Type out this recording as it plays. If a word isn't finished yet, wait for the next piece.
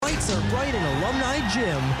Lights are bright in Alumni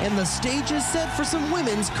Gym, and the stage is set for some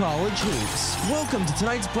women's college hoops. Welcome to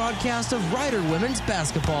tonight's broadcast of Rider Women's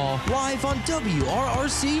Basketball, live on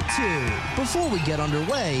WRRC2. Before we get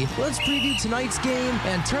underway, let's preview tonight's game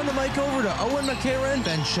and turn the mic over to Owen McCarron,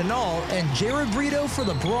 Ben Chanel, and Jared Brito for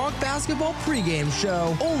the Bronx Basketball pregame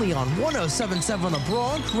show, only on 107.7 The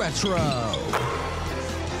Bronx Retro.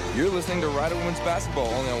 You're listening to Rider Women's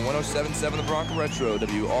Basketball, only on 107.7 The Bronx Retro,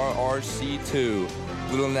 WRRC2.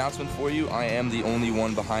 Little announcement for you, I am the only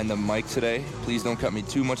one behind the mic today. Please don't cut me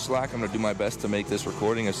too much slack. I'm going to do my best to make this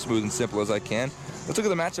recording as smooth and simple as I can. Let's look at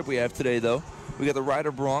the matchup we have today, though. We got the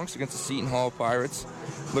Rider Bronx against the Seton Hall Pirates.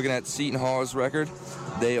 Looking at Seton Hall's record,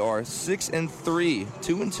 they are 6-3,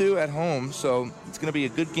 2-2 at home, so it's going to be a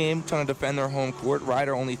good game trying to defend their home court.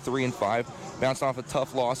 Rider only 3-5, bounced off a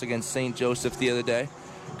tough loss against St. Joseph the other day.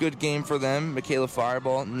 Good game for them. Michaela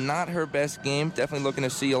Fireball, not her best game. Definitely looking to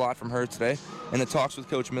see a lot from her today. And the talks with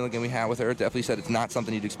Coach Milligan we had with her definitely said it's not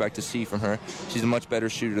something you'd expect to see from her. She's a much better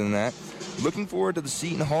shooter than that. Looking forward to the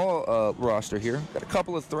Seton Hall roster here. Got a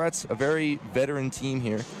couple of threats, a very veteran team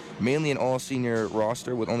here. Mainly an all-senior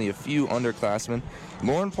roster with only a few underclassmen.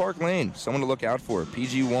 Lauren Park Lane, someone to look out for.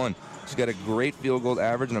 PG1. She's got a great field goal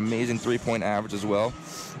average, an amazing three-point average as well.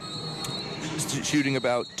 Shooting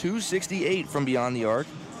about .268 from beyond the arc,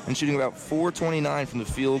 and shooting about .429 from the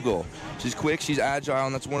field goal. She's quick, she's agile,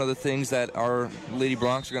 and that's one of the things that our Lady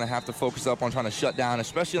Bronx are going to have to focus up on trying to shut down,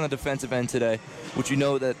 especially on the defensive end today, which you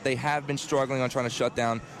know that they have been struggling on trying to shut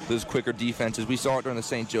down those quicker defenses. We saw it during the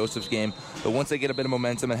St. Joseph's game, but once they get a bit of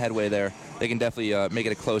momentum and headway there, they can definitely make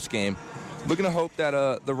it a close game. Looking to hope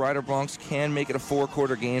that the Rider Bronx can make it a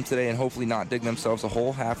four-quarter game today and hopefully not dig themselves a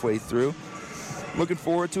hole halfway through. Looking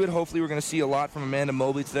forward to it. Hopefully we're going to see a lot from Amanda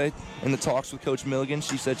Mobley today in the talks with Coach Milligan.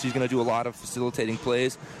 She said she's going to do a lot of facilitating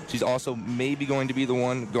plays. She's also maybe going to be the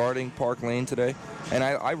one guarding Park Lane today. And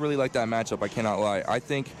I really like that matchup, I cannot lie. I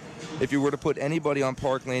think if you were to put anybody on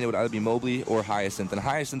Park Lane, it would either be Mobley or Hyacinth. And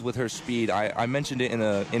Hyacinth with her speed, I mentioned it in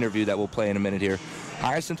an interview that we'll play in a minute here.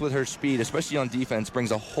 Hyacinth with her speed, especially on defense, brings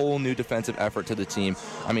a whole new defensive effort to the team.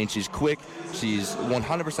 I mean, she's quick, she's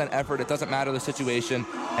 100% effort, it doesn't matter the situation,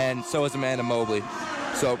 and so is Amanda Mobley.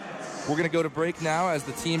 So we're going to go to break now as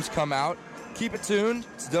the teams come out. Keep it tuned.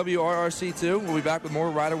 It's WRRC2. We'll be back with more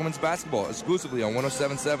Rider Women's Basketball exclusively on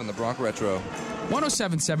 107.7 The Bronx Retro.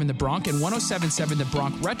 107.7 The Bronx and 107.7 The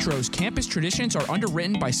Bronx Retro's campus traditions are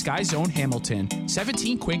underwritten by Sky Zone Hamilton,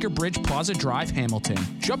 17 Quaker Bridge Plaza Drive, Hamilton.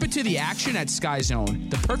 Jump into the action at Sky Zone,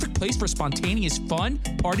 the perfect place for spontaneous fun,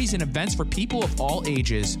 parties, and events for people of all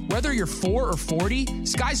ages. Whether you're 4 or 40,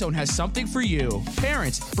 Sky Zone has something for you.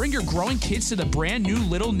 Parents, bring your growing kids to the brand new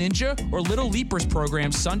Little Ninja or Little Leapers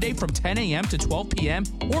program Sunday from 10 a.m. to 12 p.m.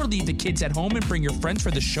 or leave the kids at home and bring your friends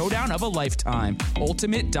for the showdown of a lifetime,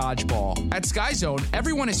 Ultimate Dodgeball. At Sky Zone,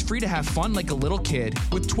 everyone is free to have fun like a little kid.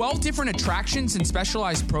 With 12 different attractions and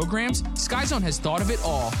specialized programs, Sky Zone has thought of it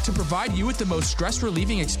all to provide you with the most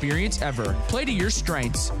stress-relieving experience ever. Play to your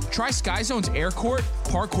strengths. Try Sky Zone's Air Court,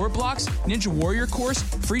 Parkour Blocks, Ninja Warrior Course,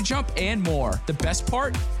 Free Jump, and more. The best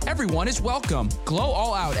part? Everyone is welcome. Glow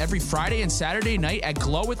all out every Friday and Saturday night at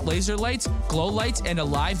Glow with Laser Lights, Glow Lights, and a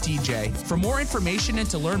live DJ. For more information and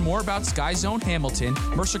to learn more about Sky Zone Hamilton,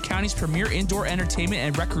 Mercer County's premier indoor entertainment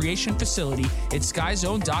and recreation facility, it's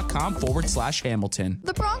skyzone.com/Hamilton.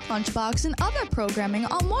 The Bronx Lunchbox and other programming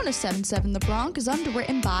on 107.7 The Bronx is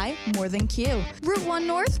underwritten by More Than Q. Route 1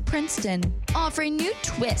 North, Princeton. Offering new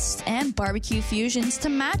twists and barbecue fusions to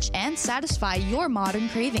match and satisfy your modern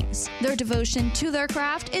cravings. Their devotion to their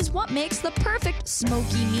craft is what makes the perfect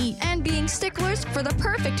smoky meat and being sticklers for the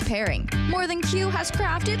perfect pairing. More Than Q has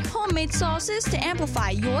crafted homemade sauces to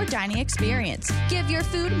amplify your dining experience. Give your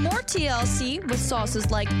food more TLC with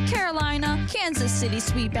sauces like Carolina, Kansas City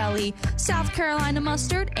Sweet Belly, South Carolina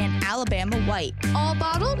Mustard, and Alabama White. All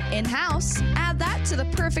bottled in-house. Add that to the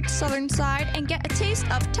perfect southern side and get a taste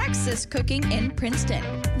of Texas cooking in Princeton.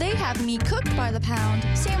 They have meat cooked by the pound,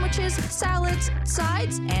 sandwiches, salads,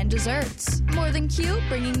 sides, and desserts. More Than Q,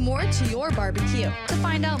 bringing more to your barbecue. To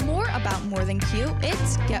find out more about More Than Q,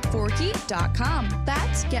 it's getforky.com.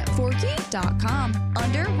 That's getforky.com.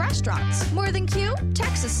 Under restaurants. More Than Q,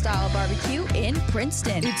 Texas-style barbecue in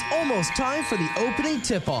Princeton. It's almost time for the opening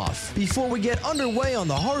tip-off. Before we get underway on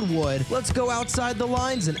the hardwood, let's go outside the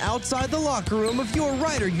lines and outside the locker room of your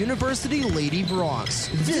Rider University Lady Bronx.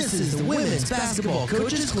 This is the Women's Women's Basketball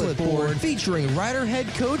Coaches Clipboard featuring Rider head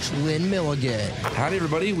coach Lynn Milligan. Howdy,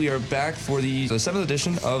 everybody. We are back for the 7th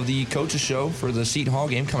edition of the Coaches Show for the Seton Hall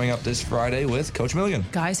game coming up this Friday with Coach Milligan.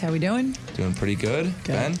 Guys, how we doing? Doing pretty good.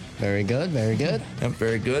 Ben? Very good, very good. Yep,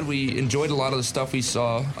 very good. We enjoyed a lot of the stuff we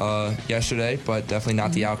saw yesterday, but definitely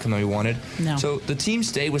not the outcome that we wanted. No. So the team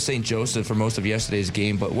stayed with St. Joseph for most of yesterday's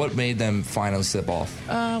game, but what made them finally slip off?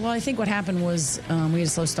 Well, I think what happened was we had a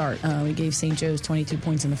slow start. We gave St. Joe's 22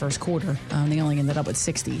 points in the first quarter. They only ended up with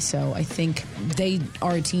 60. So I think they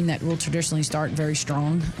are a team that will traditionally start very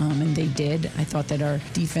strong, and they did. I thought that our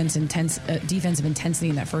defensive intensity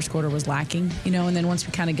in that first quarter was lacking, and then once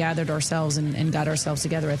we kind of gathered ourselves and got ourselves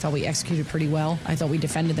together, I thought we executed pretty well. I thought we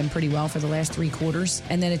defended them pretty well for the last 3 quarters.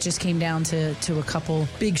 And then it just came down to a couple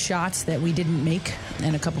big shots that we didn't make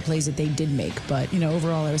and a couple plays that they did make. But,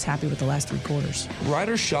 overall, I was happy with the last 3 quarters.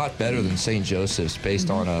 Ryder shot better than St. Joseph's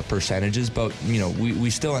based on percentages, but, we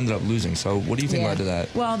still ended up losing. So what do you think led to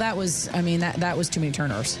that? Well, that was too many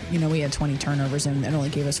turnovers. We had 20 turnovers and it only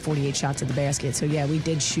gave us 48 shots at the basket. So, yeah, we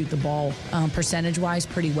did shoot the ball percentage-wise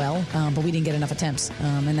pretty well, but we didn't get enough attempts.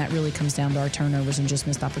 And that really comes down to our turnovers and just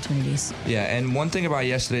missed opportunities. Yeah, and one thing about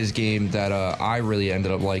yesterday's game that I really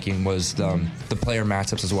ended up liking was the player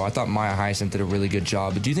matchups as well. I thought Maya Hyacinth did a really good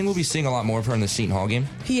job. But do you think we'll be seeing a lot more of her in the Seton Hall game?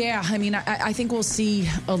 Yeah, I think we'll see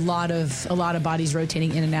a lot of bodies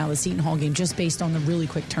rotating in and out of the Seton Hall game just based on the really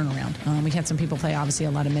quick turnaround. We had some people play obviously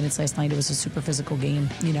a lot of minutes last night. It was a super physical game,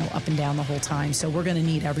 up and down the whole time. So we're going to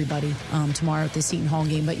need everybody tomorrow at the Seton Hall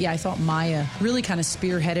game. But yeah, I thought Maya really kind of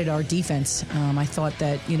spearheaded our defense. I thought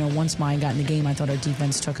that once Maya got in the game, I thought our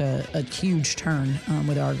defense took a huge turn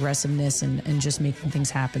with our aggressiveness and just making things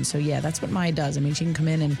happen. So yeah, that's what Maya does. She can come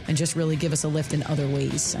in and just really give us a lift in other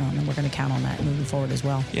ways, and we're going to count on that moving forward as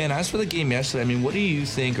well. Yeah, and as for the game yesterday, what do you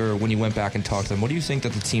think, or when you went back and talked to them, what do you think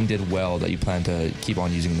that the team did well that you plan to keep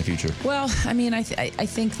on using in the future? Well, I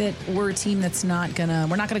think that we're a team that's we're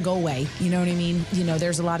not gonna go away. You know what I mean?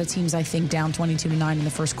 There's a lot of teams I think down 22-9 in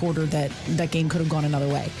the first quarter that game could have gone another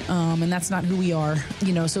way, and that's not who we are.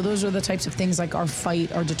 So those are the types of things like our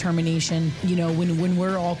fight, our determination. When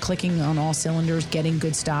we're all clicking on all cylinders, getting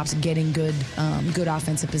good stops, getting good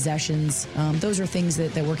offensive possessions. Those are things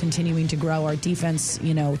that we're continuing to grow. Our defense,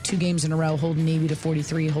 2 games in a row, holding Navy to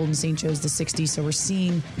 43, holding St. Joe's to 60. So we're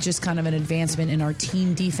seeing just kind of an advancement in our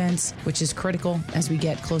team defense, which is critical as we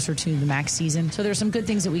get closer to the MAC season. So there's some good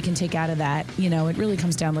things that we can take out of that. It really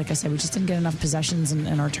comes down, like I said, we just didn't get enough possessions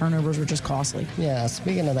and our turnovers were just costly. Yeah,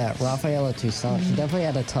 speaking of that, Rafaela Toussaint, she definitely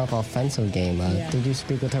had a tough offensive game. Did you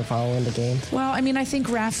speak with her following the game? Well, I think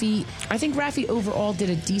Rafi overall did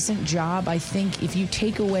a decent job. I think if you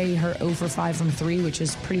take away her 0 for 5 from 3, which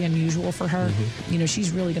is pretty unusual for her,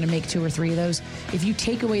 she's really going to make 2 or 3 of those. If you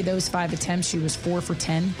take away those 5 attempts, she was 4 for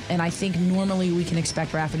 10, and I think normally we can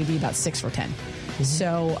expect Rafi to be about 6 for 10.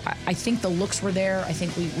 So I think the looks were there. I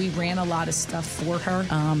think we ran a lot of stuff for her.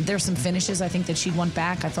 There's some finishes I think that she went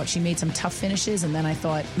back. I thought she made some tough finishes, and then I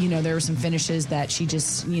thought, there were some finishes that she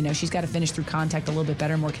just, she's got to finish through contact a little bit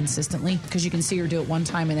better, more consistently, because you can see her do it one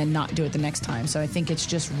time and then not do it the next time. So I think it's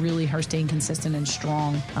just really her staying consistent and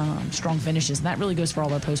strong finishes. And that really goes for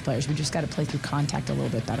all our post players. We just got to play through contact a little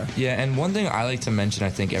bit better. Yeah, and one thing I like to mention, I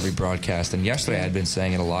think, every broadcast, and yesterday I had been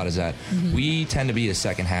saying it a lot, is that we tend to be a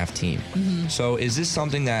second half team. So is this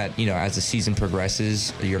something that, as the season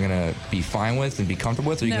progresses, you're going to be fine with and be comfortable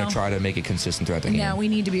with, or are you going to try to make it consistent throughout the game? No, we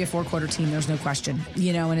need to be a 4-quarter team. There's no question.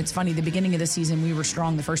 And it's funny, the beginning of the season, we were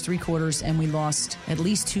strong the first 3 quarters, and we lost at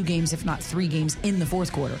least 2 games, if not 3 games, in the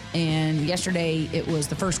 4th quarter. And yesterday, it was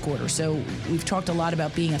the 1st quarter. So we've talked a lot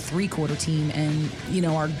about being a 3-quarter team, and,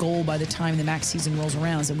 our goal by the time the MAC season rolls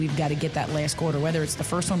around is that we've got to get that last quarter, whether it's the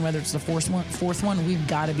first one, whether it's the fourth one, we've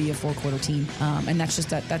got to be a 4-quarter team. And that's just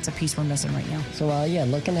that's a piece we're missing right now. So,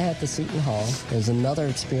 looking ahead to Seton Hall, there's another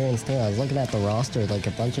experienced team. I was looking at the roster, like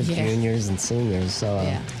a bunch of juniors and seniors. So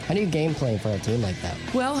how do you game plan for a team like that?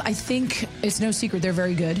 Well, I think it's no secret they're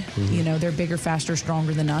very good. They're bigger, faster,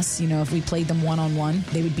 stronger than us. If we played them one-on-one,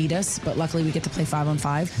 they would beat us. But luckily, we get to play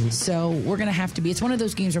 5-on-5. So we're going to have to be, it's one of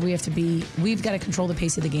those games where we've got to control the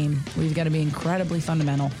pace of the game. We've got to be incredibly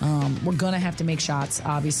fundamental. We're going to have to make shots,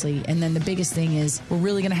 obviously. And then the biggest thing is we're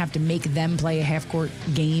really going to have to make them play a half-court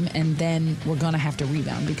game, and then we're going to have to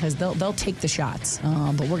rebound because they'll take the shots.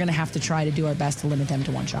 But we're going to have to try to do our best to limit them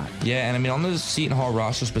to one shot. Yeah, and I mean, on the Seton Hall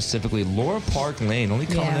roster specifically, Laura Park Lane only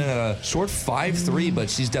coming in at a short 5'3", but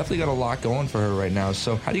she's definitely got a lot going for her right now.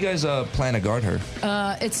 So how do you guys plan to guard her?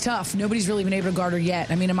 It's tough. Nobody's really been able to guard her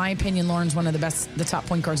yet. I mean, in my opinion, Lauren's one of the top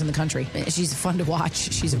point guards in the country. She's fun to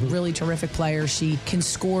watch. She's a really terrific player. She can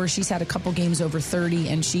score. She's had a couple games over 30,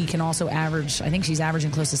 and she can also average, I think she's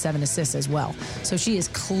averaging close to 7 assists as well. So she is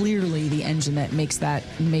clearly the engine that makes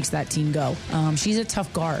that team go. She's a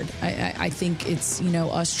tough guard. I think it's,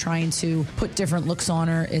 us trying to put different looks on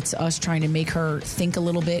her. It's us trying to make her think a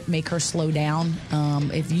little bit, make her slow down.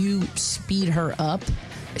 If you speed her up,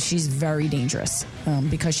 she's very dangerous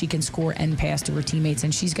because she can score and pass to her teammates,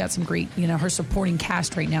 and she's got some great, her supporting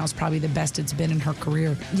cast right now is probably the best it's been in her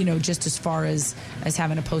career, just as far as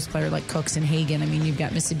having a post player like Cooks and Hagan. I mean, you've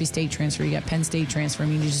got Mississippi State transfer, you got Penn State transfer. I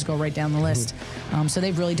mean, you just go right down the list. So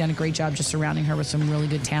they've really done a great job just surrounding her with some really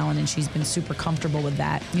good talent, and she's been super comfortable with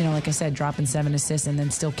that. Like I said, dropping 7 assists and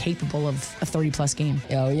then still capable of a 30-plus game.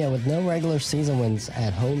 Oh, yeah, with no regular season wins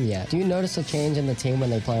at home yet. Do you notice a change in the team when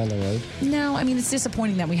they play on the road? No, I mean, it's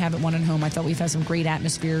disappointing that we haven't won at home. I thought we've had some great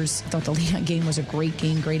atmospheres. I thought the Leon game was a great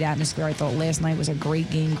game, great atmosphere. I thought last night was a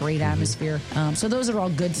great game, great atmosphere. So those are all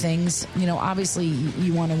good things. Obviously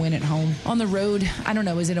you want to win at home. On the road, I don't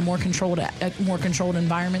know, is it a more controlled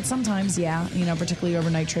environment? Sometimes, yeah. Particularly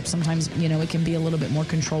overnight trips, sometimes, it can be a little bit more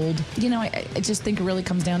controlled. I just think it really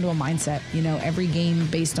comes down to a mindset. Every game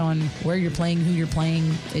based on where you're playing, who you're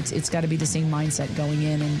playing, it's got to be the same mindset going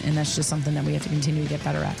in, and that's just something that we have to continue to get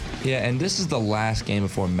better at. Yeah, and this is the last game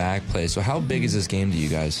before MAC play. So how big is this game to you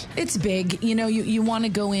guys? It's big. You want to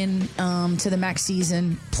go in to the MAC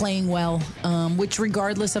season playing well, which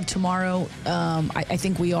regardless of tomorrow, I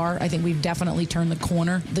think we are. I think we've definitely turned the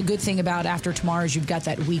corner. The good thing about after tomorrow is you've got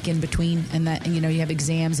that week in between, and that you have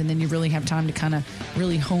exams, and then you really have time to kind of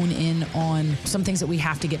really hone in on some things that we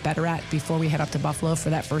have to get better at before we head up to Buffalo for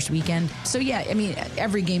that first weekend. So yeah, I mean,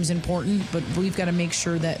 every game's important, but we've got to make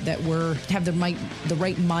sure that we have the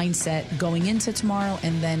right mindset going into tomorrow,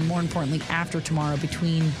 and then more importantly after tomorrow,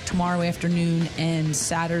 between tomorrow afternoon and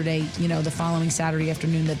Saturday, the following Saturday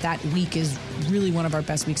afternoon, that week is really one of our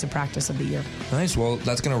best weeks of practice of the year. Nice. Well,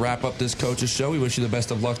 that's going to wrap up this coach's show. We wish you the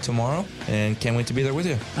best of luck tomorrow and can't wait to be there with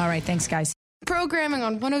you. All right. Thanks, guys. Programming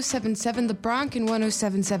on 107.7 The Bronc and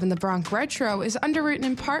 107.7 The Bronc Retro is underwritten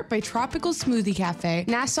in part by Tropical Smoothie Cafe,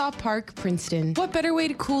 Nassau Park, Princeton. What better way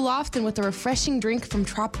to cool off than with a refreshing drink from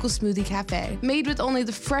Tropical Smoothie Cafe? Made with only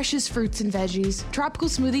the freshest fruits and veggies, Tropical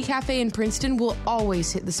Smoothie Cafe in Princeton will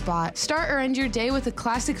always hit the spot. Start or end your day with a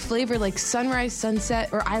classic flavor like sunrise, sunset,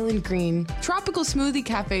 or island green. Tropical Smoothie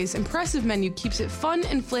Cafe's impressive menu keeps it fun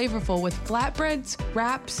and flavorful with flatbreads,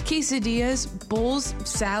 wraps, quesadillas, bowls,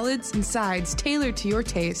 salads, and sides tailored to your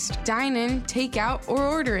taste. Dine in, take out, or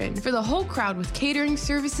order in. For the whole crowd with catering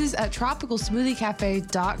services at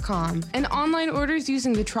tropicalsmoothiecafe.com and online orders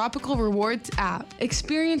using the Tropical Rewards app.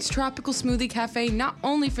 Experience Tropical Smoothie Cafe not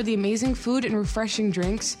only for the amazing food and refreshing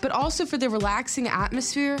drinks, but also for the relaxing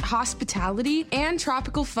atmosphere, hospitality, and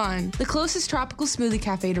tropical fun. The closest Tropical Smoothie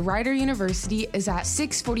Cafe to Rider University is at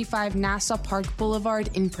 645 Nassau Park Boulevard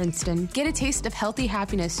in Princeton. Get a taste of healthy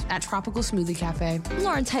happiness at Tropical Smoothie Cafe.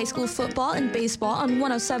 Lawrence High School football and baseball on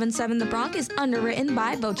 107.7 The Bronc is underwritten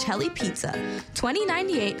by Bocelli Pizza,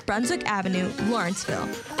 2098 Brunswick Avenue, Lawrenceville.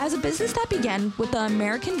 As a business that began with the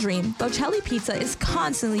American dream, Bocelli Pizza is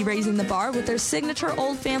constantly raising the bar with their signature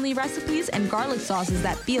old family recipes and garlic sauces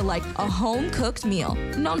that feel like a home-cooked meal.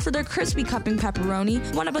 Known for their crispy cup and pepperoni,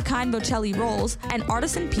 one-of-a-kind Bocelli rolls, and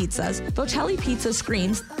artisan pizzas, Bocelli Pizza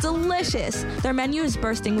screams delicious. Their menu is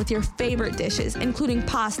bursting with your favorite dishes, including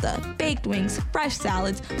pasta, baked wings, fresh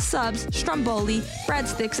salads, subs, stromboli,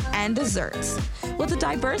 breadsticks, and desserts. With a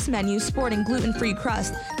diverse menu sporting gluten-free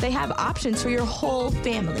crust, they have options for your whole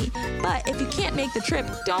family. But if you can't make the trip,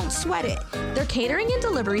 don't sweat it. Their catering and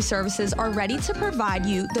delivery services are ready to provide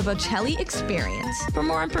you the Bocelli experience. For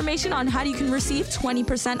more information on how you can receive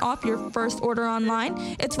 20% off your first order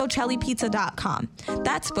online, it's VocelliPizza.com.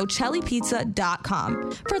 That's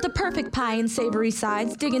VocelliPizza.com. For the perfect pie and savory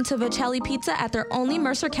sides, dig into Bocelli Pizza at their only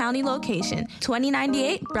Mercer County location,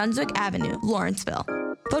 2098 Brunswick Avenue, Lawrenceville.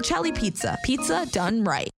 Bocelli Pizza. Pizza done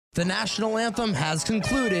right. The national anthem has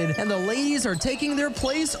concluded, and the ladies are taking their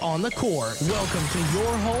place on the court. Welcome to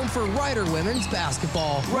your home for Rider Women's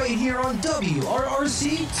Basketball, right here on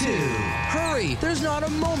WRRC2. Hurry, there's not a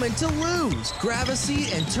moment to lose. Grab a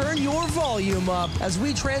seat and turn your volume up as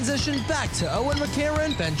we transition back to Owen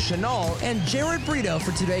McCarron, Ben Chenal, and Jared Brito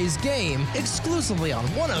for today's game, exclusively on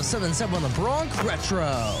 107.7 The Bronc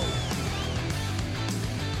Retro.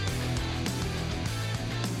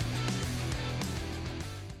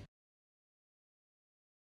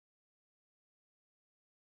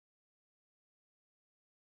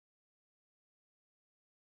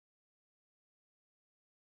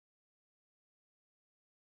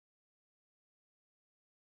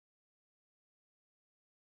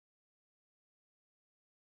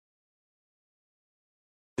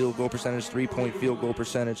 field goal percentage, 3-point field goal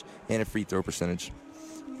percentage, and a free throw percentage.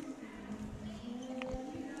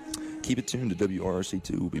 Keep it tuned to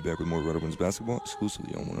WRRC2. We'll be back with more Rider Women's basketball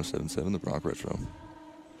exclusively on 107.7 The Bronx Retro.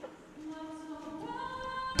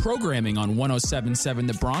 Programming on 107.7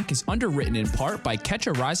 The Bronx is underwritten in part by Catch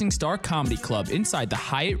a Rising Star Comedy Club inside the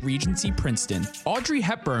Hyatt Regency Princeton. Audrey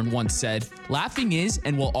Hepburn once said, "Laughing is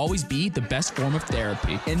and will always be the best form of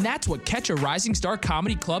therapy." And that's what Catch a Rising Star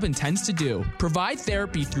Comedy Club intends to do. Provide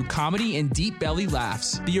therapy through comedy and deep belly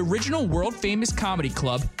laughs. The original world-famous comedy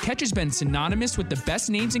club, Catch has been synonymous with the best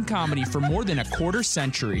names in comedy for more than a quarter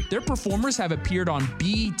century. Their performers have appeared on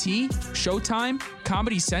BET, Showtime,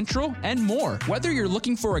 Comedy Central, and more. Whether you're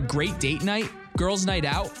looking for a great date night, girls' night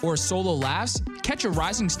out, or solo laughs, Catch a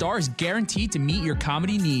Rising Star is guaranteed to meet your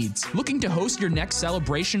comedy needs. Looking to host your next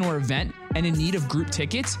celebration or event and in need of group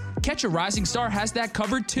tickets? Catch a Rising Star has that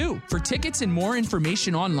covered too. For tickets and more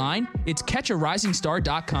information online, it's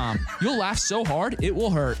catcharisingstar.com. You'll laugh so hard, it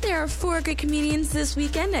will hurt. There are 4 good comedians this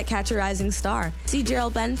weekend at Catch a Rising Star. See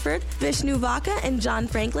Gerald Benford, Vishnu Vaka, and John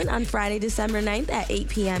Franklin on Friday, December 9th at 8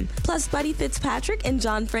 p.m. Plus Buddy Fitzpatrick and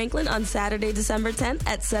John Franklin on Saturday, December 10th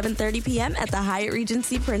at 7:30 p.m. at the Hyatt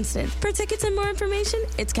Regency Princeton. For tickets and more information,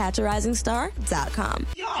 it's catcharisingstar.com.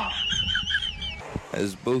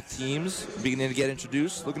 As both teams beginning to get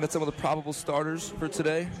introduced, looking at some of the probable starters for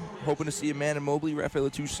today, hoping to see Amanda Mobley, Rafaela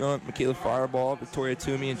Toussaint, Michaela Fireball, Victoria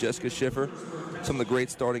Toomey, and Jessica Schiffer. Some of the great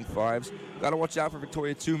starting fives. Got to watch out for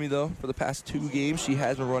Victoria Toomey, though. For the past 2 games, she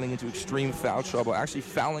has been running into extreme foul trouble, actually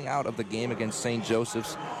fouling out of the game against St.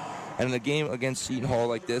 Joseph's. And in a game against Seton Hall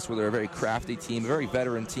like this, where they're a very crafty team, a very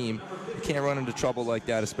veteran team, you can't run into trouble like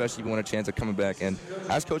that, especially if you want a chance of coming back. And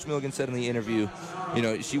as Coach Milligan said in the interview, you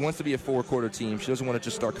know, she wants to be a 4-quarter team. She doesn't want to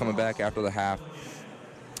just start coming back after the half.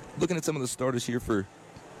 Looking at some of the starters here for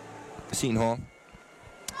Seton Hall,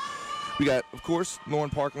 we got, of course, Lauren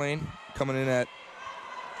Parklane coming in at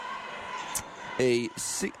a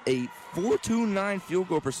 4.29 field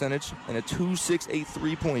goal percentage and a 2.68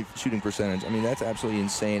 3-point shooting percentage. I mean, that's absolutely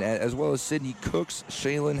insane. As well as Sydney Cooks,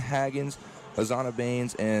 Shaylin Haggins, Azana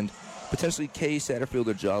Baines, and potentially Kay Satterfield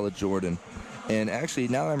or Jala Jordan. And actually,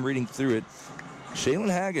 now that I'm reading through it, Shaylin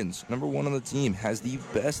Haggins, number 1 on the team, has the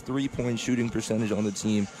best 3-point shooting percentage on the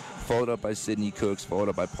team, followed up by Sydney Cooks, followed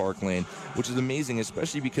up by Park Lane, which is amazing,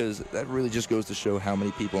 especially because that really just goes to show how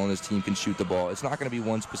many people on this team can shoot the ball. It's not going to be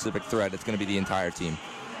one specific threat. It's going to be the entire team,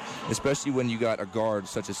 especially when you got a guard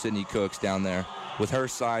such as Sydney Cooks down there. With her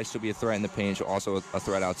size, she'll be a threat in the paint. She'll also a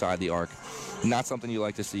threat outside the arc. Not something you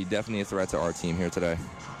like to see. Definitely a threat to our team here today.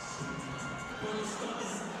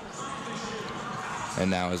 And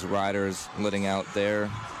now as Riders letting out their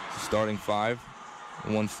starting 5,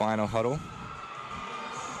 one final huddle.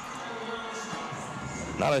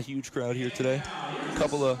 Not a huge crowd here today. A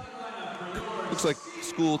couple of, looks like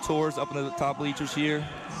school tours up in the top bleachers here.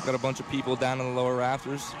 Got a bunch of people down in the lower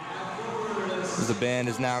rafters. As the band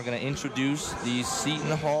is now going to introduce the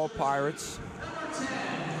Seton Hall Pirates.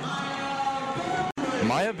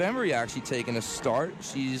 Maya Bembry actually taking a start.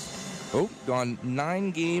 She's gone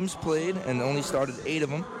 9 games played and only started 8 of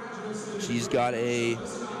them. She's got a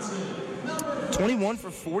 21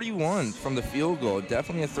 for 41 from the field goal.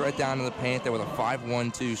 Definitely a threat down in the paint there with a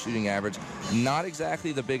 5.12 shooting average. Not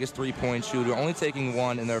exactly the biggest 3-point shooter, only taking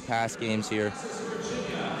 1 in their past games here.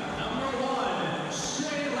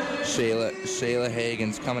 Shayla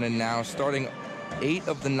Hagens coming in now, starting 8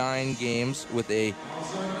 of the 9 games with a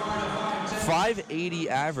 5.80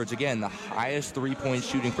 average. Again, the highest 3-point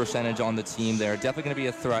shooting percentage on the team there. Definitely going to be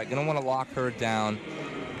a threat. Going to want to lock her down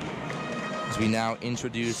as we now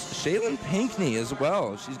introduce Shaylin Pinkney as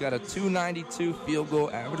well. She's got a 2.92 field goal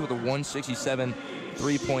average with a 1.67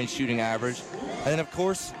 3-point shooting average. And then, of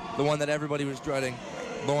course, the one that everybody was dreading,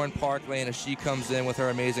 Lauren Parklane, as she comes in with her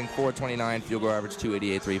amazing 4.29 field goal average,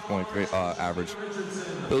 2.88 3-point average.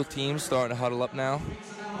 Both teams starting to huddle up now.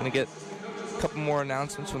 Going to get a couple more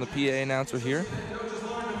announcements from the PA announcer here.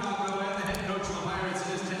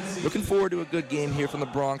 Looking forward to a good game here from the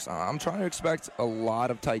Bronx. I'm trying to expect a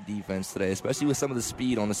lot of tight defense today, especially with some of the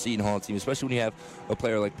speed on the Seton Hall team, especially when you have a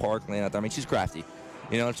player like Parklane out there. I mean, she's crafty.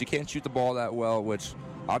 You know, she can't shoot the ball that well, which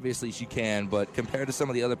obviously she can, but compared to some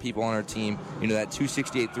of the other people on her team, you know, that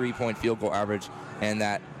 2.68 3-point field goal average and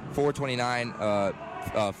that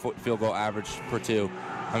 4.29 field goal average per 2,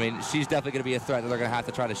 I mean, she's definitely going to be a threat that they're going to have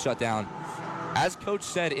to try to shut down. As Coach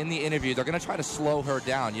said in the interview, they're going to try to slow her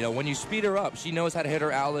down. You know, when you speed her up, she knows how to hit her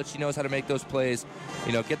outlet. She knows how to make those plays.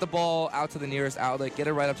 You know, get the ball out to the nearest outlet, get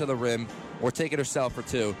it right up to the rim, or take it herself for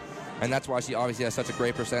 2. And that's why she obviously has such a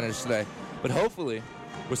great percentage today. But hopefully,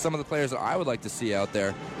 with some of the players that I would like to see out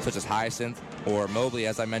there, such as Hyacinth or Mobley,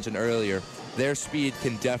 as I mentioned earlier, their speed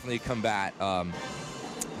can definitely combat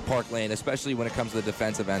Park Lane, especially when it comes to the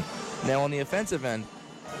defensive end. Now, on the offensive end,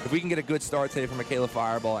 if we can get a good start today from Michaela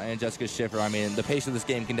Fireball and Jessica Schiffer, I mean, the pace of this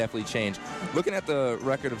game can definitely change. Looking at the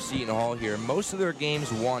record of Seton Hall here, most of their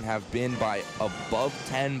games won have been by above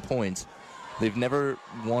 10 points. They've never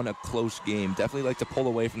won a close game. Definitely like to pull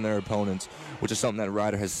away from their opponents, which is something that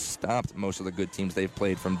Rider has stopped most of the good teams they've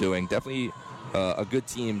played from doing. Definitely a good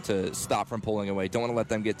team to stop from pulling away. Don't want to let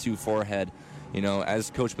them get too far ahead. You know,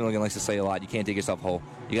 as Coach Milligan likes to say a lot, you can't dig yourself a hole.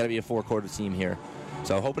 You got to be a four-quarter team here.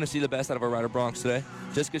 So hoping to see the best out of our Rider Bronx today.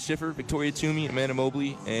 Jessica Schiffer, Victoria Toomey, Amanda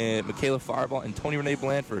Mobley, and Michaela Fireball, and Tony Renee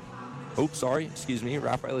Blanford.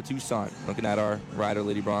 Rafaela Toussaint. Looking at our Rider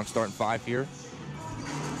Lady Bronx starting 5 here.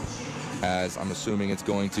 As I'm assuming it's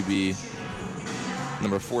going to be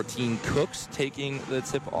number 14, Cooks, taking the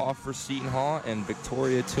tip off for Seton Hall, and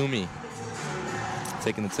Victoria Toomey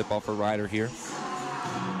taking the tip off for Rider here.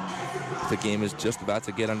 The game is just about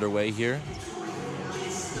to get underway here.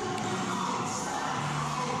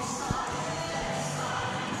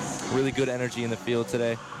 Really good energy in the field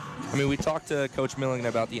today. I mean, we talked to Coach Milligan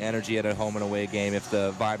about the energy at a home and away game, if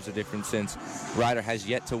the vibes are different, since Rider has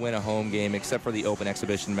yet to win a home game except for the open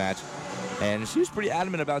exhibition match. And she was pretty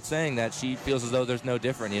adamant about saying that she feels as though there's no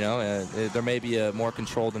different, you know. There may be a more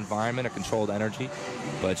controlled environment, a controlled energy,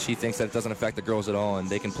 but she thinks that it doesn't affect the girls at all, and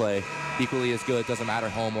they can play equally as good, doesn't matter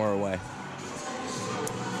home or away.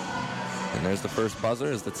 And there's the first buzzer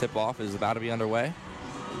as the tip-off is about to be underway.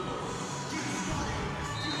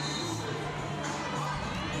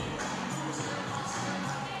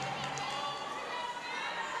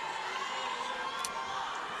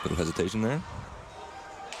 Little hesitation there.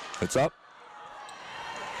 It's up.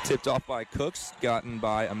 Tipped off by Cooks, gotten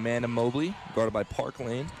by Amanda Mobley, guarded by Park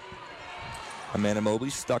Lane. Amanda Mobley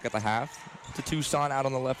stuck at the half. To Toussaint out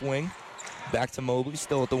on the left wing. Back to Mobley,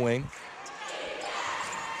 still at the wing.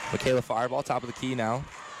 Michaela Fireball, top of the key now.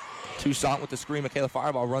 Toussaint with the screen. Michaela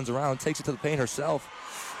Fireball runs around, takes it to the paint herself,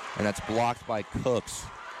 and that's blocked by Cooks.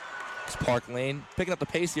 It's Park Lane picking up the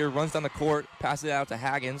pace here, runs down the court, passes it out to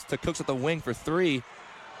Haggins, to Cooks at the wing for 3.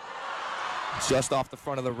 Just off the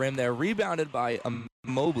front of the rim there. Rebounded by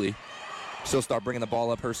Mobley. She'll start bringing the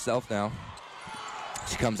ball up herself now.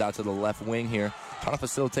 She comes out to the left wing here. Trying to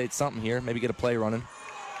facilitate something here. Maybe get a play running.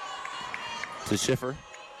 To Schiffer.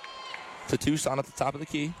 To Toussaint at the top of the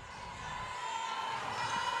key.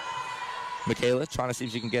 Michaela trying to see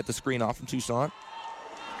if she can get the screen off from Toussaint.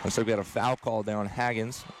 Looks like we got a foul call there on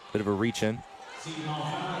Haggins. Bit of a reach in.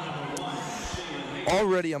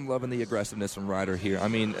 Already I'm loving the aggressiveness from Rider here. I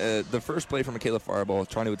mean, the first play from Michaela Fireball,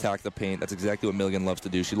 trying to attack the paint, that's exactly what Milligan loves to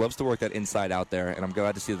do. She loves to work that inside out there, and I'm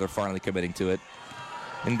glad to see that they're finally committing to it.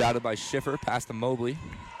 Inbounded by Schiffer, pass to Mobley.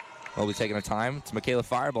 Mobley taking her time. To Michaela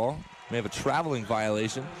Fireball. We have a traveling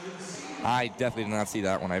violation. I definitely did not see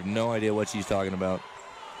that one. I have no idea what she's talking about.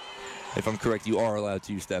 If I'm correct, you are allowed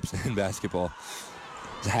 2 steps in basketball.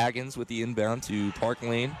 It's Haggins with the inbound to Park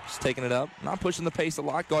Lane. She's taking it up. Not pushing the pace a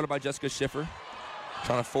lot. Guarded by Jessica Schiffer.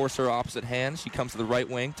 Trying to force her opposite hand. She comes to the right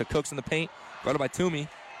wing to Cooks in the paint. Guarded by Toomey.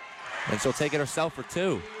 And she'll take it herself for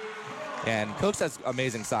 2. And Cooks has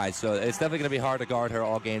amazing size, so it's definitely going to be hard to guard her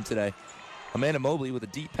all game today. Amanda Mobley with a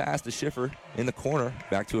deep pass to Schiffer in the corner.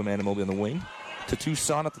 Back to Amanda Mobley on the wing. To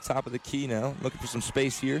Toussaint at the top of the key now. Looking for some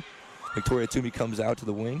space here. Victoria Toomey comes out to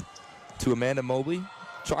the wing. To Amanda Mobley.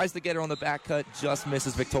 Tries to get her on the back cut. Just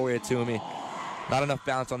misses Victoria Toomey. Not enough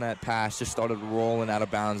bounce on that pass. Just started rolling out of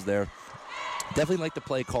bounds there. Definitely like the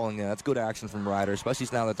play calling there. That's good action from Rider, especially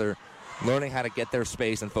now that they're learning how to get their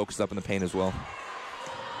space and focus up in the paint as well.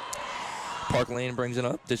 Park Lane brings it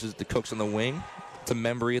up. Dishes to Cooks on the wing. To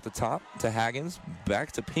Membry at the top. To Haggins.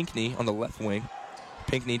 Back to Pinckney on the left wing.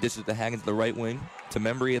 Pinckney dishes to Haggins at the right wing. To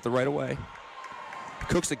Membry at the right away.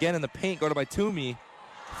 Cooks again in the paint, guarded by Toomey.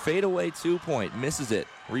 Fade away 2-point. Misses it.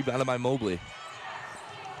 Rebounded by Mobley.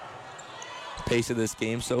 Pace of this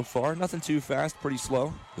game so far, nothing too fast, pretty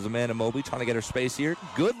slow. There's Amanda Mobley trying to get her space here.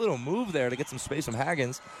 Good little move there to get some space from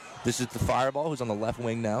Haggins. This is the Fireball, who's on the left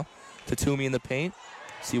wing now. To Toomey in the paint.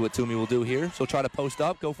 See what Toomey will do here. She'll try to post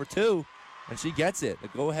up, go for 2, and she gets it. A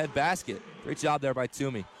go-ahead basket. Great job there by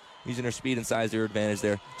Toomey. Using her speed and size to her advantage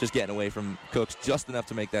there. Just getting away from Cooks just enough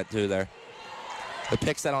to make that 2 there. The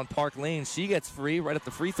pick set on Park Lane. She gets free right at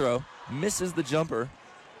the free throw. Misses the jumper.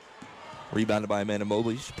 Rebounded by Amanda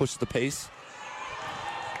Mobley. She pushes the pace.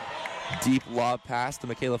 Deep lob pass to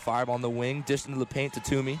Michaela Fireball on the wing. Dished into the paint to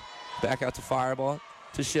Toomey. Back out to Fireball.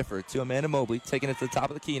 To Schiffer. To Amanda Mobley. Taking it to the top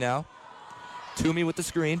of the key now. Toomey with the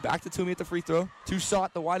screen. Back to Toomey at the free throw.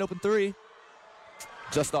 Toussaint, the wide open 3.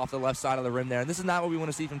 just off the left side of the rim there. And this is not what we want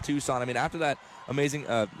to see from Tucson. I mean, after that amazing,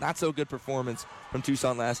 not so good performance from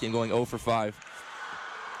Tucson last game, going 0 for 5,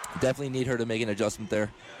 definitely need her to make an adjustment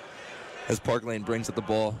there. As Park Lane brings up the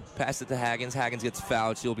ball, pass it to Haggins. Haggins gets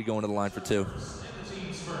fouled. She'll be going to the line for 2.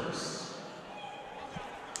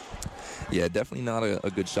 Yeah, definitely not a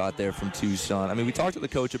good shot there from Tucson. I mean, we talked to the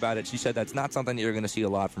coach about it. She said that's not something that you're going to see a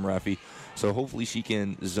lot from Rafi. So hopefully she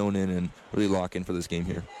can zone in and really lock in for this game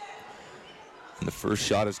here. And the first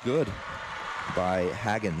shot is good by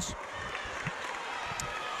Haggins.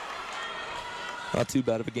 Not too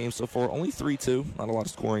bad of a game so far. Only 3-2. Not a lot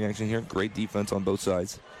of scoring action here. Great defense on both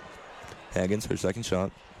sides. Haggins, her second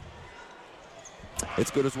shot.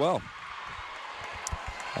 It's good as well.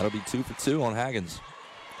 That'll be 2 for 2 on Haggins.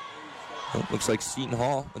 Well, looks like Seton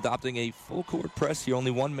Hall adopting a full court press here.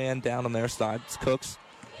 Only one man down on their side. It's Cooks.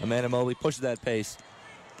 Amanda Mobley pushes that pace.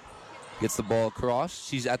 Gets the ball across.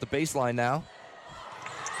 She's at the baseline now.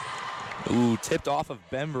 Ooh, tipped off of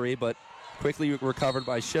Bembry, but quickly recovered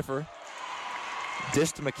by Schiffer.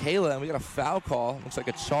 Dish to Michaela, and we got a foul call. Looks like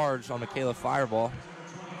a charge on Michaela Fireball.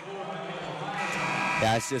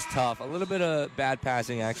 Yeah, it's just tough. A little bit of bad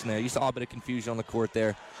passing action there. You saw a bit of confusion on the court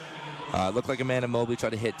there. Looked like Amanda Mobley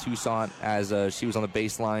tried to hit Tucson as she was on the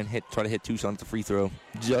baseline. Tried to hit Tucson at the free throw.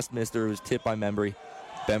 Just missed her. It was tipped by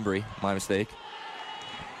Bembry, my mistake.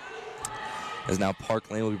 As now Park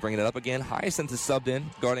Lane will be bringing it up again. Hyacinth is subbed in,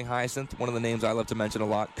 guarding Hyacinth. One of the names I love to mention a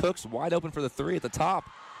lot. Cooks wide open for the 3 at the top.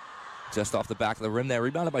 Just off the back of the rim there.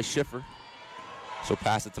 Rebounded by Schiffer. She'll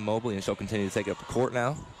pass it to Mobley, and she'll continue to take it up the court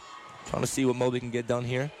now. Trying to see what Mobley can get done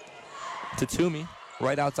here. To Toomey,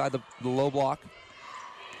 right outside the low block.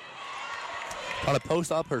 Trying to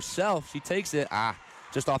post up herself. She takes it.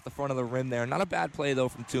 Just off the front of the rim there. Not a bad play, though,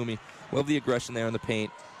 from Toomey. Love the aggression there in the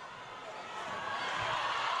paint.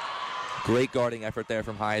 Great guarding effort there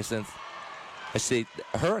from Hyacinth. I see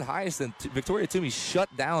her and Hyacinth, Victoria Toomey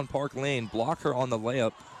shut down Park Lane, block her on the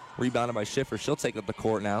layup. Rebounded by Schiffer. She'll take up the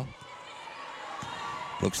court now.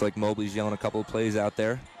 Looks like Mobley's yelling a couple of plays out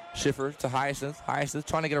there. Schiffer to Hyacinth. Hyacinth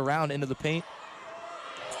trying to get around into the paint.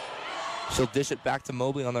 She'll dish it back to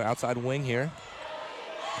Mobley on the outside wing here.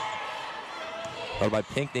 Followed by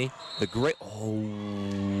Pinckney. The great,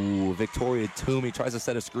 Victoria Toomey tries to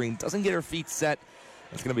set a screen. Doesn't get her feet set.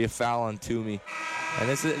 It's going to be a foul on Toomey. And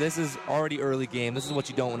this is already early game. This is what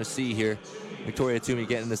you don't want to see here. Victoria Toomey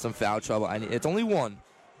getting into some foul trouble. It's only one,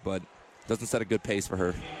 but doesn't set a good pace for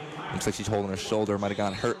her. Looks like she's holding her shoulder. Might have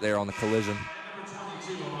gotten hurt there on the collision.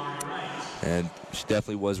 And she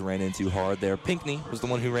definitely ran into hard there. Pinckney was the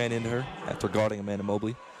one who ran into her after guarding Amanda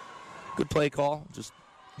Mobley. Good play call. Just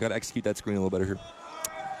got to execute that screen a little better here.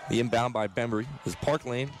 The inbound by Bembry is Park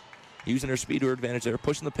Lane, using her speed to her advantage there,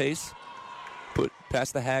 pushing the pace.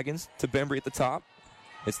 Past the Haggins to Bembry at the top.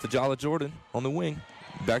 It's to Jala Jordan on the wing.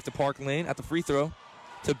 Back to Park Lane at the free throw.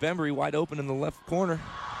 To Bembry, wide open in the left corner.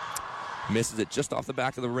 Misses it just off the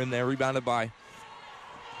back of the rim there. Rebounded by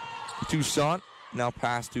Toussaint. Now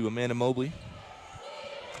pass to Amanda Mobley.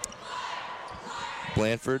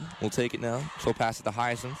 Blanford will take it now. She'll pass it to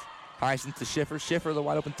Hyacinth. Hyacinth to Schiffer. Schiffer, the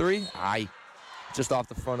wide open 3. Just off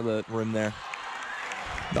the front of the rim there.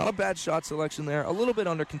 Not a bad shot selection there. A little bit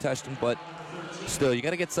under contention, but still, you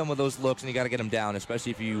got to get some of those looks, and you got to get them down,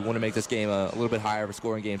 especially if you want to make this game a little bit higher of a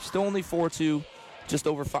scoring game. Still only 4-2. Just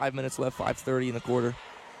over 5 minutes left. 5:30 in the quarter,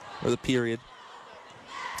 or the period.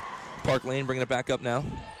 Park Lane bringing it back up now.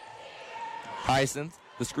 Hyacinth,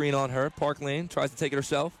 the screen on her. Park Lane tries to take it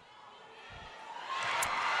herself.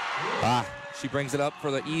 She brings it up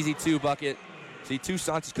for the easy 2 bucket. See,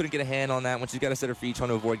 Toussaint just couldn't get a hand on that one. She's got to set her feet, trying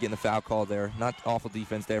to avoid getting the foul call there. Not awful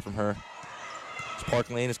defense there from her. Park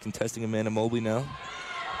Lane is contesting Amanda Mobley now.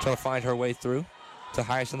 Trying to find her way through. To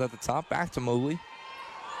Hyacinth at the top. Back to Mobley.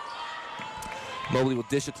 Mobley will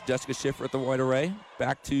dish it to Jessica Schiffer at the wide array.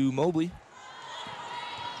 Back to Mobley.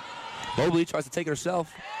 Mobley tries to take it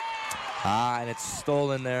herself. And it's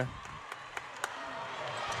stolen there.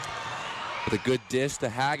 With a good dish to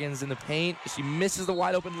Haggins in the paint. She misses the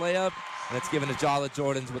wide open layup. And it's given to Jala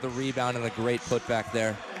Jordans with a rebound and a great putback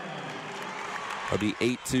there. It'll be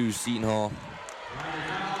 8-2 Seton Hall.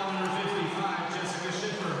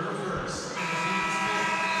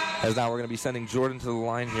 As now we're going to be sending Jordan to the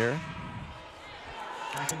line here.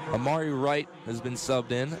 Amari Wright has been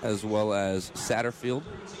subbed in, as well as Satterfield.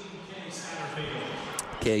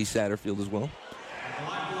 Kay Satterfield as well.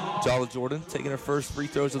 Jala Jordan taking her first free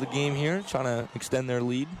throws of the game here, trying to extend their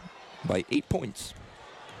lead by 8 points.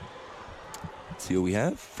 Let's see what we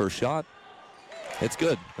have. First shot. It's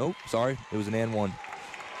good. Nope, sorry. It was an and one.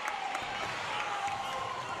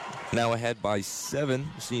 Now ahead by 7,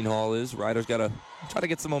 Seton Hall is. Ryder's got to try to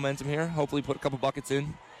get some momentum here. Hopefully put a couple buckets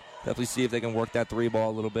in. Definitely see if they can work that 3-ball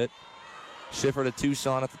a little bit. Schiffer to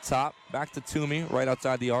Tucson at the top. Back to Toomey right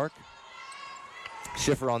outside the arc.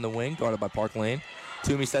 Schiffer on the wing, guarded by Park Lane.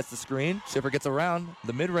 Toomey sets the screen. Schiffer gets around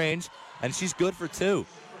the mid-range, and she's good for 2.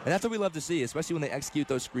 And that's what we love to see, especially when they execute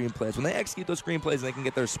those screen plays. When they execute those screen plays and they can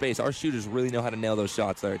get their space, our shooters really know how to nail those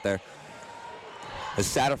shots right there. As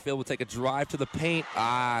Satterfield will take a drive to the paint.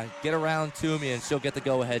 Get around Toomey, and she'll get the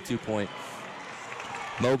go-ahead 2-point.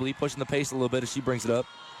 Mobley pushing the pace a little bit as she brings it up.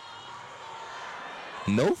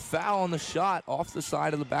 No foul on the shot off the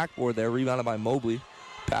side of the backboard there. Rebounded by Mobley.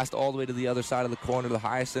 Passed all the way to the other side of the corner to the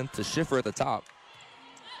Hyacinth to Schiffer at the top.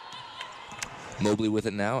 Mobley with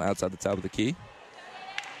it now outside the top of the key.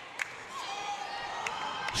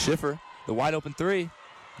 Schiffer, the wide open 3.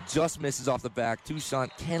 Just misses off the back. Tucson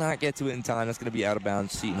cannot get to it in time. That's going to be out of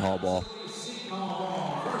bounds. Seton Hall ball.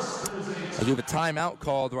 As we have a timeout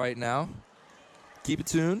called right now. Keep it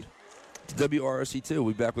tuned to WRRC2. We'll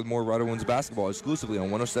be back with more Rider Women's basketball exclusively on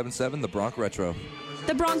 107.7 The Bronx Retro.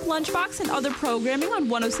 The Bronx Lunchbox and other programming on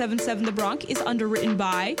 107.7 The Bronx is underwritten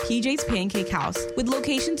by PJ's Pancake House, with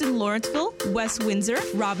locations in Lawrenceville, West Windsor,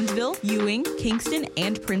 Robbinsville, Ewing, Kingston,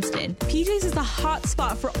 and Princeton. PJ's is the hot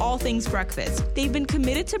spot for all things breakfast. They've been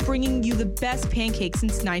committed to bringing you the best pancakes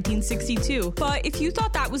since 1962. But if you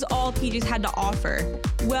thought that was all PJ's had to offer,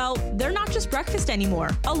 well, they're not just breakfast anymore.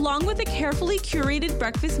 Along with a carefully curated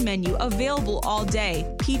breakfast menu available all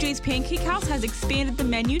day, PJ's Pancake House has expanded the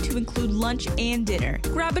menu to include lunch and dinner.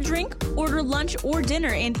 Grab a drink, order lunch or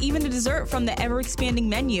dinner, and even a dessert from the ever-expanding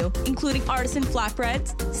menu, including artisan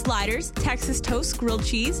flatbreads, sliders, Texas toast, grilled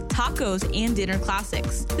cheese, tacos, and dinner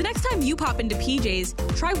classics. The next time you pop into PJ's,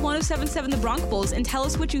 try 107.7 The Bronx Bowls and tell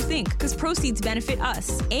us what you think, because proceeds benefit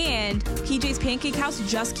us. And PJ's Pancake House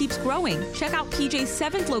just keeps growing. Check out PJ's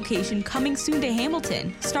 7th location coming soon to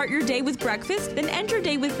Hamilton. Start your day with breakfast, then end your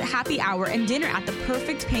day with happy hour and dinner at the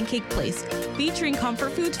perfect pancake place, featuring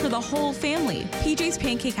comfort foods for the whole family. PJ's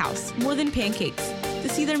Pancake House, more than pancakes. To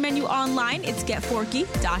see their menu online, it's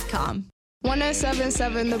getforky.com.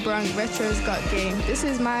 107.7 The Bronx Retro's got game. This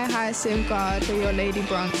is my Hyacinth guard for your Lady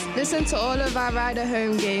Bronx. Listen to all of our Rider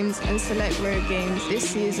home games and select road games this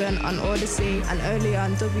season on Odyssey and only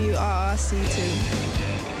on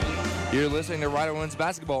WRRC2. You're listening to Rider Women's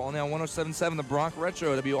Basketball only on 107.7 The Bronx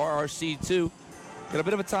Retro, WRRC2. Got a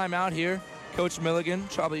bit of a timeout here. Coach Milligan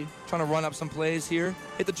probably trying to run up some plays here.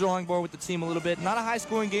 Hit the drawing board with the team a little bit. Not a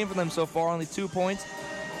high-scoring game for them so far, only 2 points.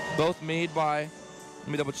 Both made by, let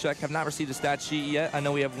me double check, have not received a stat sheet yet. I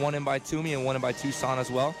know we have one in by Toomey and one in by Tucson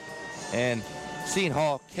as well. And Seton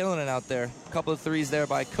Hall killing it out there. A couple of threes there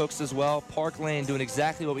by Cooks as well. Park Lane doing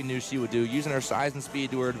exactly what we knew she would do, using her size and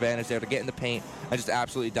speed to her advantage there to get in the paint and just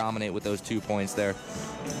absolutely dominate with those 2 points there.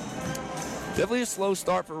 Definitely a slow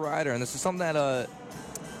start for Rider, and this is something that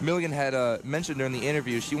Milligan had mentioned during the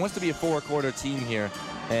interview. She wants to be a 4-quarter team here,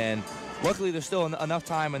 and luckily there's still enough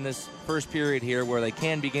time in this first period here where they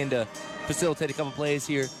can begin to facilitate a couple plays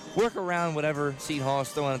here, work around whatever Seton Hall is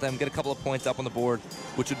throwing at them, get a couple of points up on the board,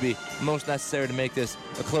 which would be most necessary to make this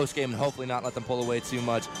a close game and hopefully not let them pull away too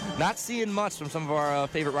much. Not seeing much from some of our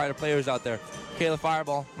favorite Rider players out there. Kayla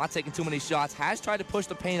Fireball, not taking too many shots, has tried to push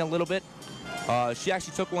the paint a little bit. She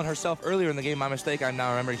actually took one herself earlier in the game. My mistake, I'm now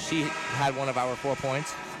remembering. She had one of our 4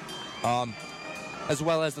 points. As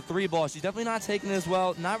well as the 3-ball. She's definitely not taking it as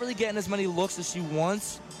well. Not really getting as many looks as she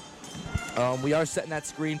wants. We are setting that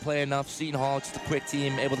screen play enough. Seton Hall, just a quick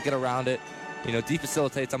team, able to get around it.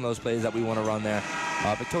 Defacilitate some of those plays that we want to run there.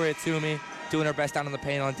 Victoria Toomey doing her best down in the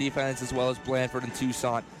paint on defense, as well as Blandford and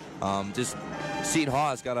Tucson. Just Seton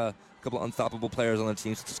Hall has got a couple of unstoppable players on the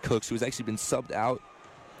team, such as Cooks, who has actually been subbed out.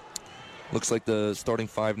 Looks like the starting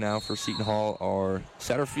 5 now for Seton Hall are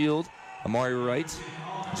Satterfield, Amari Wright,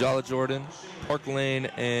 Jala Jordan, Park Lane,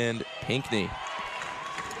 and Pinkney.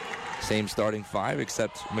 Same starting 5,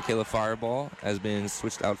 except Michaela Fireball has been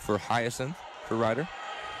switched out for Hyacinth for Rider.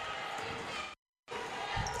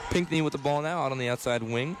 Pinkney with the ball now out on the outside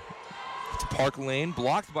wing. To Park Lane,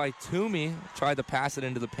 blocked by Toomey. Tried to pass it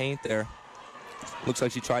into the paint there. Looks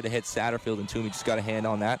like she tried to hit Satterfield, and Toomey just got a hand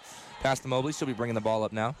on that. Pass to Mobley. She'll be bringing the ball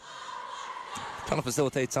up now. Trying to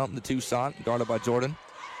facilitate something to Tucson, guarded by Jordan.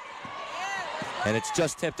 And it's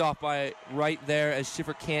just tipped off by Wright there as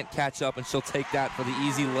Schiffer can't catch up, and she'll take that for the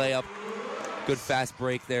easy layup. Good fast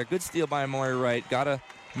break there. Good steal by Amari Wright. Got to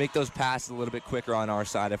make those passes a little bit quicker on our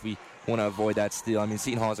side if we want to avoid that steal. I mean,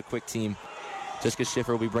 Seton Hall is a quick team. Jessica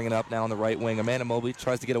Schiffer will be bringing it up now on the right wing. Amanda Mobley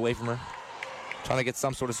tries to get away from her. Trying to get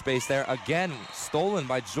some sort of space there. Again, stolen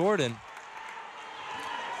by Jordan.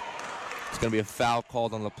 It's going to be a foul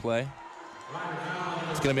called on the play.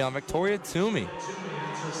 It's going to be on Victoria Toomey.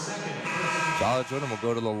 Jolly Jordan will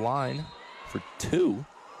go to the line for 2.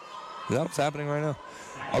 Is that what's happening right now?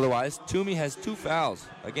 Otherwise, Toomey has 2 fouls.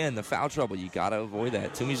 Again, the foul trouble, you got to avoid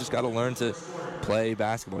that. Toomey's just got to learn to play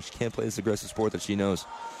basketball. She can't play this aggressive sport that she knows.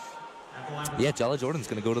 Yeah, Jolly Jordan's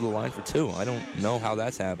going to go to the line for 2. I don't know how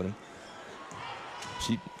that's happening.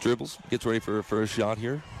 She dribbles, gets ready for her first shot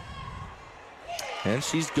here. And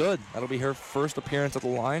she's good. That'll be her first appearance at the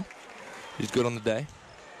line. She's good on the day.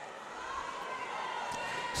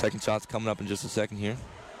 Second shot's coming up in just a second here.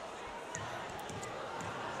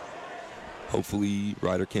 Hopefully,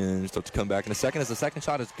 Ryder can start to come back in a second as the second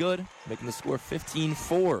shot is good, making the score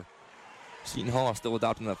 15-4. Seton Hall still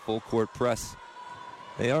adopting that full court press.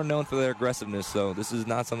 They are known for their aggressiveness, so this is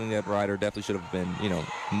not something that Ryder definitely should have been,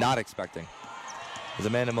 not expecting. As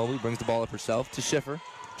Amanda Mobley brings the ball up herself to Schiffer,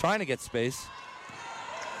 trying to get space.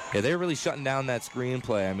 Yeah, they're really shutting down that screen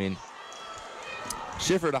play. I mean,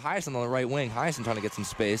 Schiffer to Hyacinth on the right wing. Hyacinth trying to get some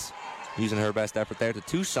space, using her best effort there to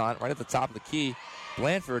Toussaint, right at the top of the key.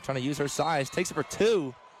 Blanford trying to use her size, takes it for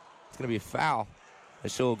 2. It's going to be a foul.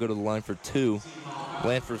 And she'll go to the line for 2.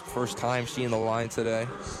 Blanford's first time she in the line today.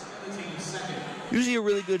 Usually a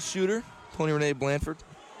really good shooter, Tony Renee Blanford.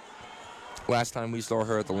 Last time we saw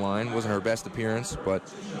her at the line, wasn't her best appearance, but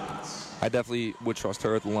I definitely would trust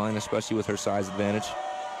her at the line, especially with her size advantage.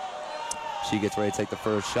 She gets ready to take the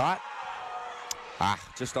first shot.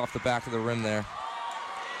 Just off the back of the rim there.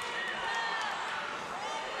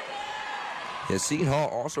 Yeah, Seton Hall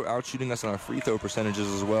also out-shooting us on our free throw percentages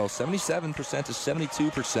as well. 77% to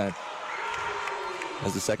 72%.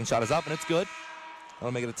 As the second shot is up, and it's good.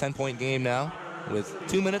 That'll make it a 10-point game now with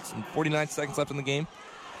 2 minutes and 49 seconds left in the game.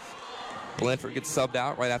 Blanford gets subbed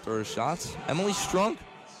out right after her shots. Emily Strunk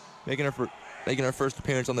making her first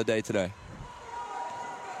appearance on the day today.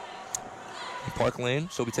 In Park Lane,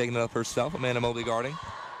 she'll be taking it up herself. Amanda Mobley guarding.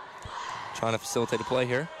 Trying to facilitate a play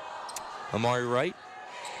here. Amari Wright.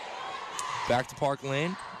 Back to Park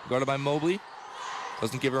Lane. Guarded by Mobley.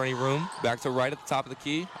 Doesn't give her any room. Back to Wright at the top of the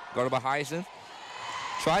key. Guarded by Hyacinth.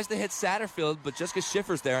 Tries to hit Satterfield, but Jessica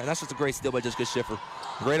Schiffer's there. And that's just a great steal by Jessica Schiffer.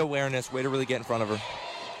 Great awareness. Way to really get in front of her.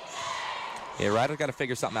 Yeah, Ryder's got to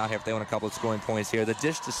figure something out here if they want a couple of scoring points here. The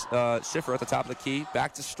dish to Schiffer at the top of the key.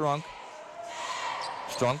 Back to Strunk.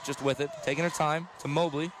 Strunk just with it, taking her time to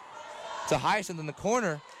Mobley. To Hyacinth in the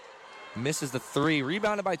corner. Misses the 3.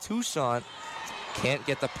 Rebounded by Toussaint. Can't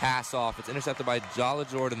get the pass off. It's intercepted by Jolly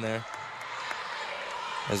Jordan there.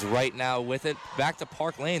 As Wright now with it. Back to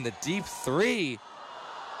Park Lane. The deep 3.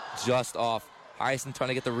 Just off. Hyacinth trying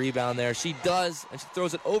to get the rebound there. She does, and she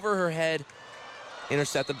throws it over her head.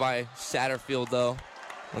 Intercepted by Satterfield, though.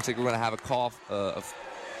 Looks like we're going to have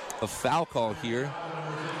a foul call here.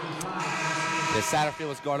 Yeah, Satterfield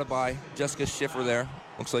was guarded by Jessica Schiffer there.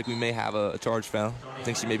 Looks like we may have a charge foul. I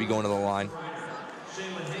think she may be going to the line.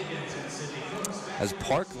 As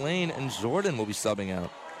Park Lane and Jordan will be subbing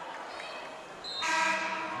out.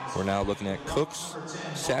 We're now looking at Cooks,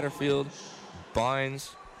 Satterfield,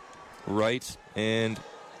 Bynes, Wright, and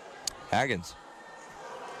Haggins.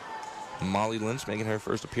 Molly Lynch making her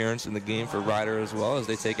first appearance in the game for Ryder as well as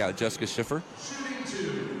they take out Jessica Schiffer.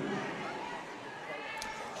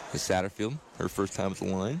 Is Satterfield, her first time at the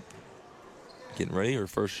line. Getting ready, her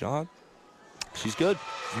first shot. She's good.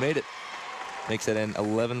 She's made it. Makes it an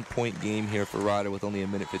 11-point game here for Ryder with only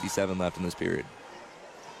 1:57 left in this period.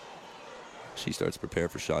 She starts to prepare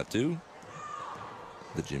for shot 2.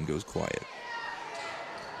 The gym goes quiet.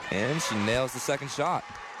 And she nails the second shot.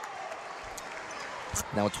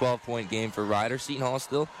 Now a 12-point game for Ryder. Seton Hall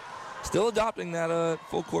still adopting that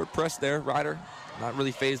full court press there. Ryder not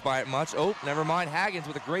really fazed by it much. Oh, never mind. Haggins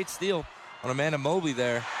with a great steal on Amanda Mobley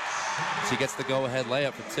there. She gets the go-ahead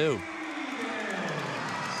layup for 2.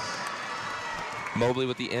 Mobley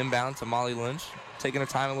with the inbound to Molly Lynch. Taking her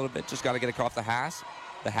time a little bit. Just got to get across the half.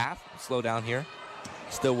 Slow down here.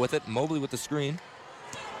 Still with it. Mobley with the screen.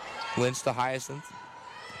 Lynch to Hyacinth.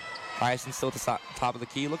 Hyacinth still at the top of the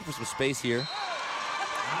key. Looking for some space here.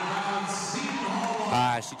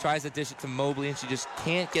 She tries to dish it to Mobley, and she just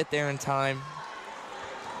can't get there in time.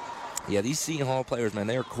 Yeah, these Seton Hall players, man,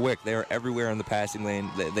 they are quick. They are everywhere in the passing lane.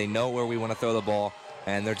 They know where we want to throw the ball,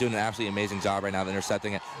 and they're doing an absolutely amazing job right now of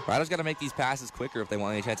intercepting it. Ryder's got to make these passes quicker if they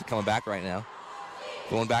want any chance of coming back right now.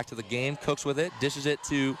 Going back to the game, Cooks with it, dishes it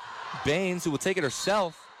to Baines, who will take it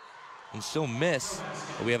herself, and she'll miss.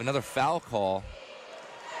 But we have another foul call.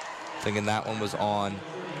 Thinking that one was on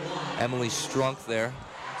Emily Strunk there.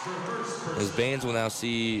 As Baines will now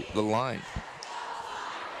see the line.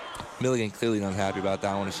 Milligan clearly not happy about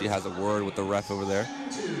that one as she has a word with the ref over there.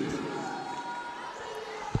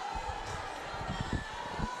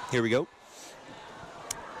 Here we go.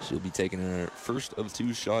 She'll be taking her first of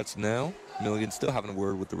 2 shots now. Milligan still having a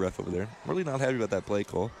word with the ref over there. Really not happy about that play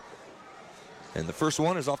call. And the first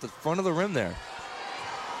one is off the front of the rim there.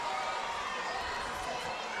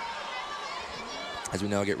 As we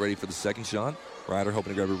now get ready for the second shot. Ryder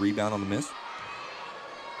hoping to grab a rebound on the miss.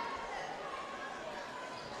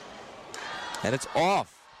 And it's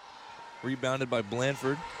off. Rebounded by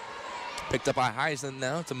Blanford. Picked up by Hyacinth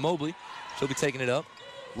now to Mobley. She'll be taking it up.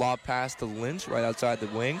 Lob pass to Lynch right outside the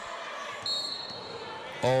wing.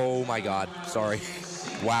 Oh my God, sorry.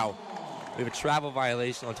 Wow. We have a travel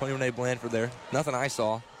violation on 20 Renee Blanford there. Nothing I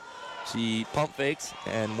saw. She pump fakes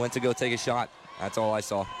and went to go take a shot. That's all I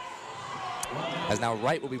saw. As now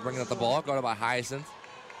Wright will be bringing up the ball, guarded by Hyacinth.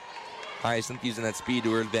 Hyacinth using that speed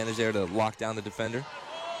to her advantage there to lock down the defender.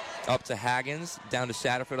 Up to Haggins, down to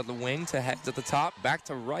Satterford at the wing, to Hex at the top, back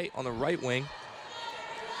to Wright on the right wing.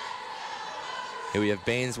 Here we have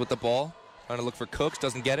Baines with the ball, trying to look for Cooks,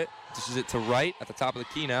 doesn't get it. Dishes it to Wright at the top of the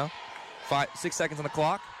key now. 6 seconds on the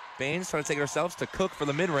clock. Baines trying to take it herself to Cook for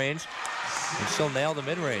the mid-range, and she'll nail the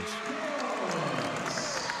mid-range.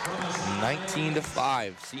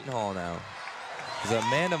 19-5, Seton Hall now. As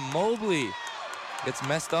Amanda Mobley gets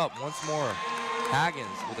messed up once more. Haggins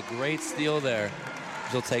with a great steal there.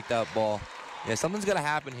 She'll take that ball. Yeah, something's going to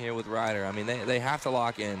happen here with Ryder. I mean, they have to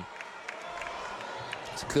lock in.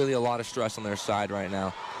 It's clearly a lot of stress on their side right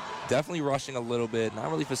now. Definitely rushing a little bit,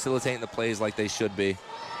 not really facilitating the plays like they should be.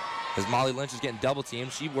 As Molly Lynch is getting double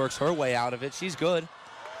teamed, she works her way out of it. She's good.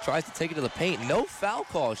 Tries to take it to the paint. No foul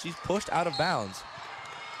call. She's pushed out of bounds.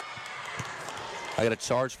 I got a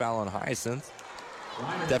charge foul on Hyacinth.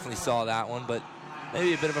 Definitely saw that one, but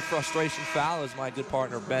maybe a bit of a frustration foul, as my good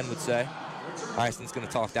partner Ben would say. Hyacinth's going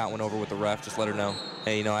to talk that one over with the ref. Just let her know,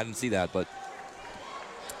 hey, you know, I didn't see that, but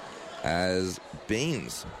as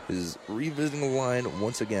Baines is revisiting the line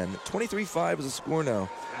once again. 23-5 is the score now.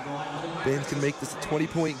 Baines can make this a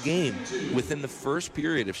 20-point game within the first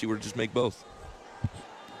period if she were to just make both.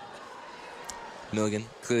 Milligan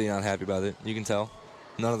clearly not happy about it. You can tell.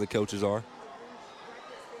 None of the coaches are.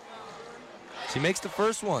 She makes the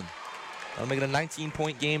first one. That'll make it a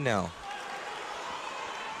 19-point game now.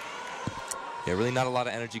 Yeah, really not a lot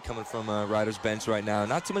of energy coming from Ryder's bench right now.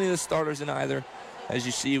 Not too many of the starters in either. As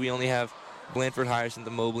you see, we only have Blanford, Hyacinth,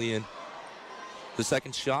 and Mobley in. The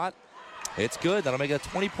second shot, it's good. That'll make it a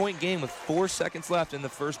 20-point game with 4 seconds left in the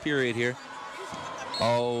first period here.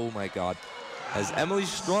 Oh, my God. As Emily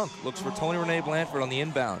Strunk looks for Tony Renee Blanford on the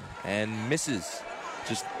inbound and misses.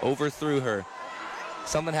 Just overthrew her.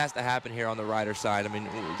 Something has to happen here on the Ryder side. I mean,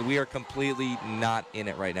 we are completely not in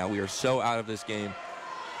it right now. We are so out of this game.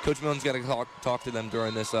 Coach Millen's got to talk to them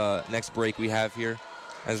during this next break we have here.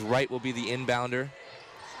 As Wright will be the inbounder.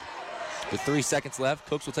 With 3 seconds left,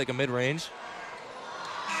 Cooks will take a mid-range.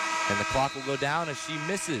 And the clock will go down as she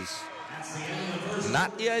misses.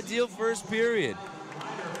 Not the ideal first period.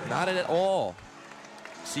 Not at all.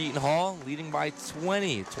 Seton Hall leading by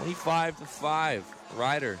 20, 25-5.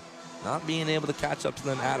 Ryder not being able to catch up to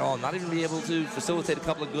them at all. Not even be able to facilitate a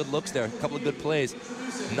couple of good looks there, a couple of good plays.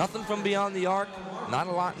 Nothing from beyond the arc. Not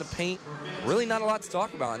a lot in the paint. Really not a lot to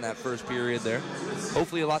talk about in that first period there.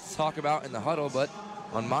 Hopefully a lot to talk about in the huddle, but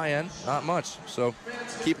on my end, not much. So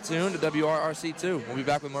keep it tuned to WRRC2. We'll be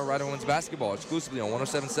back with more Ryder Women's Basketball exclusively on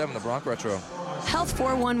 107.7 The Bronx Retro. Health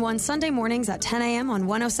 411 Sunday mornings at 10 a.m. on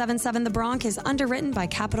 107.7 The Bronx is underwritten by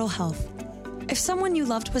Capital Health. If someone you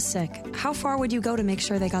loved was sick, how far would you go to make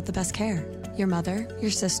sure they got the best care? Your mother,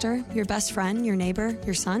 your sister, your best friend, your neighbor,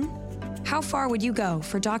 your son? How far would you go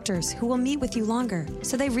for doctors who will meet with you longer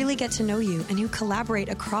so they really get to know you and who collaborate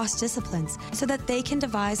across disciplines so that they can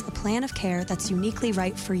devise a plan of care that's uniquely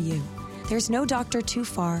right for you? There's no doctor too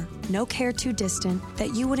far, no care too distant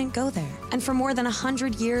that you wouldn't go there. And for more than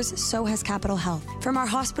 100 years, so has Capital Health. From our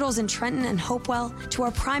hospitals in Trenton and Hopewell to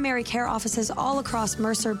our primary care offices all across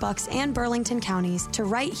Mercer, Bucks, and Burlington counties to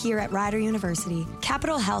right here at Rider University,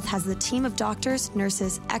 Capital Health has the team of doctors,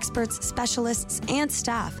 nurses, experts, specialists, and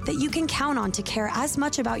staff that you can count on to care as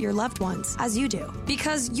much about your loved ones as you do.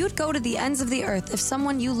 Because you'd go to the ends of the earth if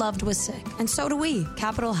someone you loved was sick. And so do we,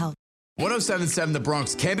 Capital Health. 107.7 The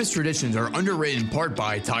Bronx campus traditions are underwritten in part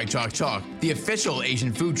by Thai Chok Chok, the official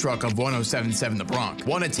Asian food truck of 107.7 The Bronx.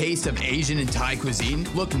 Want a taste of Asian and Thai cuisine?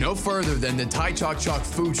 Look no further than the Thai Chok Chok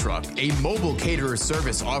food truck, a mobile caterer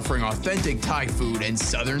service offering authentic Thai food and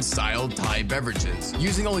southern-style Thai beverages.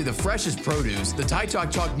 Using only the freshest produce, the Thai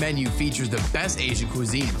Chok Chok menu features the best Asian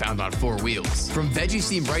cuisine found on 4 wheels. From veggie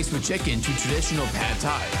steamed rice with chicken to traditional pad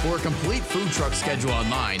Thai. For a complete food truck schedule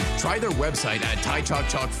online, try their website at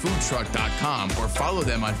thaichokchokfoodtruck.com or follow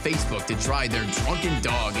them on Facebook to try their drunken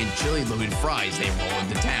dog and chili loaded fries they roll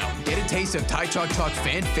into town. Get a taste of Thai Chok Chok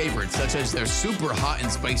fan favorites such as their super hot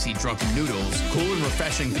and spicy drunken noodles, cool and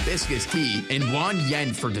refreshing hibiscus tea, and Wan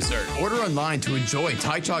Yen for dessert. Order online to enjoy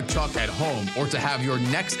Thai Chok Chok at home or to have your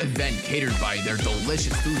next event catered by their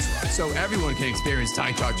delicious food truck, so everyone can experience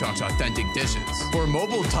Thai Chok Chok's authentic dishes. For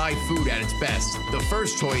mobile Thai food at its best, the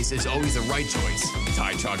first choice is always the right choice.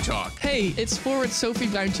 Thai Chok Chok. Hey, it's forward Sophie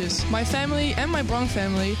Blanches. My family and my Bronx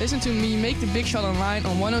family listen to me make the big shot online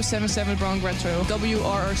on 107.7 Bronx Retro,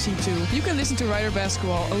 WRRC2. You can listen to Rider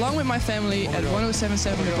Basketball along with my family at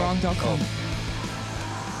 1077thebronx.com.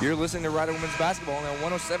 You're listening to Rider Women's Basketball on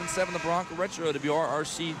 107.7 The Bronx Retro,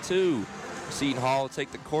 WRRC2. Seton Hall will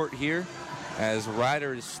take the court here as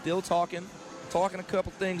Rider is still talking a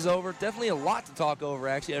couple things over. Definitely a lot to talk over,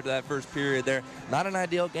 actually, after that first period there. Not an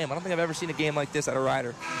ideal game. I don't think I've ever seen a game like this at a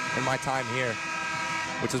Rider in my time here,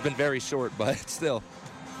 which has been very short, but still.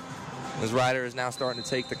 As Rider is now starting to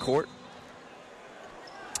take the court.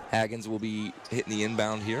 Haggins will be hitting the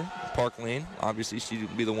inbound here. Park Lane, obviously, she will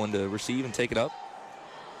be the one to receive and take it up.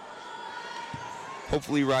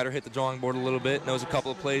 Hopefully Rider hit the drawing board a little bit. Knows a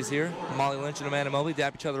couple of plays here. Molly Lynch and Amanda Mobley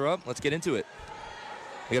dap each other up. Let's get into it.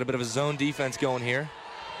 We got a bit of a zone defense going here.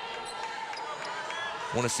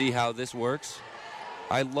 Want to see how this works.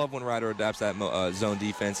 I love when Rider adapts that zone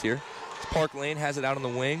defense here. Park Lane has it out on the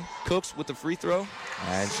wing. Cooks with the free throw,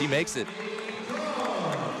 and she makes it.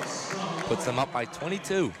 Puts them up by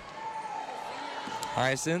 22.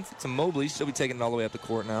 Hyacinth to Mobley. She'll be taking it all the way up the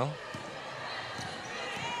court now.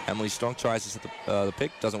 Emily Strunk tries to set the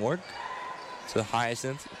pick. Doesn't work. To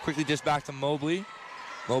Hyacinth. Quickly just back to Mobley.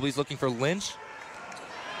 Mobley's looking for Lynch.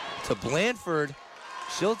 To Blanford.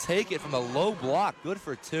 She'll take it from a low block. Good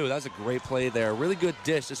for two. That was a great play there. Really good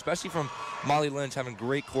dish, especially from Molly Lynch, having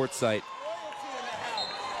great court sight.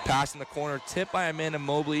 Pass in the corner. Tip by Amanda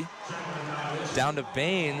Mobley. Down to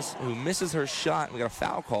Baines, who misses her shot. We got a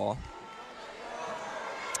foul call.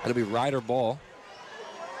 It'll be Rider ball.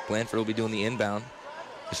 Blanford will be doing the inbound.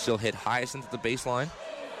 She'll hit Hyacinth at the baseline.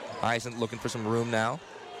 Hyacinth looking for some room now.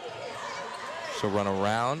 She'll run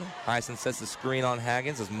around. Hyacinth sets the screen on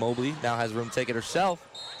Haggins as Mobley now has room to take it herself.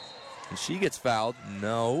 And she gets fouled.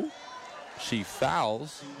 No. She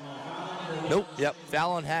fouls. Nope. Yep.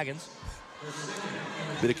 Foul on Haggins.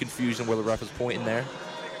 Bit of confusion where the ref is pointing there.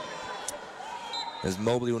 As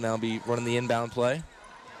Mobley will now be running the inbound play.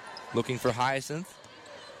 Looking for Hyacinth.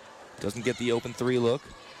 Doesn't get the open three look.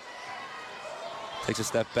 Takes a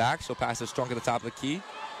step back. She'll pass it Strunk at the top of the key.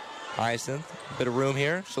 Hyacinth, a bit of room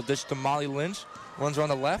here. She'll dish to Molly Lynch. Runs around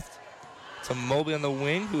the left. To Mobley on the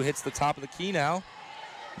wing, who hits the top of the key now.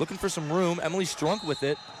 Looking for some room. Emily Strunk with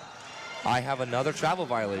it. I have another travel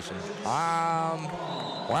violation.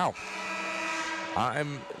 Wow.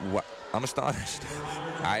 I'm astonished.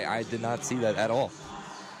 I did not see that at all.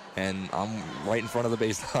 And I'm right in front of the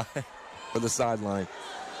baseline or the sideline.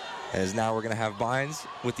 As now we're going to have Bynes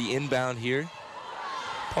with the inbound here.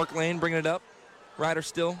 Park Lane bringing it up. Rider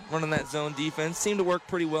still running that zone defense. Seemed to work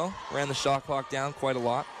pretty well. Ran the shot clock down quite a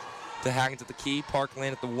lot. To Haggins at the key. Park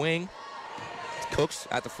Lane at the wing. Cooks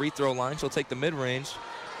at the free throw line. She'll take the mid-range.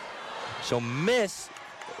 She'll miss.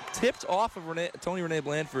 Tipped off of Tony Renee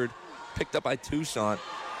Blanford. Picked up by Toussaint.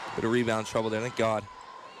 Bit of rebound trouble there. Thank God.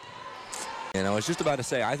 And I was just about to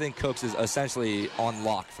say, I think Cooks is essentially on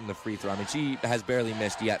lock from the free throw. I mean, she has barely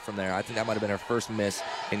missed yet from there. I think that might have been her first miss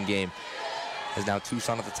in game. Is now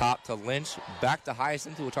Toussaint at the top to Lynch. Back to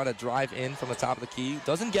Hyacinth, who will try to drive in from the top of the key.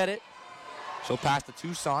 Doesn't get it. She'll pass to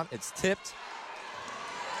Toussaint. It's tipped.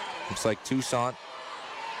 Looks like Toussaint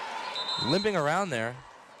limping around there.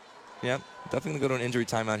 Yep, definitely going to go to an injury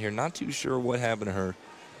timeout here. Not too sure what happened to her.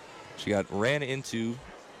 She got ran into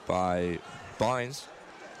by Bynes.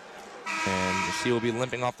 And she will be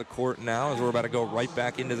limping off the court now as we're about to go right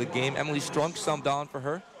back into the game. Emily Strunk subbed on for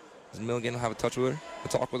her. As Milligan will have a talk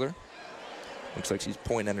with her. Looks like she's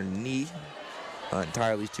pointing at her knee. Not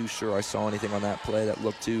entirely too sure I saw anything on that play that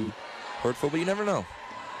looked too hurtful, but you never know.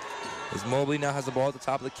 As Mobley now has the ball at the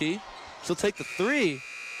top of the key. She'll take the three.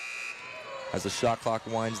 As the shot clock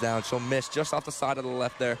winds down, she'll miss just off the side of the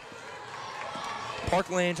left there. Park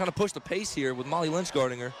Lane trying to push the pace here with Molly Lynch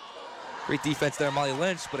guarding her. Great defense there, Molly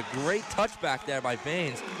Lynch, but a great touchback there by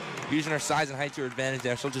Baines. Using her size and height to her advantage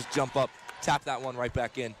there. She'll just jump up, tap that one right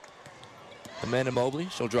back in. Amanda Mobley,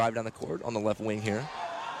 she'll drive down the court on the left wing here.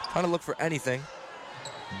 Trying to look for anything.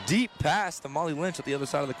 Deep pass to Molly Lynch at the other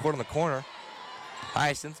side of the court on the corner.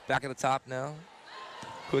 Hyacinth back at the top now.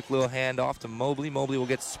 Quick little handoff to Mobley. Mobley will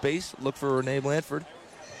get space, look for Renee Blanford.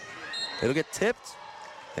 It'll get tipped,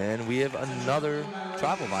 and we have another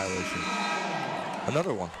travel violation.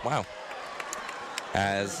 Another one, wow.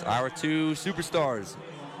 As our two superstars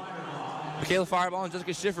Michaela Fireball and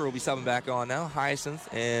Jessica Schiffer will be subbing back on now. Hyacinth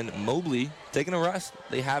and Mobley taking a rest.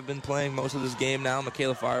 They have been playing most of this game now.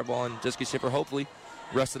 Michaela Fireball and Jessica Schiffer hopefully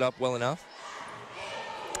rested up well enough.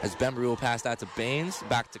 As Bembry will pass that to Baines.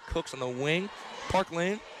 Back to Cooks on the wing. Park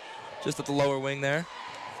Lane just at the lower wing there.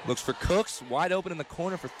 Looks for Cooks. Wide open in the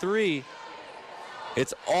corner for three.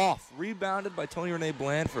 It's off. Rebounded by Tony Renee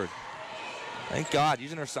Blandford. Thank God,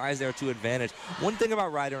 using her size there to advantage. One thing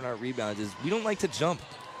about Ryder and our rebounds is we don't like to jump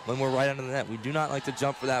when we're right under the net. We do not like to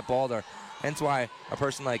jump for that ball there. Hence why a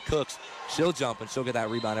person like Cooks, she'll jump and she'll get that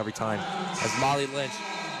rebound every time. As Molly Lynch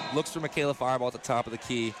looks for Michaela Fireball at the top of the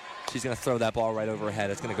key. She's going to throw that ball right over her head.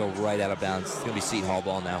 It's going to go right out of bounds. It's going to be Seton Hall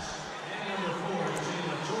ball now.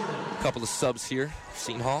 A couple of subs here.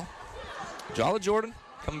 Seton Hall. Jala Jordan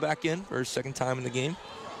coming back in for her second time in the game.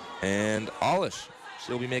 And Alish.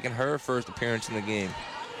 She'll be making her first appearance in the game.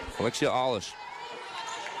 Alexia Alish.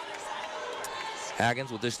 Haggins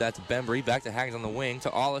will dish that to Bembry. Back to Haggins on the wing. To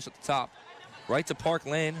Alish at the top. Right to Park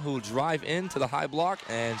Lane, who will drive into the high block.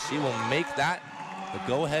 And she will make that the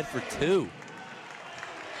go-ahead for two.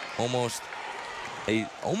 Almost a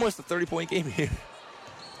 30-point game here.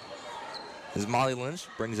 As Molly Lynch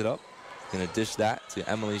brings it up. Going to dish that to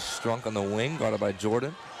Emily Strunk on the wing, guarded by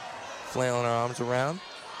Jordan. Flailing her arms around.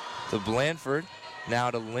 To Blandford.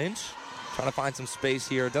 Now to Lynch. Trying to find some space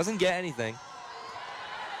here. Doesn't get anything.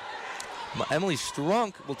 Emily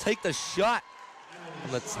Strunk will take the shot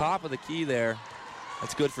from the top of the key there.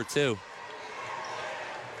 That's good for two.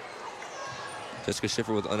 Jessica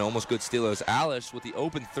Schiffer with an almost good steal. It was Alish with the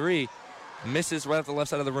open three. Misses right off the left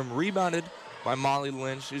side of the rim. Rebounded by Molly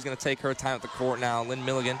Lynch. She's going to take her time at the court now. Lynn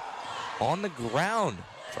Milligan on the ground.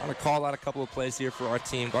 Trying to call out a couple of plays here for our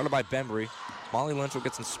team. Guarded by Bembry. Molly Lynch will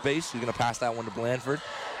get some space. She's going to pass that one to Blandford.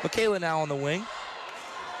 Michaela now on the wing.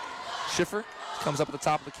 Schiffer comes up at the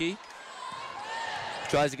top of the key.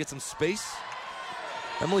 Tries to get some space.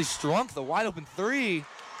 Emily Strunk, the wide open three.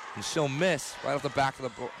 And she'll miss right off the back of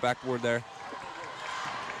the backboard there.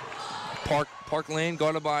 Park Lane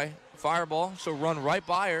guarded by Fireball. She'll run right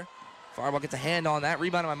by her. Fireball gets a hand on that.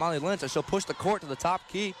 Rebounded by Molly Lynch. She'll push the court to the top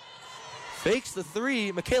key. Fakes the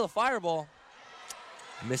three. Michaela Fireball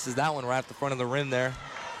misses that one right at the front of the rim there.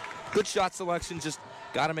 Good shot selection. Just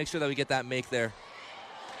got to make sure that we get that make there.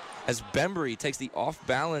 As Bembry takes the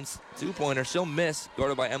off-balance two-pointer. She'll miss.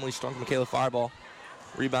 Guarded by Emily Strunk. Michaela Fireball.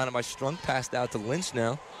 Rebounded by Strunk. Passed out to Lynch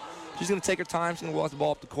now. She's going to take her time. She's going to walk the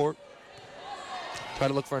ball up the court. Try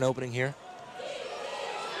to look for an opening here.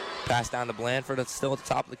 Pass down to Blandford. That's still at the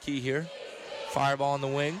top of the key here. Fireball on the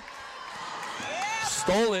wing.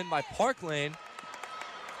 Stolen by Park Lane.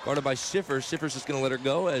 Guarded by Schiffer. Schiffer's just going to let her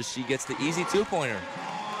go as she gets the easy two-pointer.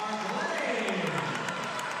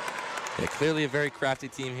 Yeah, clearly a very crafty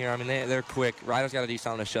team here. I mean, they're quick. Ryder's got to do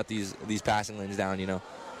something to shut these passing lanes down, you know.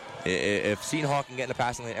 If Seton Hall can get in the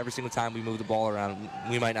passing lane every single time we move the ball around,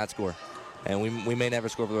 we might not score. And we may never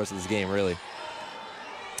score for the rest of this game, really.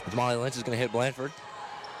 Molly Lynch is going to hit Blandford.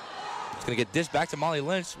 It's going to get dished back to Molly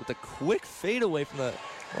Lynch with a quick fadeaway from the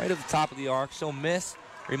right at the top of the arc. She'll miss.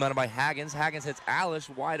 Rebounded by Haggins. Haggins hits Alish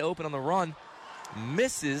wide open on the run.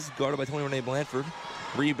 Misses. Guarded by Tony Renee Blandford.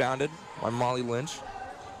 Rebounded by Molly Lynch.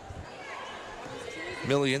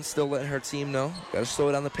 Milligan still letting her team know. Got to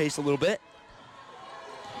slow down the pace a little bit.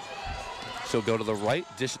 She'll go to the right.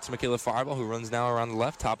 Dish it to Michaela Fireball, who runs now around the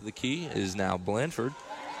left. Top of the key is now Blandford.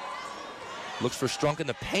 Looks for Strunk in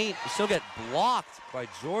the paint. She'll get blocked by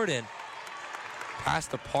Jordan. Pass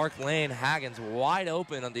to Park Lane. Haggins wide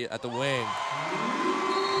open at the wing.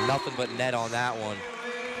 Nothing but net on that one.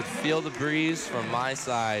 Could feel the breeze from my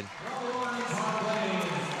side.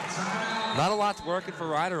 Not a lot's working for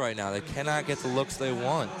Ryder right now. They cannot get the looks they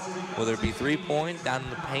want. Whether it be three-point, down in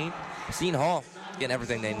the paint. Seton Hall getting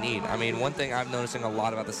everything they need. I mean, one thing I'm noticing a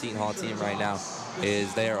lot about the Seton Hall team right now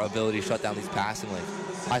is their ability to shut down these passing lanes.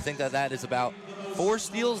 I think that is about 4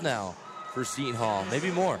 steals now for Seton Hall,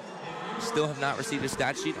 maybe more. Still have not received a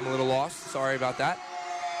stat sheet. I'm a little lost. Sorry about that.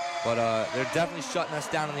 But they're definitely shutting us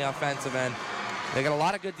down on the offensive end. They got a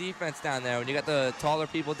lot of good defense down there. When you got the taller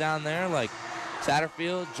people down there like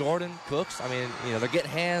Satterfield, Jordan, Cooks, I mean, you know, they're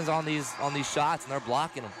getting hands on these shots and they're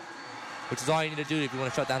blocking them, which is all you need to do if you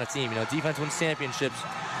want to shut down a team. You know, defense wins championships.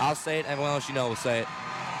 I'll say it. Everyone else you know will say it.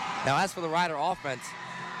 Now, as for the Ryder offense,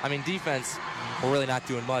 I mean, defense, we're really not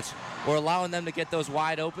doing much. We're allowing them to get those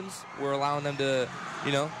wide opens. We're allowing them to,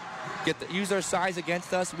 you know, use their size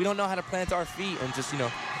against us. We don't know how to plant our feet and just, you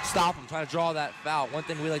know, stop them, try to draw that foul. One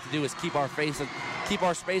thing we like to do is keep our space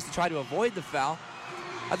to try to avoid the foul.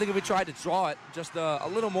 I think if we tried to draw it just a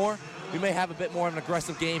little more, we may have a bit more of an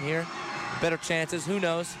aggressive game here. Better chances, who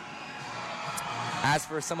knows? As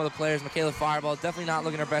for some of the players, Michaela Fireball definitely not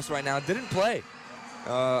looking her best right now. Didn't play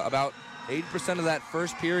about 80% of that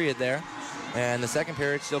first period there. And the second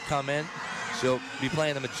period, she'll come in. She'll be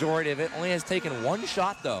playing the majority of it. Only has taken one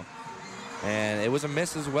shot, though. And it was a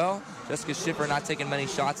miss as well. Jessica Schiffer not taking many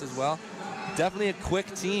shots as well. Definitely a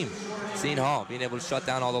quick team. Seton Hall being able to shut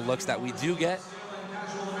down all the looks that we do get.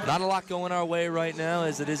 Not a lot going our way right now,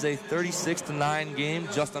 as it is a 36-9 game,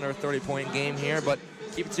 just under a 30-point game here. But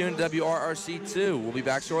keep it tuned to WRRC2. We'll be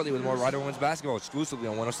back shortly with more Rider Women's Basketball exclusively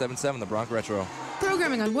on 107.7 The Bronx Retro.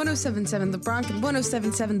 Programming on 107.7 The Bronx and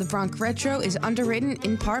 107.7 The Bronx Retro is underwritten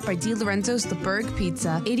in part by D. Lorenzo's The Berg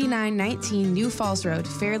Pizza, 8919 New Falls Road,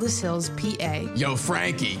 Fairless Hills, PA. Yo,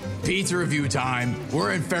 Frankie, pizza review time.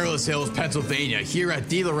 We're in Fairless Hills, Pennsylvania, here at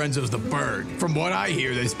D. Lorenzo's The Berg. From what I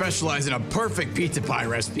hear, they specialize in a perfect pizza pie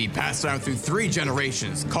recipe passed down through 3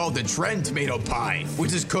 generations called the Trend Tomato Pie,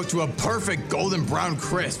 which is cooked to a perfect golden brown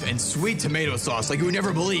crisp and sweet tomato sauce like you would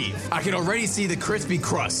never believe. I can already see the crispy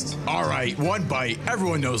crust. All right, one bite.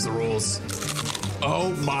 Everyone knows the rules.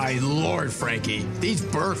 Oh my lord, Frankie. These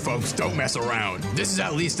Berg folks don't mess around. This is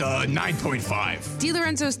at least a 9.5. D.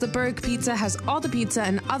 Lorenzo's The Berg Pizza has all the pizza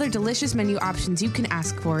and other delicious menu options you can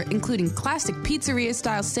ask for, including classic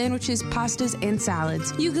pizzeria-style sandwiches, pastas, and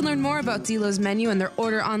salads. You can learn more about D-Lo's menu and their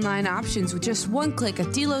order online options with just one click at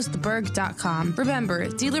dlostheberg.com. Remember,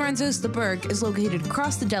 D. Lorenzo's The Berg is located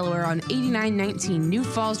across the Delaware on 8919 New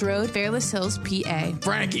Falls Road, Fairless Hills, PA.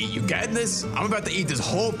 Frankie, you getting this? I'm about to eat this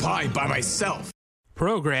whole pie by myself.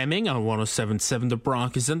 Programming on 107.7 The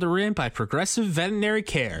Bronx is underwritten by Progressive Veterinary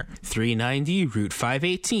Care, 390 Route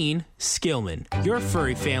 518, Skillman. Your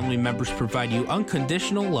furry family members provide you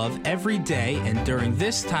unconditional love every day, and during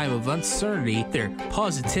this time of uncertainty, their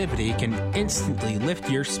positivity can instantly lift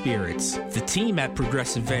your spirits. The team at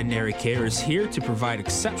Progressive Veterinary Care is here to provide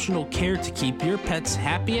exceptional care to keep your pets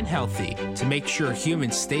happy and healthy. To make sure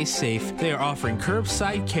humans stay safe, they are offering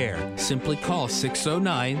curbside care. Simply call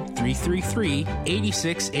 609-333-8686.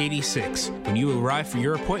 When you arrive for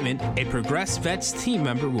your appointment, a Progress Vets team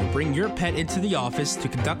member will bring your pet into the office to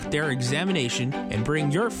conduct their examination and bring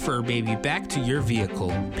your fur baby back to your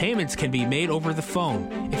vehicle. Payments can be made over the phone.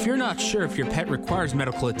 If you're not sure if your pet requires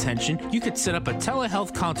medical attention, you could set up a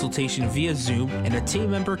telehealth consultation via Zoom, and a team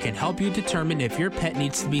member can help you determine if your pet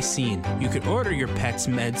needs to be seen. You can order your pet's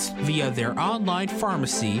meds via their online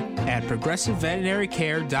pharmacy at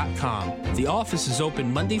progressiveveterinarycare.com. The office is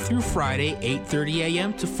open Monday through Friday, 8:30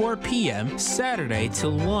 a.m. to 4 p.m., Saturday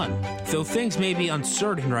till 1. Though things may be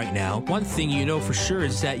uncertain right now, one thing you know for sure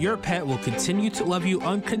is that your pet will continue to love you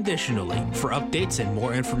unconditionally. For updates and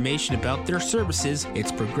more information about their services,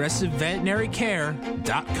 it's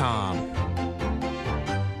progressiveveterinarycare.com.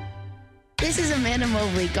 This is Amanda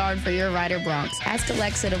Mobley, guard for your Rider Bronx. Ask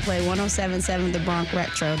Alexa to play 107.7 The Bronx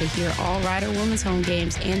Retro to hear all Rider Women's home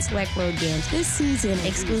games and select road games this season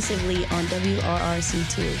exclusively on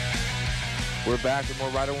WRRC2. We're back with more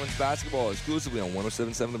Rider Women's Basketball exclusively on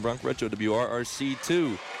 107.7 The Bronx Retro,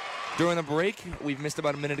 WRRC2. During the break, we've missed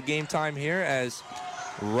about a minute of game time here as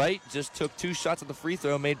Wright just took 2 shots at the free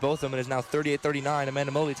throw, made both of them, and is now 38-39.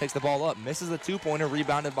 Amanda Mobley takes the ball up, misses the 2-pointer,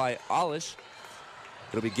 rebounded by Alish.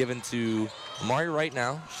 It'll be given to Mari Wright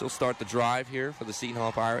now. She'll start the drive here for the Seton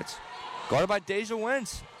Hall Pirates. Guarded by Deja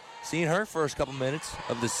Wentz. Seeing her first couple minutes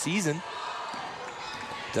of the season.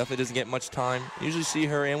 Definitely doesn't get much time. Usually see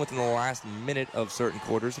her in within the last minute of certain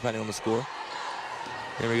quarters, depending on the score.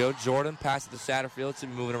 Here we go. Jordan passes to Satterfield to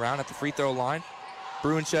be moving around at the free throw line.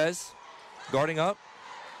 Bruinchez guarding up.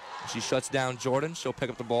 She shuts down Jordan. She'll pick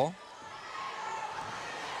up the ball.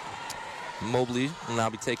 Mobley will now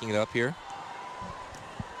be taking it up here.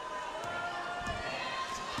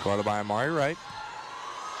 Guarded by Amari Wright.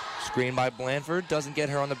 Screen by Blanford. Doesn't get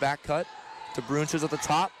her on the back cut. To Bruinchez at the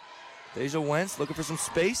top. Deja Wentz looking for some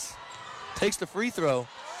space. Takes the free throw.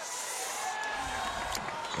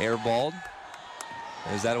 Airballed.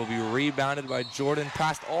 As that will be rebounded by Jordan.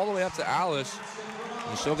 Passed all the way up to Alice.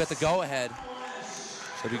 And she'll get the go-ahead.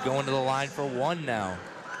 She'll be going to the line for 1 now.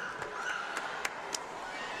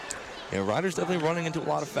 Yeah, Riders definitely running into a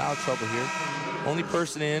lot of foul trouble here. Only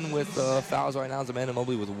person in with fouls right now is Amanda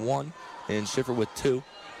Mobley with 1 and Schiffer with 2.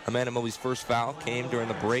 Amanda Mobley's first foul came during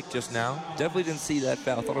the break just now. Definitely didn't see that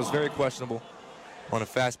foul. Thought it was very questionable on a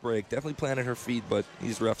fast break. Definitely planted her feet, but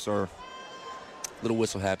these refs are a little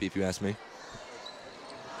whistle happy if you ask me.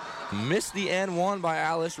 Missed the and 1 by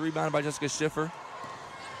Alice, rebounded by Jessica Schiffer.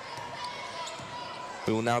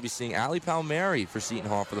 We will now be seeing Allie Palmieri for Seton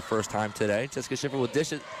Hall for the first time today. Jessica Schiffer will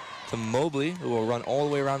dish it to Mobley, who will run all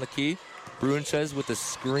the way around the key. Bruinchez with the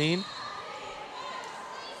screen.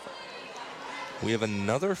 We have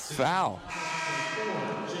another foul.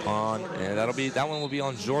 And that one will be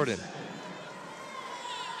on Jordan.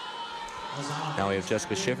 Now we have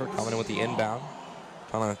Jessica Schiffer coming in with the inbound.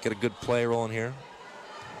 Trying to get a good play rolling here.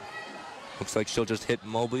 Looks like she'll just hit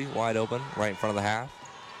Mobley wide open right in front of the half.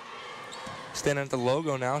 Standing at the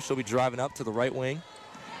logo now. She'll be driving up to the right wing.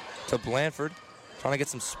 To Blanford. Trying to get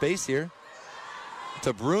some space here.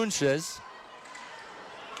 To Brunches.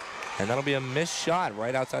 And that'll be a missed shot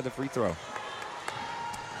right outside the free throw.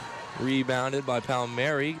 Rebounded by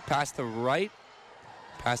Palmieri. Pass to right.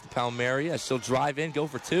 Pass to Palmieri as she'll drive in, go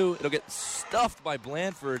for two. It'll get stuffed by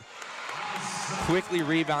Blanford. Quickly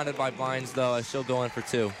rebounded by Vines, though, as she'll go in for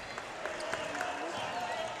two.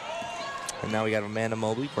 And now we got Amanda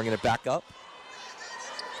Mobley bringing it back up.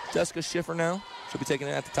 Jessica Schiffer now. She'll be taking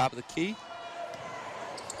it at the top of the key.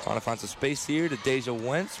 Trying to find some space here to Deja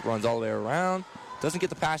Wentz. Runs all the way around. Doesn't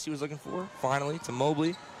get the pass she was looking for. Finally to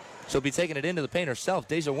Mobley. She'll be taking it into the paint herself.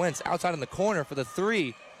 Deja Wentz outside in the corner for the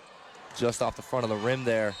three. Just off the front of the rim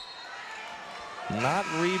there. Not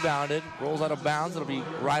rebounded. Rolls out of bounds. It'll be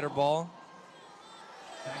Ryder ball.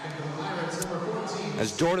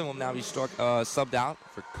 As Jordan will now be subbed out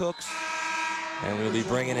for Cooks. And we'll be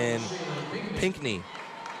bringing in Pinckney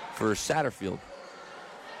for Satterfield.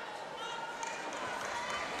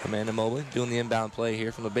 Amanda Mobley doing the inbound play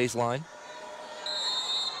here from the baseline.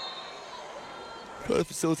 Trying to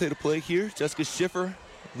facilitate a play here. Jessica Schiffer,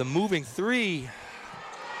 the moving three.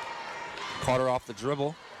 Caught her off the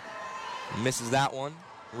dribble. Misses that one.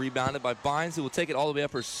 Rebounded by Bynes, who will take it all the way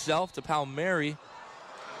up herself to Palmieri.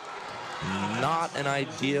 Not an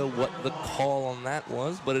idea what the call on that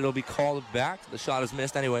was, but it'll be called back. The shot is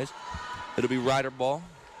missed anyways. It'll be Ryder ball.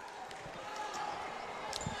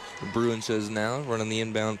 Bruin says now, running the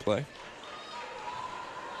inbound play.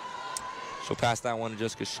 She'll pass that one to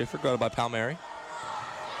Jessica Schiffer, guarded by Palmieri.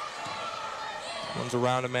 Runs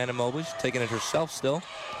around Amanda Mobley. She's taking it herself still.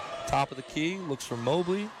 Top of the key, looks for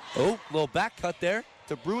Mobley. Oh, little back cut there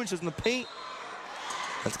to Bruins in the paint.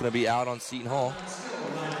 That's going to be out on Seton Hall.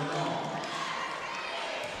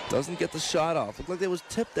 Doesn't get the shot off. Looked like it was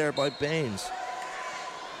tipped there by Baines.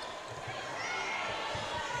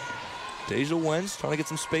 Deja Wentz trying to get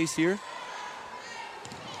some space here.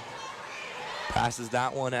 Passes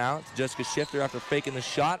that one out to Jessica Schiffer after faking the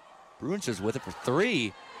shot. Bruins is with it for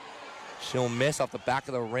three. She'll miss off the back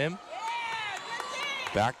of the rim.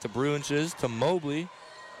 Back to Bruinches, to Mobley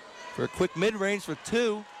for a quick mid-range for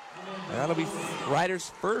two. And that'll be Ryder's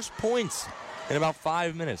first points in about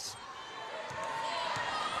 5 minutes.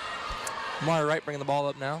 Mara Wright bringing the ball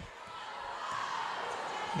up now.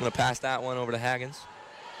 I'm going to pass that one over to Haggins.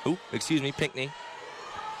 Pinckney.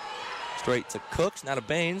 Straight to Cooks, now to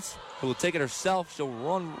Baines, who will take it herself. She'll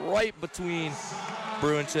run right between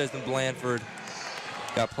Bruinches and Blanford.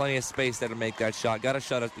 Got plenty of space there to make that shot. Got to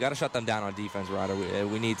shut them down on defense, Ryder.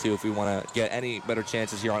 We need to if we want to get any better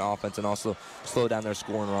chances here on offense and also slow down their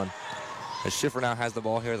scoring run. As Schiffer now has the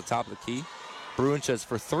ball here at the top of the key. Bruinches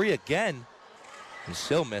for three again. And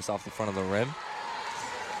she'll miss off the front of the rim.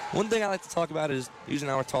 One thing I like to talk about is using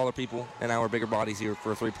our taller people and our bigger bodies here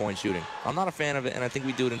for three-point shooting. I'm not a fan of it, and I think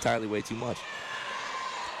we do it entirely way too much.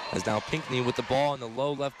 As now Pinckney with the ball in the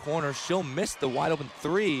low left corner. She'll miss the wide-open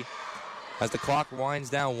three as the clock winds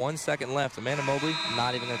down. 1 second left. Amanda Mobley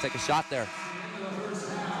not even going to take a shot there.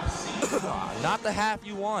 Not the half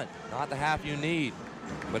you want. Not the half you need.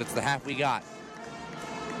 But it's the half we got.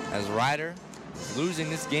 As Ryder losing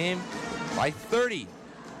this game by 30.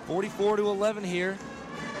 44-11 here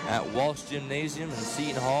at Walsh Gymnasium in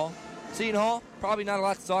Seton Hall. Seton Hall, probably not a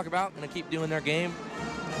lot to talk about. Going to keep doing their game.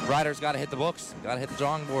 Ryder's got to hit the books. Got to hit the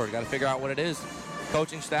drawing board. Got to figure out what it is.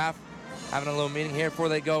 Coaching staff having a little meeting here before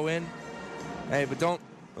they go in. Hey, but don't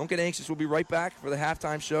get anxious. We'll be right back for the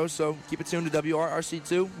halftime show, so keep it tuned to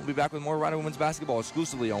WRRC2. We'll be back with more Ryder Women's Basketball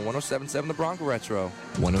exclusively on 107.7 The Bronx Retro.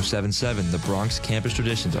 107.7 The Bronx campus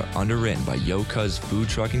traditions are underwritten by Yo Cuz food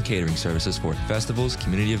truck and catering services for festivals,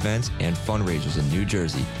 community events, and fundraisers in New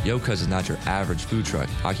Jersey. Yo Cuz is not your average food truck.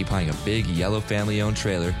 Occupying a big yellow family-owned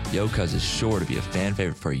trailer, Yo Cuz is sure to be a fan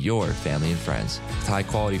favorite for your family and friends. With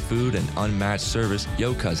high-quality food and unmatched service,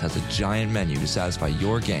 Yo Cuz has a giant menu to satisfy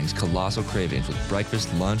your gang's colossal cravings with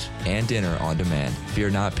breakfast, lunch, and dinner on demand.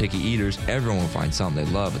 Fear not, picky eaters. Everyone will find something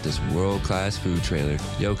they love at this world-class food trailer.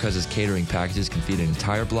 Yo Cuz's catering packages can feed an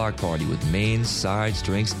entire block party with mains, sides,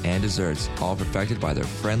 drinks, and desserts, all perfected by their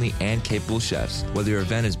friendly and capable chefs. Whether your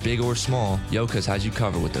event is big or small, Yo Cuz has you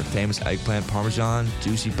covered with their famous eggplant parmesan,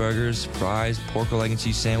 juicy burgers, fries, pork leg and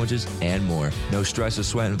cheese sandwiches, and more. No stress or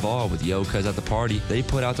sweat involved with Yo Cuz at the party. They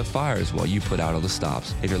put out the fires while you put out all the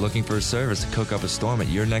stops. If you're looking for a service to cook up a storm at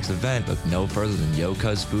your next event, look no further than Yo Cuz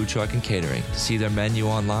Yoka's Food Truck and Catering. To see their menu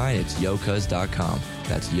online, it's yokas.com.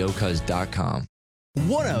 That's yokas.com.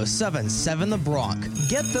 1077 The Bronc.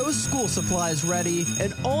 Get those school supplies ready.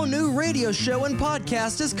 An all-new radio show and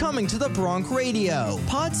podcast is coming to the Bronc Radio.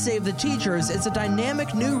 Pod Save the Teachers is a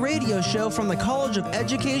dynamic new radio show from the College of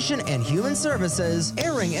Education and Human Services,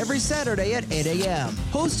 airing every Saturday at 8 a.m.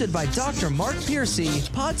 Hosted by Dr. Mark Piercy,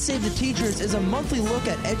 Pod Save the Teachers is a monthly look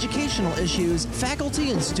at educational issues,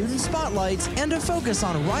 faculty and student spotlights, and a focus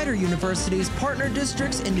on Rider University's partner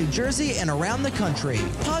districts in New Jersey and around the country.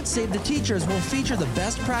 Pod Save the Teachers will feature the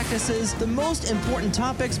best practices, the most important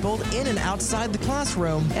topics both in and outside the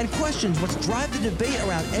classroom, and questions which drive the debate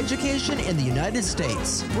around education in the United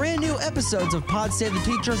States. Brand new episodes of Pod Save the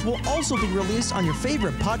Teachers will also be released on your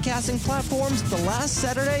favorite podcasting platforms the last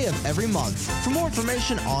Saturday of every month. For more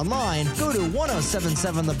information online, go to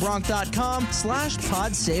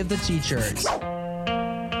 1077thebronc.com/PodSaveTheTeachers.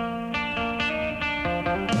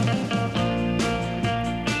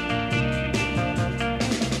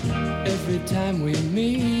 Every time we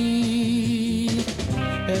meet,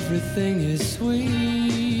 everything is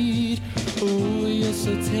sweet. Oh, you're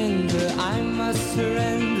so tender, I must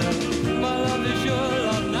surrender. My love is your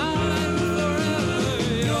love now and forever.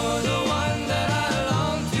 You're the one that I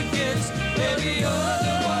long to kiss. Baby, you're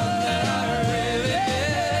the one that I really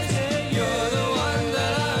miss. You're the one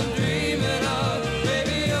that I'm dreaming of.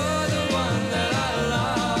 Baby, you're the one that I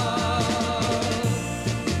love.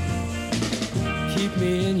 Keep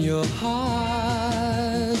me in your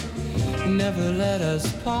heart, never let us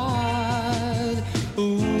part.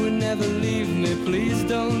 Ooh, never leave me, please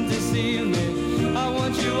don't deceive me. I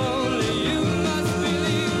want you only, you must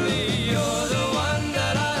believe me. You're the one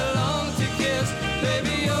that I long to kiss.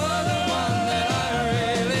 Baby, you're the one that I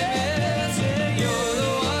really miss. You're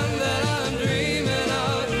the one that I'm dreaming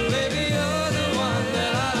of. Baby, you're the one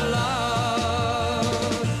that I love.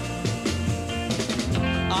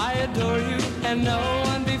 I adore you and no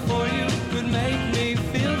one before you could make me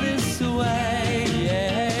feel this way,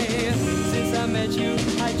 yeah. Since I met you,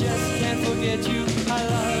 I just can't forget you. I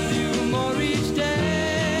love you more each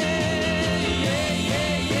day, yeah,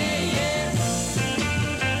 yeah, yeah, yeah.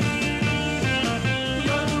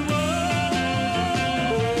 You're the one.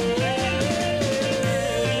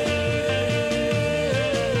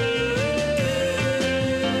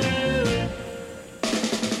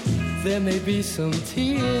 There may be some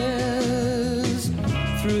tears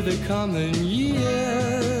through the coming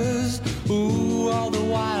years. Ooh, all the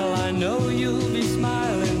while I know you'll be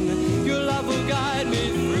smiling. Your love will guide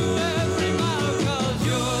me through every mile. 'Cause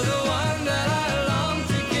you're the one that I long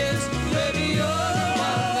to kiss. Baby, you're the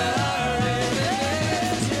one that I really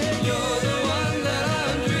miss. You're the one that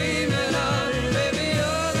I'm dreaming of. Baby,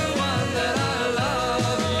 you're the one that I love.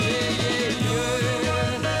 Yeah, yeah, you're the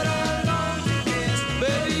one that I long to kiss.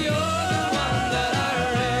 Baby, you're the one that I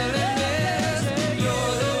really miss.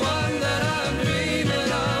 You're the one that I'm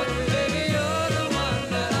dreaming of. Baby, you're the one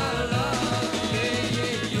that I love. Yeah,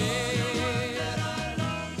 yeah, yeah.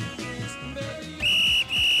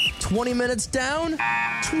 20 minutes down,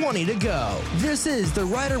 20 to go. This is the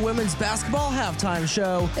Rider Women's Basketball Halftime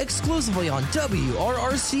Show, exclusively on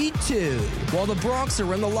WRRC2. While the Broncs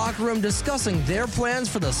are in the locker room discussing their plans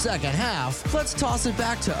for the second half, let's toss it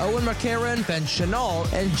back to Owen McCarron, Ben Chenault,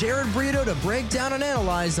 and Jared Brito to break down and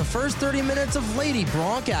analyze the first 30 minutes of Lady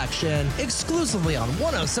Bronc action, exclusively on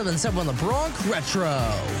 1077 The Bronc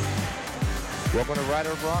Retro. Welcome to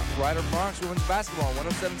Rider Bronx Women's Basketball on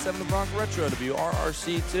 1077 The Bronc Retro,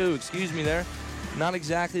 WRRC2. Excuse me there. Not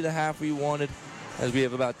exactly the half we wanted, as we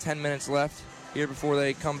have about 10 minutes left here before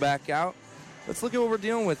they come back out. Let's look at what we're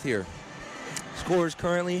dealing with here. Score is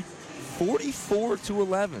currently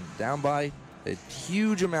 44-11, down by a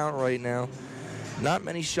huge amount right now. Not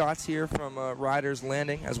many shots here from Riders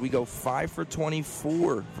landing, as we go 5 for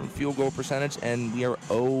 24 from field goal percentage, and we are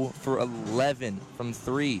 0 for 11 from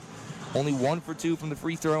 3. Only 1 for 2 from the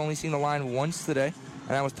free throw. Only seen the line once today, and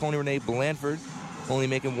that was Tony Renee Blanford, only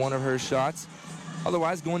making one of her shots.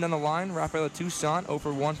 Otherwise, going down the line, Rafaela Toussaint, 0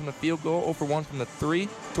 for 1 from the field goal, 0 for 1 from the 3.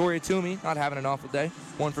 Toria Toomey, not having an awful day,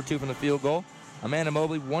 1 for 2 from the field goal. Amanda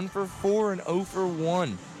Mobley, 1 for 4 and 0 for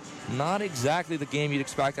 1. Not exactly the game you'd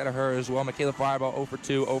expect out of her as well. Michaela Fireball, 0 for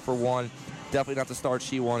 2, 0 for 1. Definitely not the start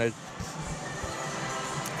she wanted.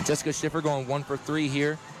 Jessica Schiffer going 1 for 3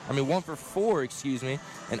 here. 1 for 4, excuse me,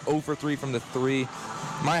 and 0 for 3 from the 3.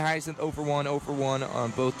 Mai Hyacinth, 0 for 1, 0 for 1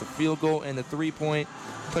 on both the field goal and the 3-point.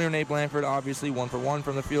 Tony Renee Blanford, obviously, 1 for 1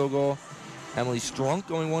 from the field goal. Emily Strunk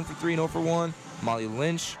going 1 for 3 and 0 for 1. Molly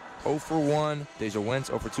Lynch, 0 for 1. Deja Wentz,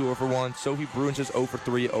 0 for 2, 0 for 1. Sophie Bruins is 0 for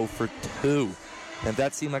 3, 0 for 2. And if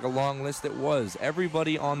that seemed like a long list, it was.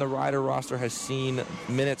 Everybody on the Rider roster has seen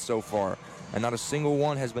minutes so far, and not a single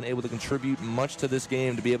one has been able to contribute much to this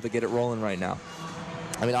game to be able to get it rolling right now.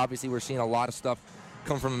 I mean, obviously, we're seeing a lot of stuff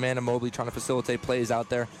come from Amanda Mobley trying to facilitate plays out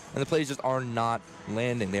there, and the plays just are not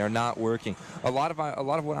landing. They are not working. A lot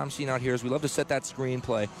of what I'm seeing out here is we love to set that screen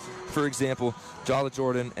play. For example, Jala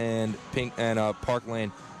Jordan and Park Lane,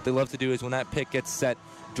 what they love to do is when that pick gets set,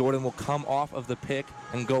 Jordan will come off of the pick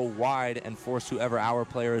and go wide and force whoever our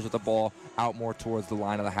player is with the ball out more towards the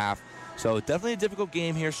line of the half. So definitely a difficult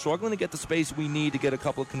game here, struggling to get the space we need to get a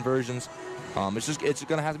couple of conversions. It's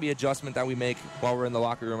going to have to be adjustment that we make while we're in the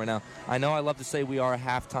locker room right now. I know I love to say we are a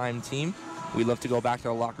halftime team. We love to go back to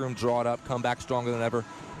the locker room, draw it up, come back stronger than ever.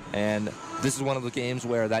 And this is one of the games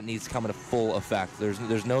where that needs to come into full effect.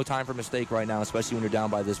 There's no time for mistake right now, especially when you're down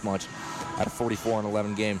by this much at a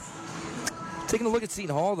 44-11 game. Taking a look at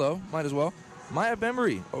Seton Hall, though, might as well. Maya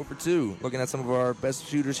Bembry, 0 for 2. Looking at some of our best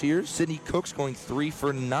shooters here. Sydney Cooks going 3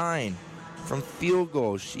 for 9 from field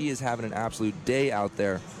goal. She is having an absolute day out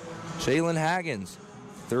there. Shaylin Haggins,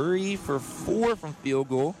 3 for 4 from field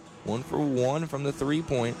goal, 1 for 1 from the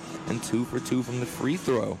three-point, and 2 for 2 from the free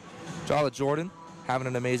throw. Jala Jordan having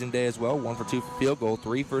an amazing day as well, 1 for 2 for field goal,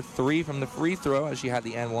 3 for 3 from the free throw, as she had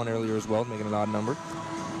the N1 earlier as well, making an odd number.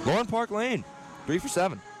 Lauren Park Lane, 3 for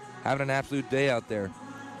 7, having an absolute day out there.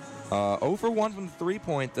 0 for 1 from the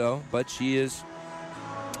three-point, though, but she is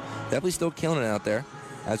definitely still killing it out there.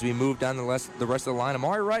 As we move down the rest of the line,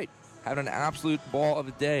 Amari Wright having an absolute ball of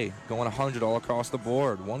the day, going 100 all across the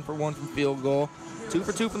board. 1 for 1 from field goal, 2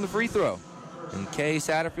 for 2 from the free throw. And Kay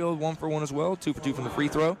Satterfield, 1 for 1 as well, 2 for 2 from the free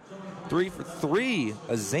throw. 3 for 3,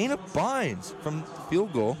 Azana Bynes from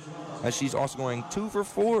field goal, as she's also going 2 for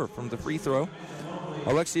 4 from the free throw.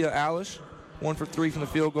 Alexia Alish, 1 for 3 from the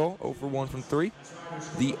field goal, 0 for 1 from 3.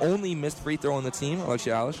 The only missed free throw on the team,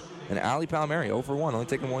 Alexia Alish. And Ali Palmieri, 0 for 1, only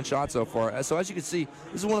taking 1 shot so far. So as you can see,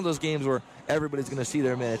 this is one of those games where everybody's going to see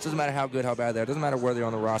their minutes. Doesn't matter how good, how bad they are. Doesn't matter where they're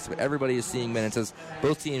on the roster. But everybody is seeing minutes as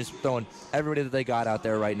both teams throwing everybody that they got out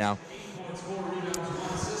there right now.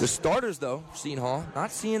 The starters, though, Seton Hall, not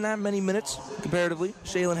seeing that many minutes comparatively.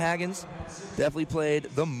 Shaylin Haggins definitely played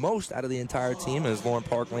the most out of the entire team, as Lauren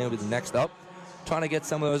Park Lane will be the next up. Trying to get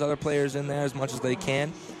some of those other players in there as much as they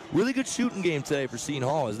can. Really good shooting game today for Seton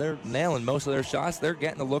Hall as they're nailing most of their shots. They're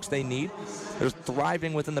getting the looks they need. They're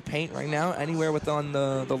thriving within the paint right now. Anywhere within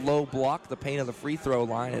the low block, the paint of the free throw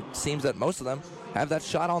line, it seems that most of them have that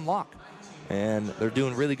shot on lock. And they're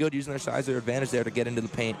doing really good using their size, their advantage there to get into the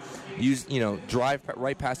paint. Drive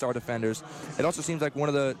right past our defenders. It also seems like one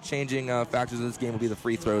of the changing factors of this game will be the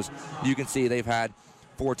free throws. You can see they've had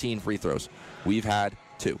 14 free throws. We've had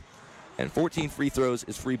 2. And 14 free throws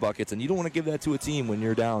is free buckets, and you don't want to give that to a team when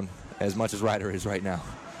you're down as much as Ryder is right now.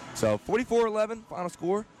 So 44-11, final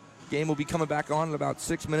score. Game will be coming back on in about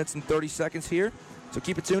 6 minutes and 30 seconds here. So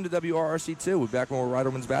keep it tuned to WRRC2. We'll be back when we're Rider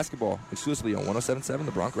Women's Basketball, exclusively on 107.7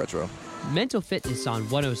 The Bronx Retro. Mental Fitness on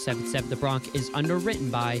 107.7 The Bronx is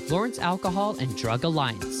underwritten by Lawrence Alcohol and Drug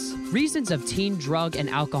Alliance. Reasons of teen drug and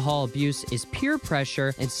alcohol abuse is peer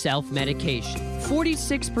pressure and self-medication.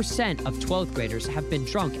 46% of 12th graders have been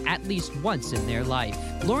drunk at least once in their life.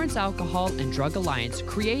 Lawrence Alcohol and Drug Alliance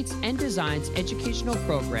creates and designs educational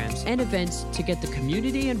programs and events to get the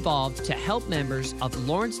community involved to help members of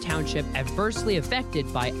Lawrence Township adversely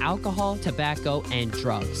affected by alcohol, tobacco, and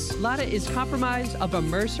drugs. LADA is comprised of a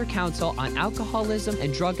Mercer Council on Alcoholism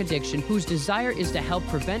and Drug Addiction whose desire is to help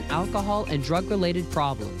prevent alcohol and drug-related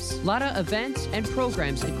problems. LADA events and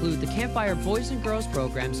programs include the Campfire Boys and Girls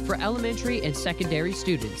programs for elementary and secondary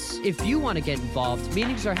students. If you want to get involved,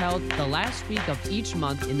 meetings are held the last week of each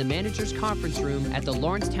month in the Manager's Conference Room at the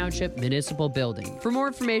Lawrence Township Municipal Building. For more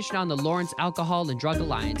information on the Lawrence Alcohol and Drug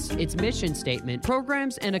Alliance, its mission statement,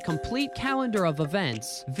 programs, and a complete calendar of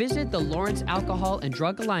events, visit the Lawrence Alcohol and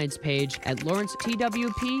Drug Alliance page at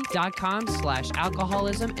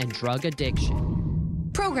lawrencetwp.com/alcoholism and drug addiction.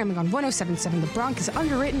 Programming on 107.7 The Bronx is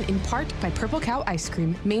underwritten in part by Purple Cow Ice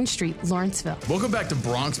Cream, Main Street, Lawrenceville. Welcome back to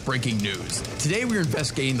Bronx Breaking News. Today we're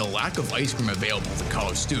investigating the lack of ice cream available to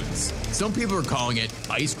college students. Some people are calling it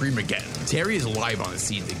ice cream again. Terry is live on the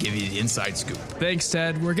scene to give you the inside scoop. Thanks,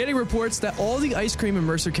 Ted. We're getting reports that all the ice cream in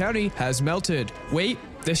Mercer County has melted. Wait,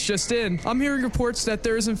 This just in. I'm hearing reports that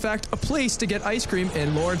there is in fact a place to get ice cream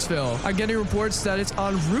in Lawrenceville. I'm getting reports that it's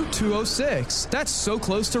on Route 206. That's so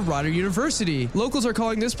close to Rider University. Locals are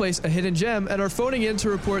calling this place a hidden gem and are phoning in to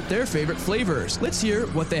report their favorite flavors. Let's hear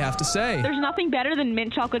what they have to say. There's nothing better than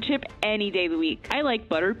mint chocolate chip any day of the week. I like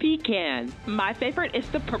butter pecan. My favorite is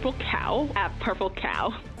the Purple Cow at Purple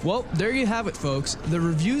Cow. Well, there you have it, folks. The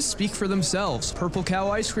reviews speak for themselves. Purple Cow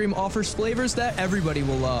ice cream offers flavors that everybody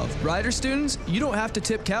will love. Rider students, you don't have to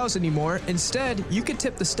tip cows anymore. Instead, you can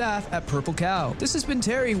tip the staff at Purple Cow. This has been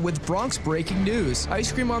Terry with Bronx Breaking News.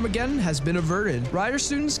 Ice cream Armageddon has been averted. Rider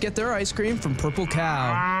students get their ice cream from Purple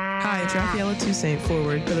Cow. Hi, it's Rafaela Toussaint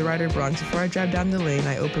forward for the Rider Bronx. Before I drive down the lane,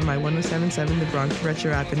 I open my 1077 The Bronx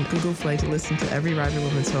Retro app and Google Play to listen to every Rider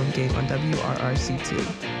Women's home game on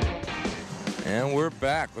WRRC2. And we're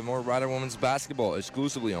back with more Rider Women's basketball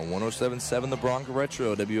exclusively on 107.7 The Bronx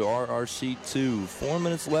Retro, WRRC2. 4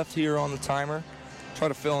 minutes left here on the timer. Try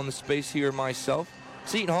to fill in the space here myself.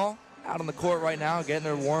 Seton Hall out on the court right now, getting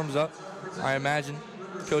their warms up. I imagine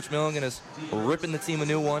Coach Milligan is ripping the team a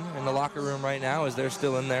new one in the locker room right now as they're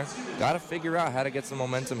still in there. Got to figure out how to get some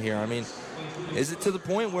momentum here. I mean, is it to the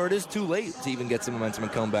point where it is too late to even get some momentum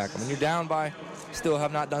and come back? I mean, you're down by, still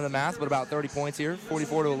have not done the math, but about 30 points here,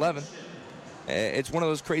 44-11. It's one of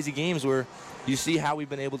those crazy games where you see how we've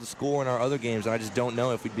been able to score in our other games, and I just don't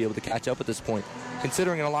know if we'd be able to catch up at this point.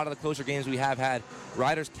 Considering in a lot of the closer games we have had,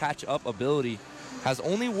 Riders' catch-up ability has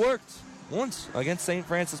only worked once against St.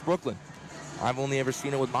 Francis Brooklyn. I've only ever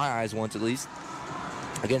seen it with my eyes once at least.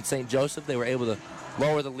 Against St. Joseph, they were able to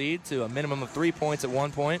lower the lead to a minimum of 3 points at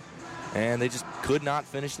one point, and they just could not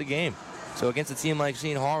finish the game. So against a team like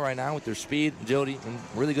Seton Hall right now with their speed, agility, and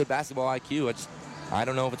really good basketball IQ, I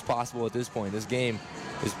don't know if it's possible at this point. This game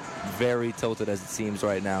is very tilted as it seems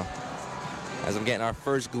right now. As I'm getting our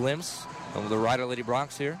first glimpse of the Rider Lady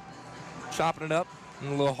Bronx here. Chopping it up in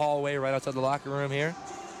a little hallway right outside the locker room here.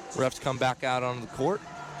 Refs come back out onto the court.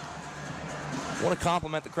 Want to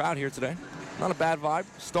compliment the crowd here today. Not a bad vibe.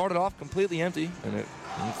 Started off completely empty, and it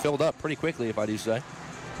filled up pretty quickly, if I do say.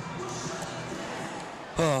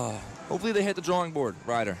 Hopefully they hit the drawing board,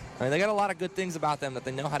 Rider. I mean, they got a lot of good things about them that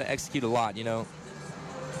they know how to execute a lot, you know.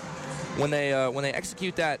 When they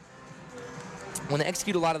execute a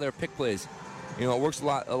lot of their pick plays, you know, it works a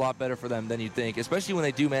lot better for them than you'd think, especially when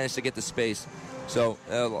they do manage to get the space. So,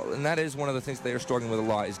 and that is one of the things they are struggling with a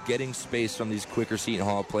lot, is getting space from these quicker Seton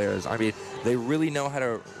Hall players. I mean, they really know how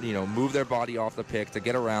to, you know, move their body off the pick to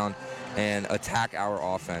get around and attack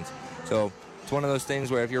our offense. So it's one of those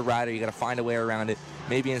things where if you're a Rider, you got to find a way around it.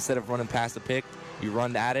 Maybe instead of running past the pick, you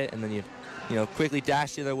run at it and then you know, quickly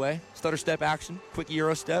dash the other way. Stutter step action, quick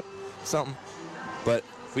Euro step, something. But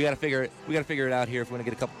we got to figure it out here if we're going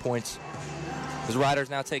to get a couple points. As Riders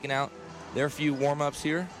now taking out their few warm-ups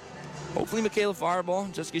here. Hopefully Michaela Fireball,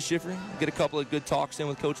 Jessica Schiffer, get a couple of good talks in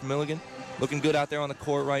with Coach Milligan. Looking good out there on the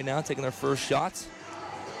court right now, taking their first shots.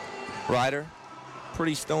 Rider,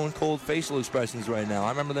 pretty stone-cold facial expressions right now. I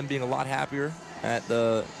remember them being a lot happier at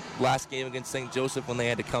the last game against St. Joseph when they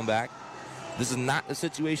had to come back. This is not the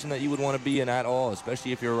situation that you would want to be in at all,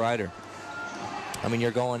 especially if you're a Rider. I mean,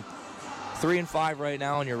 you're going 3-5 right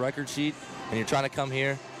now on your record sheet, and you're trying to come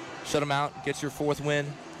here, shut them out, get your fourth win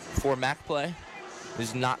before MAC play. This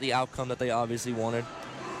is not the outcome that they obviously wanted.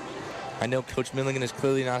 I know Coach Milligan is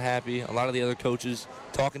clearly not happy. A lot of the other coaches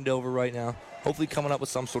talking Dover right now, hopefully coming up with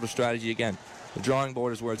some sort of strategy again. The drawing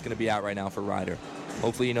board is where it's going to be at right now for Rider.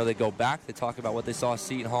 Hopefully, you know, they go back, they talk about what they saw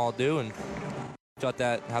Seton Hall do, and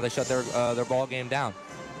how they shut their ball game down.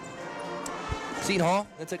 Seton Hall,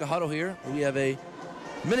 going to take a huddle here. We have a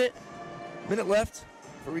minute left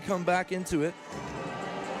before we come back into it.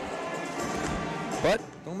 But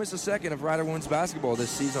don't miss a second of Rider Women's basketball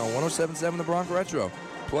this season on 107.7 The Bronx Retro.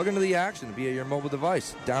 Plug into the action via your mobile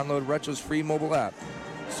device. Download Retro's free mobile app.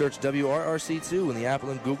 Search WRRC2 in the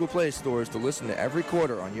Apple and Google Play stores to listen to every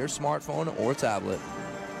quarter on your smartphone or tablet.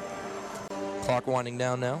 Clock winding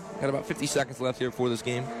down now. Got about 50 seconds left here before this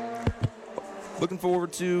game. Looking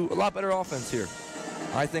forward to a lot better offense here.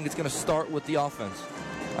 I think it's going to start with the offense.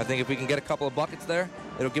 I think if we can get a couple of buckets there,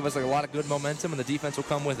 it'll give us a lot of good momentum, and the defense will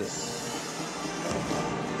come with it.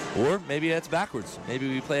 Or maybe it's backwards. Maybe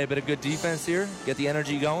we play a bit of good defense here, get the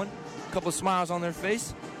energy going, a couple of smiles on their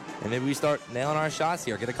face, and maybe we start nailing our shots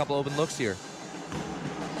here, get a couple open looks here.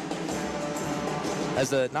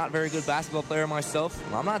 As a not very good basketball player myself,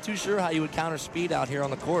 I'm not too sure how you would counter speed out here on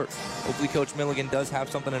the court. Hopefully Coach Milligan does have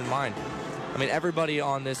something in mind. I mean, everybody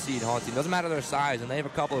on this Seton Hall team, doesn't matter their size, and they have a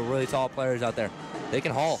couple of really tall players out there. They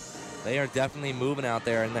can haul. They are definitely moving out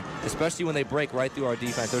there, and especially when they break right through our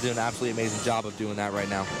defense, they're doing an absolutely amazing job of doing that right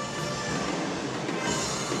now.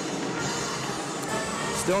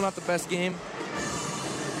 Still not the best game.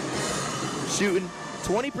 Shooting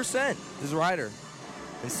 20% is Ryder.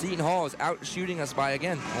 And Seton Hall is out shooting us by,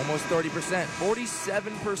 again, almost 30%.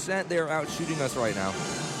 47% they are out shooting us right now,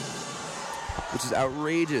 which is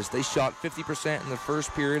outrageous. They shot 50% in the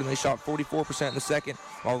first period, and they shot 44% in the second,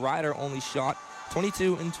 while Ryder only shot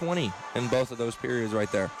 22 and 20 in both of those periods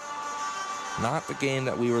right there. Not the game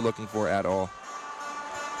that we were looking for at all.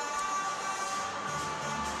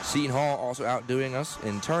 Seton Hall also outdoing us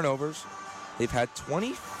in turnovers. They've had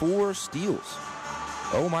 24 steals.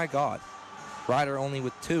 Oh my God. Ryder only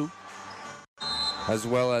with 2, as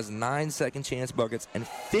well as 9 second chance buckets and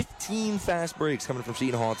 15 fast breaks coming from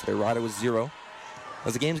Seton Hall today. Ryder with 0.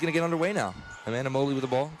 As the game's going to get underway now. Amanda Mobley with the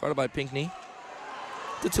ball, guarded by Pinckney.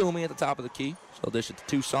 To Toomey at the top of the key. She'll dish it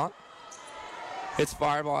to Toussaint. Hits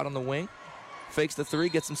fireball out on the wing. Fakes the 3,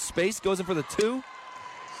 gets some space, goes in for the 2.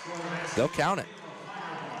 They'll count it.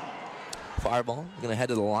 Fireball going to head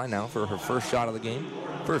to the line now for her first shot of the game.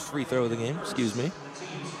 First free throw of the game, excuse me.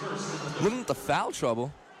 Looking at the foul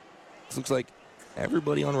trouble, this looks like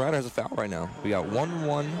everybody on Ryder has a foul right now. We got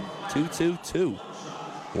 1-1, 2-2-2.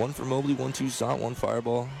 1 for Mobley, 1 Toussaint, 1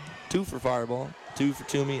 Fireball, 2 for Fireball, 2 for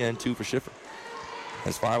Toomey, and 2 for Schiffer.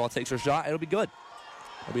 As Fireball takes her shot, it'll be good.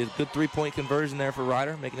 It'll be a good 3-point conversion there for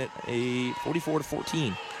Ryder, making it a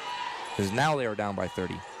 44-14. Because now they are down by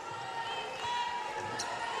 30.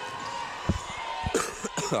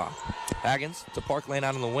 Haggins to Park Lane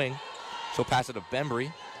out on the wing. She'll pass it to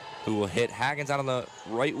Bembry, who will hit Haggins out on the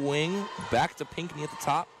right wing. Back to Pinckney at the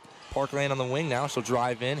top. Park Lane on the wing now. She'll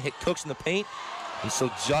drive in, hit Cooks in the paint, and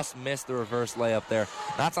she'll just miss the reverse layup there.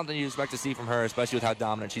 Not something you expect to see from her, especially with how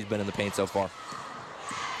dominant she's been in the paint so far.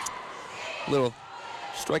 Little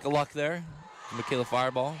strike of luck there. Michaela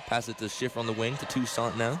Fireball. Pass it to Schiffer on the wing, to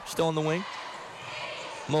Toussaint now. Still on the wing.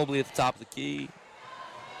 Mobley at the top of the key.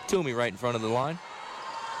 Toomey right in front of the line.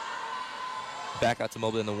 Back out to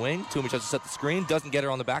Mobley on the wing. Toomey tries to set the screen. Doesn't get her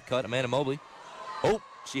on the back cut. Amanda Mobley. Oh,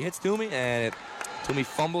 she hits Toomey, and Toomey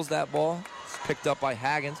fumbles that ball. It's picked up by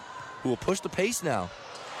Haggins, who will push the pace now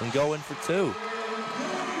and go in for 2.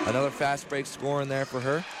 Another fast break score in there for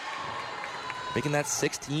her. Making that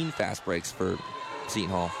 16 fast breaks for Seton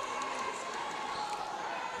Hall.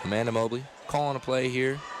 Amanda Mobley calling a play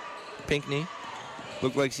here. Pinckney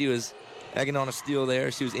looked like she was egging on a steal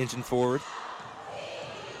there. She was inching forward.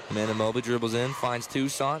 Amanda Mobley dribbles in, finds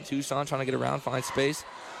Toussaint. Toussaint trying to get around, finds space.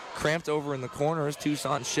 Cramped over in the corner is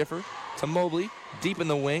Toussaint and Schiffer. To Mobley, deep in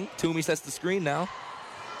the wing. Toomey sets the screen now.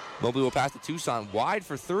 Mobley will pass to Toussaint, wide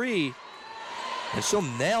for 3. And she'll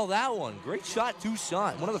nail that one. Great shot,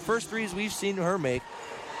 Toussaint. One of the first threes we've seen her make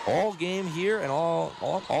all game here and all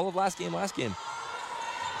of last game.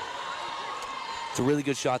 It's a really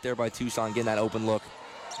good shot there by Toussaint, getting that open look.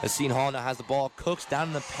 As Seton Hall now has the ball. Cooks down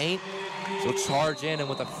in the paint. She'll charge in, and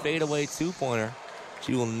with a fadeaway 2-pointer,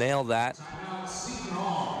 she will nail that.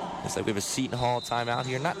 Looks like we have a Seton Hall timeout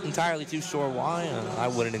here. Not entirely too sure why. I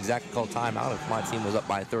wouldn't exactly call timeout if my team was up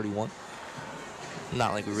by 31.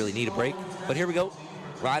 Not like we really need a break. But here we go.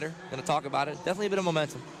 Ryder, going to talk about it. Definitely a bit of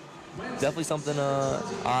momentum. Definitely something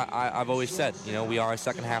I've always said. You know, we are a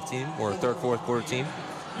second half team. We're a third, fourth quarter team.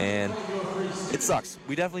 And it sucks.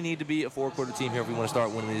 We definitely need to be a four-quarter team here if we want to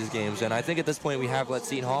start winning these games. And I think at this point we have let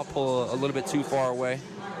Seton Hall pull a little bit too far away.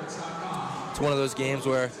 It's one of those games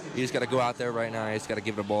where you just got to go out there right now. You just got to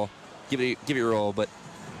give it a ball. Give it your all. But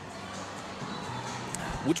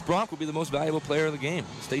which Bronc will be the most valuable player of the game?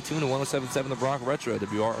 Stay tuned to 107.7 The Bronc Retro,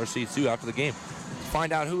 WRRC2, after the game.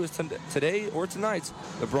 Find out who is today or tonight's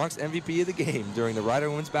the Bronx MVP of the game during the Ryder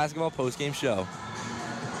Women's Basketball postgame show.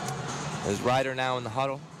 There's Ryder now in the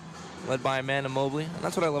huddle, led by Amanda Mobley. And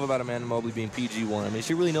that's what I love about Amanda Mobley being PG1. I mean,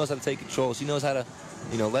 she really knows how to take control. She knows how to,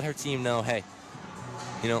 let her team know, hey,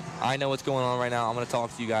 I know what's going on right now. I'm going to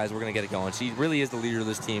talk to you guys. We're going to get it going. She really is the leader of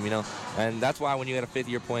this team, And that's why when you get a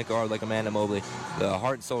fifth-year point guard like Amanda Mobley, the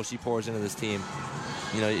heart and soul she pours into this team,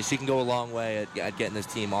 she can go a long way at getting this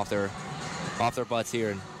team off their butts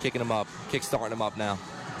here and kicking them up, kick-starting them up now.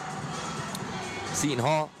 Seton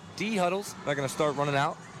Hall, D huddles. They're going to start running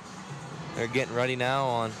out. They're getting ready now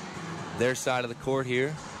on their side of the court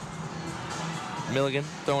here. Milligan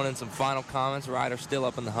throwing in some final comments. Ryder still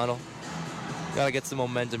up in the huddle. Got to get some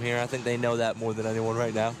momentum here. I think they know that more than anyone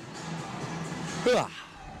right now.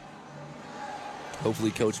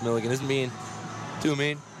 Hopefully Coach Milligan isn't being too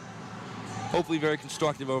mean. Hopefully very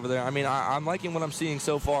constructive over there. I mean, I'm liking what I'm seeing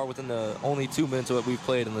so far within the only 2 minutes that we've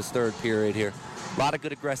played in this third period here. A lot of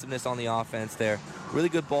good aggressiveness on the offense there. Really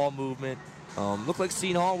good ball movement. Looked like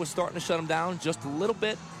Seton Hall was starting to shut them down just a little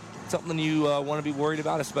bit. Something you want to be worried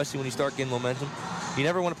about, especially when you start getting momentum. You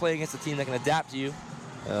never want to play against a team that can adapt to you.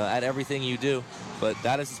 at everything you do. But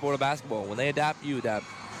that is the sport of basketball. When they adapt, you adapt.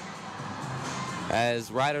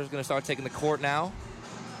 As Ryder's going to start taking the court now.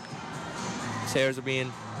 Chairs are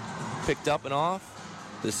being picked up and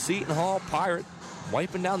off. The Seton Hall Pirate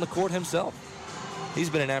wiping down the court himself. He's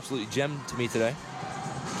been an absolute gem to me today.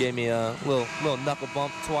 Gave me a little knuckle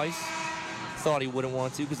bump twice. Thought he wouldn't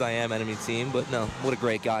want to because I am enemy team, but no, what a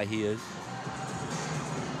great guy he is.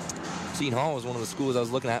 Seton Hall was one of the schools I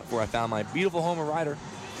was looking at before I found my beautiful home of Ryder,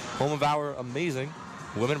 home of our amazing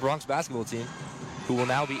women Bronx basketball team, who will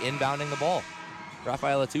now be inbounding the ball.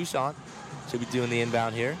 Rafaela Toussaint should be doing the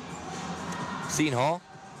inbound here. Seton Hall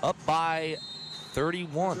up by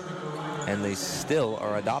 31, and they still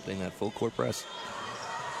are adopting that full court press.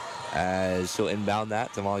 As she'll inbound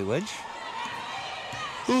that to Molly Lynch.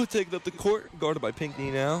 Ooh, taking up the court, guarded by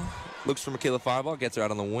Pinckney now. Looks for Michaela Fireball, gets her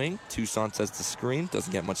out on the wing. Toussaint sets the screen,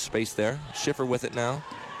 doesn't get much space there. Schiffer with it now.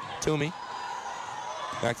 Toomey.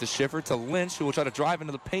 Back to Schiffer to Lynch, who will try to drive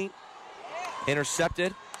into the paint.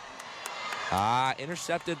 Intercepted.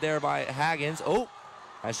 Intercepted there by Haggins. Oh,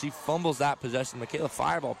 as she fumbles that possession, Michaela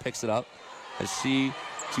Fireball picks it up. As she,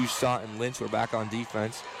 Toussaint, and Lynch were back on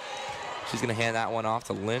defense. She's going to hand that one off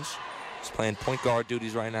to Lynch. She's playing point guard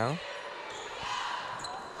duties right now.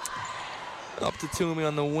 Up to Toomey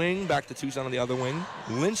on the wing. Back to Toussaint on the other wing.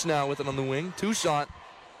 Lynch now with it on the wing. Toussaint.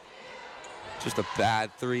 Just a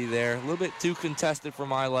bad three there. A little bit too contested for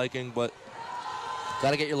my liking, but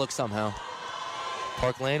got to get your look somehow.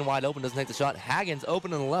 Park Lane wide open, doesn't take the shot. Haggins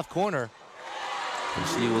open in the left corner. And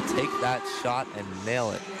she will take that shot and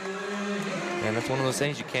nail it. And that's one of those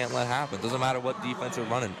things you can't let happen. Doesn't matter what defense are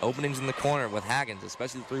running. Openings in the corner with Haggins,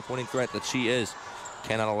 especially the three-pointing threat that she is.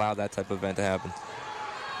 Cannot allow that type of event to happen.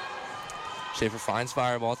 Schaefer finds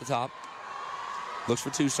Fireball at the top. Looks for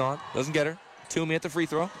Toussaint. Doesn't get her. Toomey at the free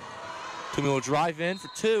throw. Toomey will drive in for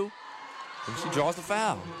two. And she draws the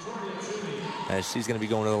foul. As she's going to be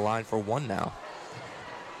going to the line for one now.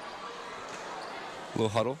 Little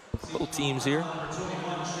huddle. Little teams here.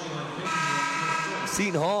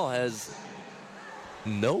 Seton Hall has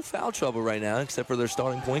no foul trouble right now except for their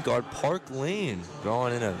starting point guard, Park Lane,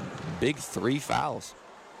 drawing in a big 3 fouls.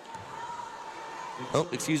 Oh,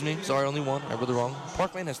 excuse me. Sorry, only one. I read it wrong.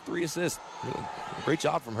 Park Lane has 3 assists. Great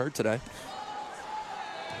job from her today.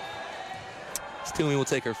 Toomey will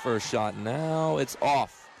take her first shot. Now it's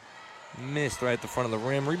off. Missed right at the front of the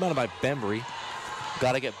rim. Rebounded by Bembry.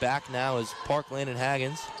 Got to get back now is Park Lane and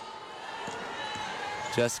Haggins.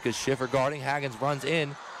 Jessica Schiffer guarding. Haggins runs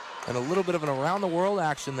in. And a little bit of an around-the-world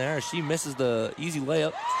action there as she misses the easy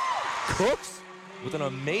layup. Cooks with an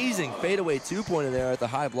amazing fadeaway two-pointer there at the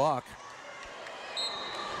high block.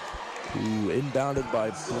 Ooh, inbounded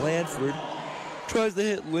by Blanford. Tries to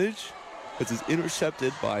hit Lynch. This is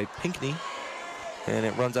intercepted by Pinckney. And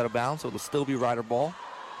it runs out of bounds, so it'll still be Ryder ball.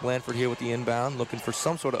 Blanford here with the inbound, looking for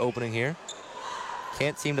some sort of opening here.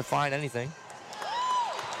 Can't seem to find anything.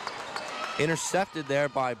 Intercepted there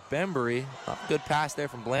by Bembry. Good pass there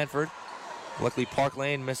from Blanford. Luckily, Park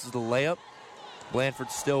Lane misses the layup.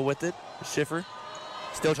 Blanford still with it. Schiffer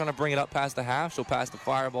still trying to bring it up past the half. She'll pass the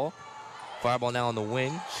Fireball. Fireball now on the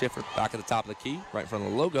wing. Schiffer back at the top of the key, right in front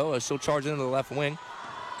of the logo, as she'll charge into the left wing.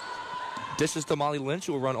 Dishes to Molly Lynch,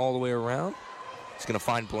 who will run all the way around. She's going to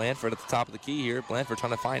find Blanford at the top of the key here. Blanford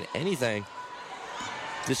trying to find anything.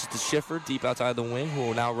 Dishes to Schiffer, deep outside the wing, who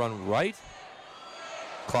will now run right.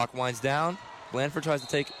 Clock winds down. Blanford tries to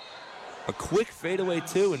take a quick fadeaway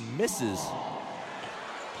two and misses.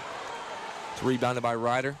 It's rebounded by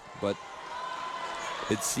Ryder, but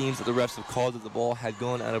it seems that the refs have called that the ball had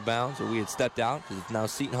gone out of bounds, or we had stepped out, because it's now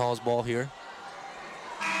Seton Hall's ball here.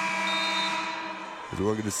 As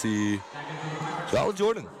we're going to see Jolly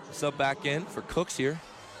Jordan sub back in for Cooks here.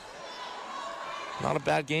 Not a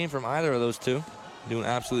bad game from either of those two. Doing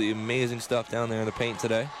absolutely amazing stuff down there in the paint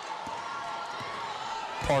today.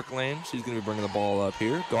 Park Lane, she's going to be bringing the ball up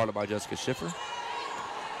here, guarded by Jessica Schiffer.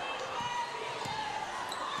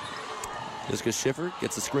 Jessica Schiffer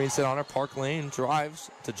gets the screen set on her. Park Lane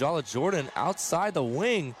drives to Jolly Jordan outside the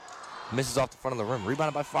wing. Misses off the front of the rim.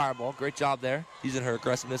 Rebounded by Fireball. Great job there. Using her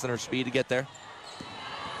aggressiveness and her speed to get there.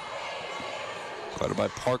 Guarded by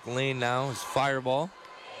Park Lane now is Fireball.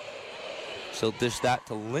 She'll dish that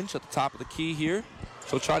to Lynch at the top of the key here.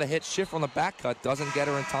 She'll try to hit Schiffer on the back cut. Doesn't get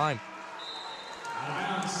her in time.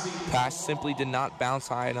 Pass simply did not bounce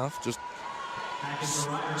high enough. Just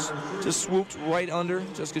swooped right under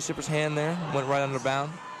Jessica Schiffer's hand there. Went right under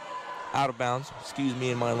bound. Out of bounds. Excuse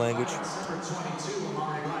me in my language.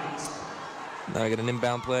 Now I get an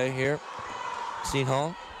inbound play here. Seton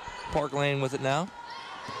Hall. Park Lane with it now.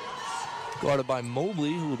 Guarded by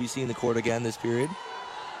Mobley, who will be seeing the court again this period.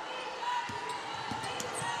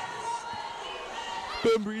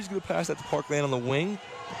 Bembry's going to pass that to Parkland on the wing.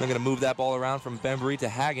 They're going to move that ball around from Bembry to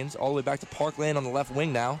Haggins, all the way back to Parkland on the left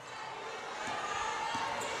wing now.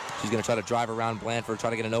 She's going to try to drive around Blandford, try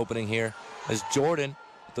to get an opening here. As Jordan,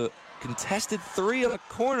 the contested three on the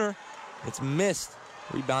corner, it's missed.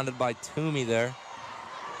 Rebounded by Toomey there.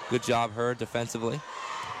 Good job her defensively.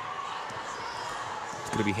 It's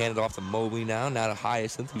going to be handed off to Mobley now to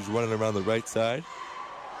Hyacinth, who's running around the right side.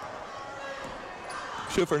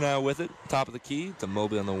 Schiffer now with it, top of the key to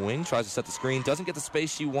Mobley on the wing. Tries to set the screen, doesn't get the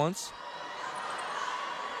space she wants.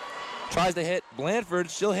 Tries to hit Blandford,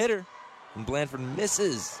 she'll hit her. And Blandford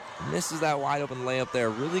misses that wide open layup there.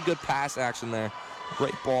 Really good pass action there.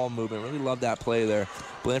 Great ball movement, really love that play there.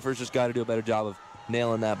 Blandford's just got to do a better job of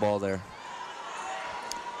nailing that ball there.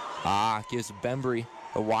 Gives Bembry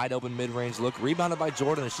a wide open mid-range look. Rebounded by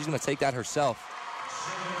Jordan, and she's going to take that herself.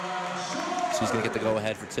 She's going to get the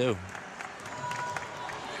go-ahead for two.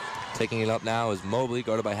 Taking it up now is Mobley,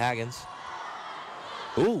 guarded by Haggins.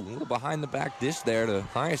 Ooh, a little behind the back dish there to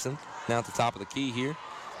Hyacinth. Now at the top of the key here.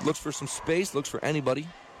 Looks for some space, looks for anybody.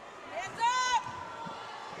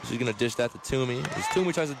 She's going to dish that to Toomey. As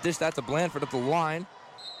Toomey tries to dish that to Blandford at the line.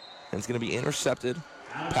 And it's going to be intercepted.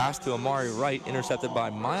 Pass to Amari Wright, intercepted by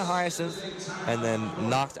Maya Hyacinth, and then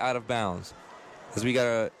knocked out of bounds. As we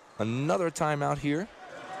got another timeout here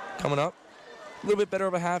coming up. A little bit better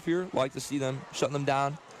of a half here. Like to see them shutting them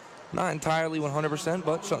down. Not entirely 100%,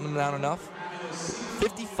 but shutting them down enough.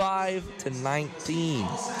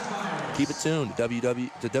 55-19. Keep it tuned to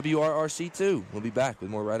WRRC2. We'll be back with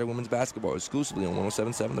more Rider Women's Basketball exclusively on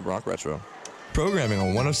 107.7 The Bronx Retro. Programming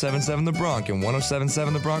on 107.7 The Bronx and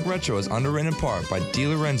 107.7 The Bronx Retro is underwritten in part by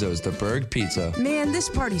DiLorenzo's The Berg Pizza. Man, this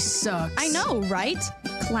party sucks. I know, right?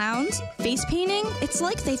 Clowns, face painting, it's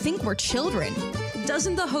like they think we're children.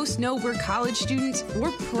 Doesn't the host know we're college students?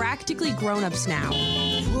 We're practically grown-ups now.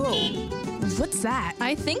 Whoa. What's that?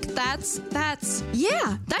 I think that's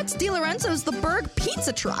DiLorenzo's The Berg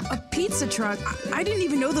Pizza Truck. A pizza truck? I didn't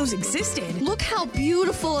even know those existed. Look how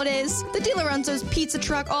beautiful it is. The DiLorenzo's Pizza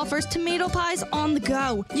Truck offers tomato pies on the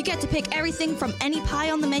go. You get to pick everything from any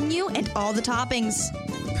pie on the menu and all the toppings.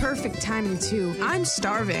 Perfect timing, too. I'm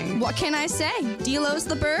starving. What can I say? Delo's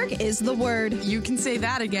The Berg is the word. You can say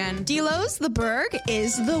that again. Delo's The Berg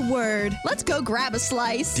is the word. Let's go grab a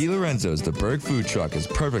slice. DiLorenzo's The Berg Food Truck is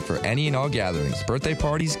perfect for any and all gatherings, birthday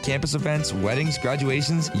parties, campus events, weddings,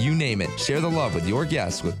 graduations, you name it. Share the love with your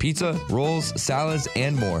guests with pizza, rolls, salads,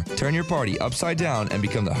 and more. Turn your party upside down and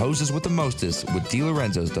become the hostess with the mostest with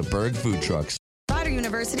DiLorenzo's The Berg Food Trucks. Rider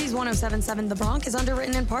University's 107.7 The Bronx is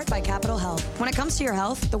underwritten in part by Capital Health. When it comes to your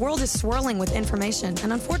health, the world is swirling with information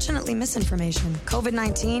and unfortunately misinformation.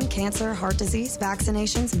 COVID-19, cancer, heart disease,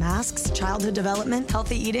 vaccinations, masks, childhood development,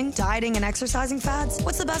 healthy eating, dieting, and exercising fads.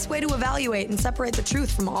 What's the best way to evaluate and separate the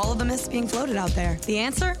truth from all of the myths being floated out there? The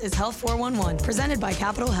answer is Health 411, presented by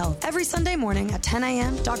Capital Health. Every Sunday morning at 10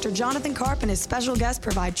 a.m., Dr. Jonathan Karp and his special guests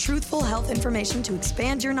provide truthful health information to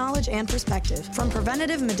expand your knowledge and perspective. From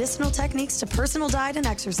preventative medicinal techniques to personal diet and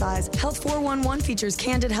exercise, Health 411 features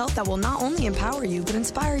candid health that will not only empower you, but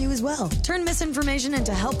inspire you as well. Turn misinformation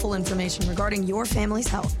into helpful information regarding your family's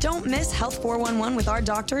health. Don't miss Health 411 with our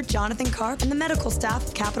doctor, Jonathan Karp, and the medical staff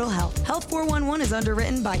of Capital Health. Health 411 is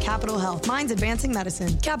underwritten by Capital Health, Minds Advancing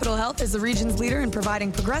Medicine. Capital Health is the region's leader in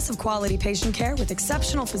providing progressive quality patient care with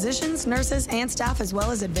exceptional physicians, nurses, and staff, as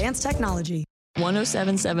well as advanced technology.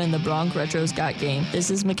 107.7 The Bronx Retro's Got Game. This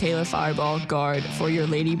is Michaela Fireball, guard for your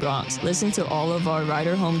Lady Bronx. Listen to all of our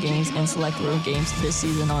Rider home games and select road games this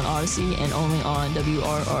season on Odyssey and only on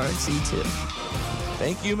WRRC2.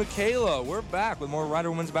 Thank you, Michaela. We're back with more Rider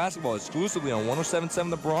Women's Basketball exclusively on 107.7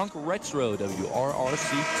 The Bronx Retro,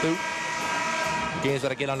 WRRC2. The game's got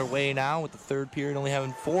to get underway now with the third period only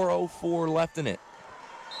having 4:04 left in it.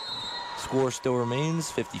 Score still remains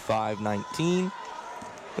 55-19.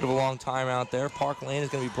 Bit of a long timeout there. Park Lane is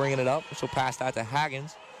going to be bringing it up. She'll pass that to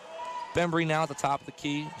Haggins. Bembry now at the top of the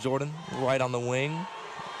key. Jordan right on the wing.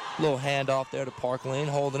 Little handoff there to Park Lane,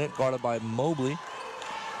 holding it, guarded by Mobley.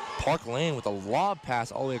 Park Lane with a lob pass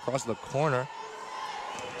all the way across the corner.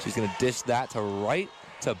 She's going to dish that to right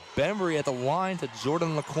to Bembry at the line, to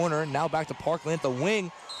Jordan in the corner. Now back to Park Lane at the wing.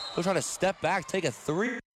 He'll try to step back, take a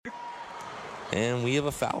three. And we have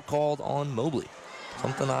a foul called on Mobley.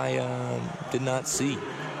 Something I did not see.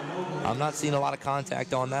 I'm not seeing a lot of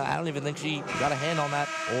contact on that. I don't even think she got a hand on that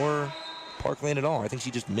or Park Lane at all. I think she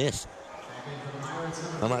just missed.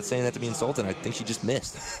 I'm not saying that to be insulting. I think she just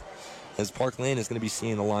missed. As Park Lane is going to be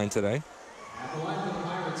seeing the line today.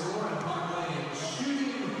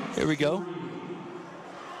 Here we go.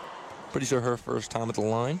 Pretty sure her first time at the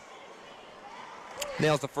line.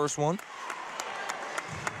 Nails the first one.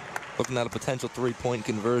 Looking at a potential three-point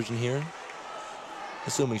conversion here,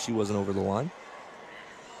 assuming she wasn't over the line.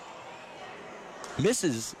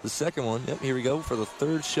 Misses the second one. Yep, here we go for the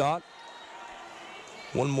third shot.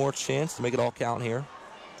 One more chance to make it all count here.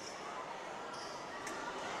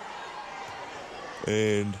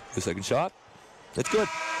 And the second shot. It's good.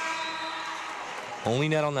 Only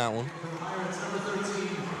net on that one.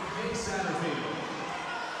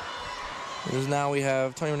 As now we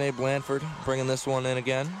have Tony Renee Blanford bringing this one in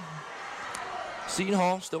again. Seton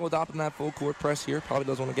Hall still adopting that full court press here. Probably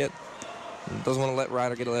doesn't want to let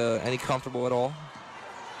Ryder get any comfortable at all.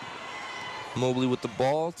 Mobley with the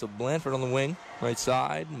ball to Blanford on the wing, right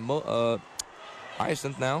side.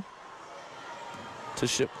 Hyacinth now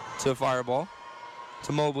to Fireball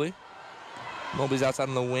to Mobley. Mobley's outside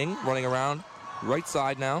on the wing, running around right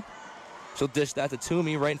side now. She'll dish that to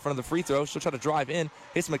Toomey right in front of the free throw. She'll try to drive in.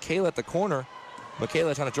 Hits Michaela at the corner.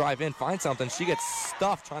 Michaela trying to drive in, find something. She gets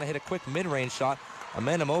stuffed trying to hit a quick mid-range shot.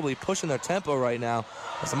 Amanda Mobley pushing their tempo right now.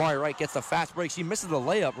 As Amari Wright gets the fast break. She misses the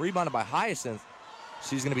layup, rebounded by Hyacinth.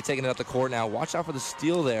 She's going to be taking it up the court now. Watch out for the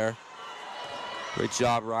steal there. Great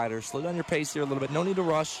job, Ryder. Slow down your pace here a little bit. No need to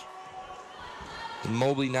rush. And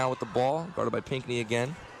Mobley now with the ball, guarded by Pinckney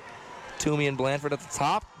again. Toomey and Blanford at the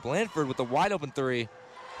top. Blanford with the wide open three.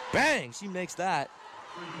 Bang! She makes that.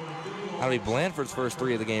 That'll be Blanford's first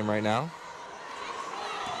three of the game right now.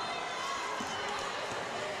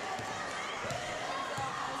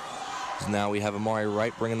 So now we have Amari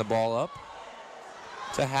Wright bringing the ball up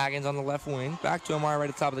to Haggins on the left wing. Back to Amari Wright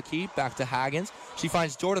at the top of the key. Back to Haggins. She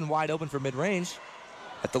finds Jordan wide open for mid-range.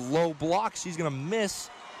 At the low block, she's going to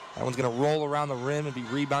miss. That one's going to roll around the rim and be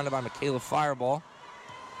rebounded by Michaela Fireball.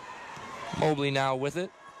 Mobley now with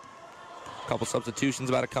it. A couple substitutions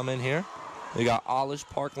about to come in here. They got Alish,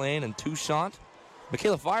 Park Lane, and Touchant.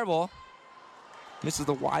 Michaela Fireball misses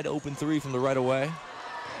the wide open three from the right away.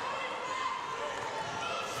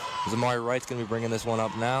 Amari Wright's going to be bringing this one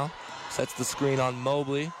up now. Sets the screen on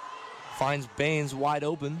Mobley. Finds Baines wide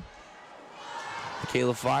open.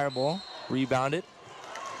 Michaela Fireball. Rebounded.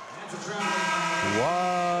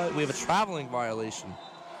 What? We have a traveling violation.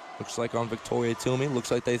 Looks like on Victoria Toomey.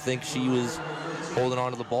 Looks like they think she was holding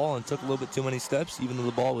on to the ball and took a little bit too many steps, even though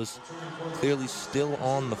the ball was clearly still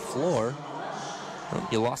on the floor. Oh,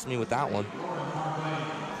 you lost me with that one.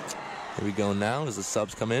 Here we go now as the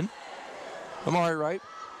subs come in. Amari Wright.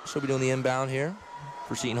 She'll be doing the inbound here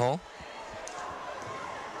for Seton Hall.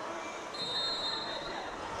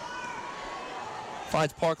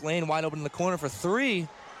 Finds Park Lane wide open in the corner for three.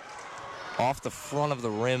 Off the front of the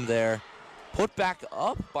rim there. Put back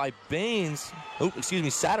up by Baines. Oh, excuse me,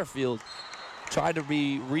 Satterfield. Tried to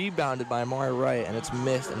be rebounded by Amari Wright, and it's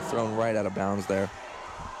missed and thrown right out of bounds there.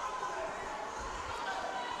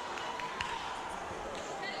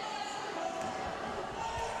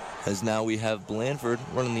 As now we have Blanford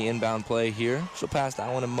running the inbound play here. She'll pass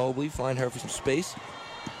that one to Mobley, find her for some space.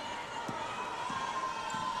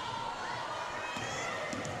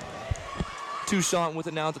 Touchant with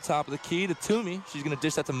it now at the top of the key to Toomey. She's going to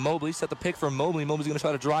dish that to Mobley, set the pick for Mobley. Mobley's going to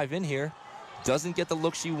try to drive in here. Doesn't get the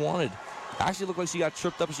look she wanted. Actually looked like she got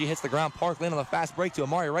tripped up as she hits the ground. Park Lane on the fast break to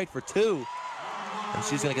Amari Wright for two. And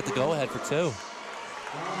she's going to get the go-ahead for two.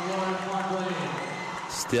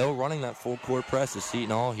 Still running that full court press is Seton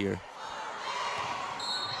Hall here.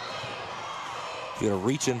 You got a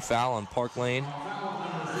reach-in foul on Park Lane.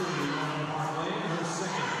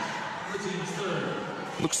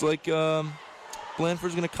 Looks like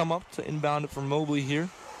Blanford's going to come up to inbound it for Mobley here.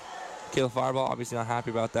 Kayla Fireball obviously not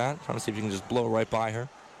happy about that. Trying to see if you can just blow right by her.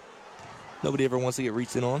 Nobody ever wants to get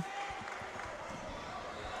reached in on.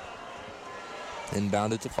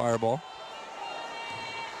 Inbounded to Fireball.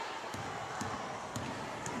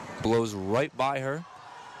 Blows right by her.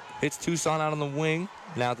 Hits Touchant out on the wing.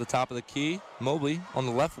 Now at the top of the key. Mobley on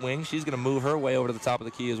the left wing. She's going to move her way over to the top of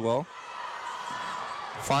the key as well.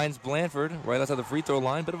 Finds Blanford right outside the free throw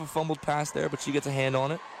line. Bit of a fumbled pass there, but she gets a hand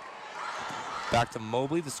on it. Back to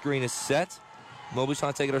Mobley. The screen is set. Mobley's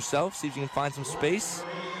trying to take it herself. See if she can find some space.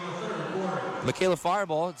 Michaela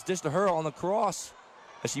Fireball. It's dished to her on the cross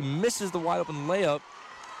as she misses the wide open layup.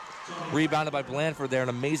 Rebounded by Blanford there. An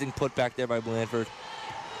amazing putback there by Blanford.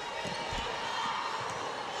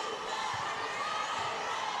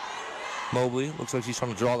 Mobley looks like she's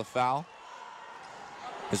trying to draw the foul.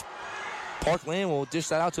 As Park Lane will dish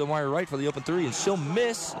that out to Amari Wright for the open three, and she'll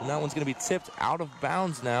miss, and that one's going to be tipped out of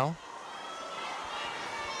bounds now.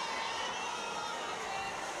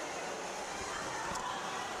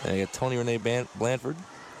 And you got Tony Renee Blanford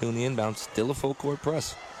doing the inbound, still a full court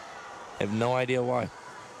press. I have no idea why.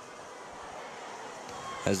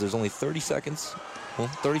 As there's only 30 seconds, well,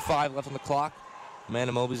 35 left on the clock.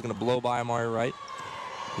 Amanda Mobley's going to blow by Amari Wright.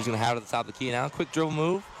 He's going to have it at the top of the key now. Quick dribble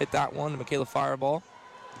move. Hit that one to Michaela Fireball.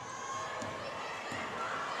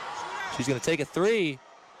 She's going to take a three.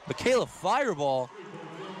 Michaela Fireball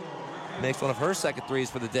makes one of her second threes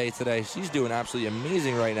for the day today. She's doing absolutely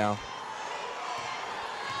amazing right now.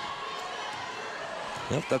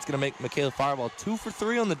 Yep, that's going to make Michaela Fireball 2 for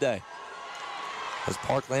 3 on the day. As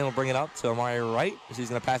Park Lane will bring it up to Amari Wright. She's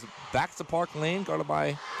going to pass it back to Park Lane, guarded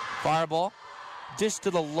by Fireball. Dish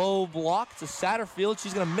to the low block to Satterfield.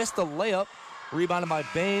 She's going to miss the layup. Rebounded by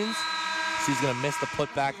Baines. She's going to miss the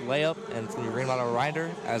putback layup, and it's going to be rebounded by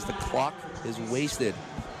Ryder as the clock is wasted.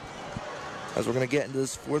 As we're going to get into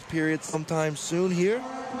this fourth period sometime soon here.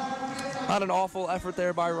 Not an awful effort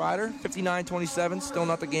there by Ryder. 59-27, still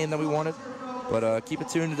not the game that we wanted. But keep it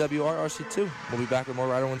tuned to WRRC2. We'll be back with more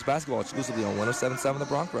Ryder Women's basketball exclusively on 107.7 The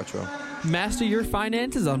Bronx Retro. Master your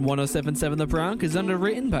finances on 107.7 The Bronx is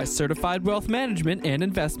underwritten by Certified Wealth Management and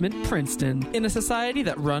Investment Princeton. In a society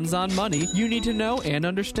that runs on money, you need to know and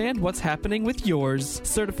understand what's happening with yours.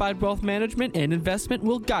 Certified Wealth Management and Investment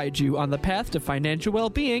will guide you on the path to financial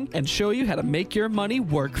well-being and show you how to make your money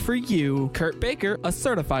work for you. Kurt Baker, a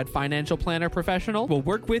certified financial planner professional, will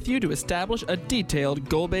work with you to establish a detailed,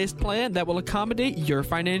 goal-based plan that will accommodate your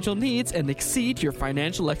financial needs and exceed your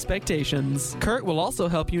financial expectations. Kurt will also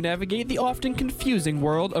help you navigate the often confusing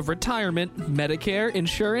world of retirement, Medicare,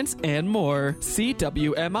 insurance, and more.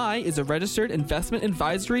 CWMI is a registered investment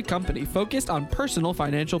advisory company focused on personal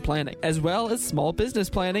financial planning, as well as small business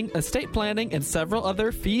planning, estate planning, and several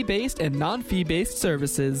other fee-based and non-fee-based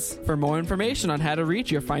services. For more information on how to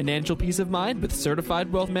reach your financial peace of mind with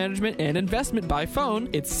Certified Wealth Management and Investment by phone,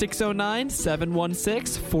 it's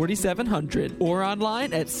 609-716-4700 or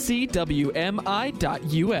online at cwmi.us.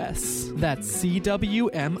 That's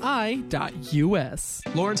cwmi.us.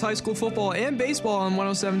 Lawrence High School football and baseball on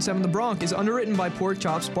 107.7 The Bronx is underwritten by Pork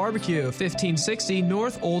Chops Barbecue, 1560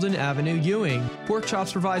 North Olden Avenue, Ewing. Pork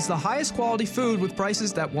Chops provides the highest quality food with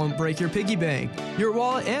prices that won't break your piggy bank. Your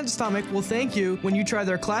wallet and stomach will thank you when you try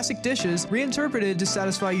their classic dishes reinterpreted to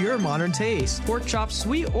satisfy your modern taste. Pork Chops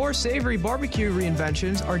sweet or savory barbecue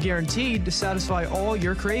reinventions are guaranteed to satisfy all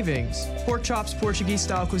your cravings. Pork Chops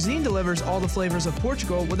Portuguese-style cuisine delivers all the flavors of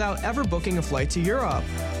Portugal without ever booking a flight to Europe.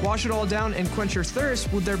 Wash it all down and quench your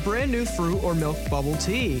thirst with their brand new fruit or milk bubble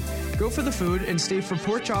tea. Go for the food and stay for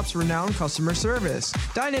Pork Chops' renowned customer service.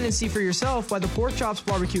 Dine in and see for yourself why the Pork Chops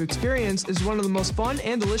barbecue experience is one of the most fun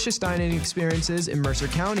and delicious dining experiences in Mercer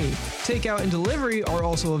County. Takeout and delivery are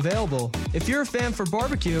also available. If you're a fan for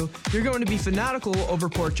barbecue, you're going to be fanatical over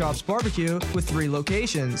Pork Chops Barbecue with 3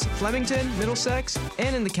 locations: Flemington, Middlesex,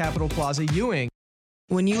 and in the Capitol Plaza, Ewing.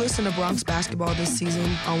 When you listen to Bronx basketball this season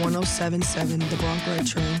on 107.7 The Bronx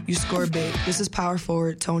Retro, you score big. This is power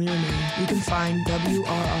forward Tony Renee. You can find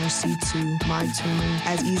WRRC2, my tuner,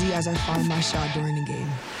 as easy as I find my shot during the game.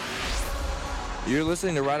 You're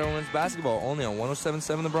listening to Ryder Women's Basketball only on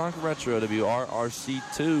 107.7 The Bronx Retro,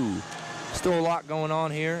 WRRC2. Still a lot going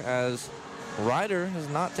on here as Ryder has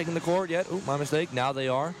not taken the court yet. Oop, my mistake. Now they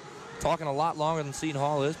are. Talking a lot longer than Seton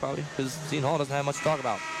Hall is, probably, because Seton Hall doesn't have much to talk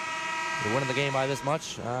about. You're winning the game by this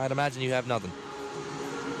much, I'd imagine you have nothing.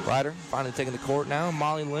 Ryder finally taking the court now.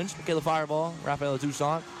 Molly Lynch, Michaela Fireball, Rafaela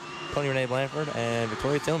Toussaint, Tony Renee Blanford, and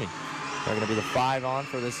Victoria Tilney. They're going to be the 5 on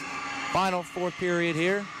for this final fourth period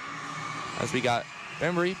here. As we got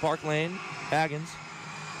Bembry, Park Lane, Haggins,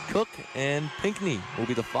 Cook, and Pinckney will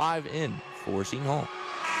be the 5 in for Seton Hall.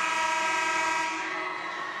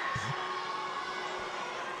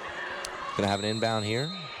 Going to have an inbound here.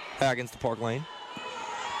 Haggins to Park Lane.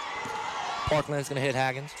 Park Lane's going to hit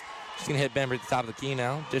Haggins. She's going to hit Bembry at the top of the key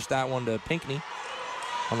now. Dish that one to Pinckney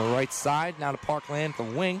on the right side. Now to Park Lane at the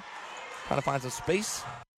wing. Trying to find some space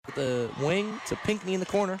with the wing to Pinckney in the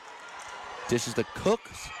corner. Dishes to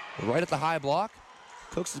Cooks right at the high block.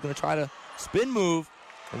 Cooks is going to try to spin move,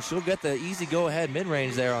 and she'll get the easy go-ahead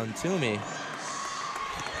mid-range there on Toomey.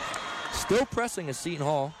 Still pressing is Seton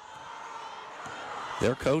Hall.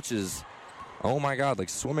 Their coach is, oh my God, like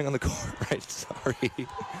swimming on the court, right? Sorry.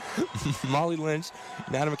 Molly Lynch,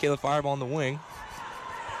 now to Michaela Fireball on the wing.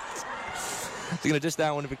 She's going to dish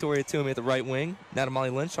that one to Victoria Toomey at the right wing. Now to Molly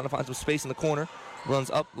Lynch, trying to find some space in the corner.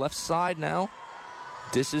 Runs up left side now.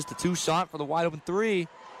 Dishes to Toussaint for the wide open 3.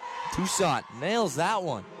 Toussaint nails that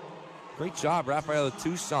one. Great job, Rafaela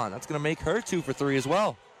Toussaint. That's going to make her 2 for 3 as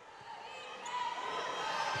well.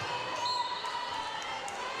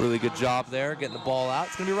 Really good job there, getting the ball out.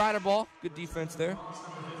 It's going to be Ryder ball. Good defense there.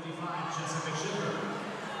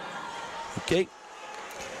 Okay.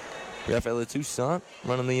 Rafaela Toussaint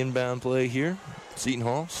running the inbound play here. Seton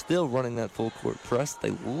Hall still running that full court press.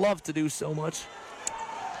 They love to do so much.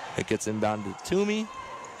 It gets inbound to Toomey.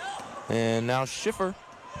 And now Schiffer,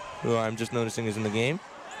 who I'm just noticing is in the game,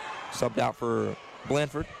 subbed out for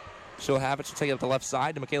Blanford. She'll have it. She'll take it up the left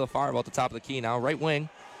side to Michaela Fireball at the top of the key now. Right wing.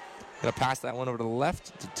 Going to pass that one over to the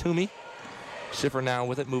left to Toomey. Schiffer now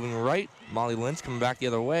with it, moving right. Molly Lynch coming back the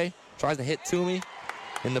other way. Tries to hit Toomey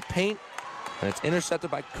in the paint. And it's intercepted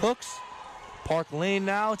by Cooks. Park Lane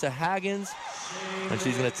now to Haggins. And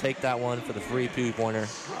she's going to take that one for the free two-pointer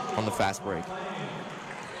on the fast break.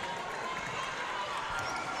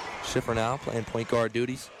 Schiffer now playing point guard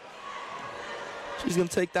duties. She's going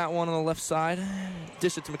to take that one on the left side.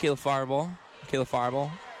 Dish it to Michaela Fireball. Michaela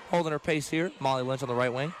Fireball holding her pace here. Molly Lynch on the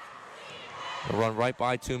right wing. They'll run right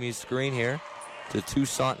by Toomey's screen here to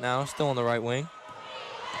Toussaint now, still on the right wing.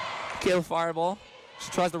 Michaela Fireball.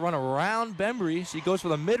 She tries to run around Bembry. She goes for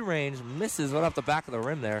the mid-range, misses right off the back of the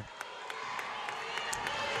rim there.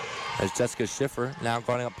 As Jessica Schiffer now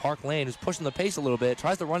guarding up Park Lane, who's pushing the pace a little bit,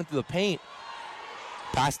 tries to run it through the paint.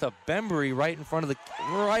 Pass to Bembry right in front of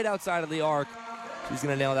right outside of the arc. She's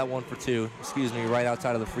going to nail that one for two. Excuse me, right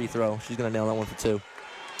outside of the free throw. She's going to nail that one for two.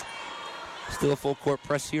 Still a full court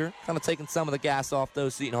press here. Kind of taking some of the gas off, though,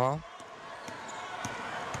 Seton Hall.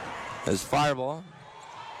 As Fireball.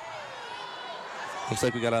 Looks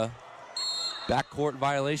like we got a backcourt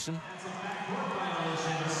violation.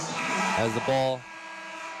 As the ball,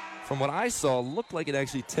 from what I saw, looked like it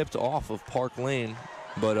actually tipped off of Park Lane.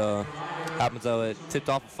 But happens though, it tipped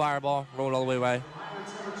off a Fireball, rolled all the way away.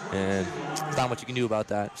 And it's not much you can do about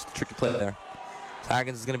that. It's a tricky play there.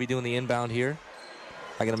 Haggins is going to be doing the inbound here.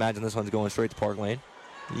 I can imagine this one's going straight to Park Lane.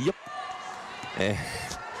 Yep. And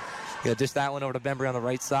going to dish that one over to Bembry on the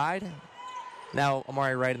right side. Now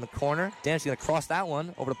Amari Wright in the corner. She's going to cross that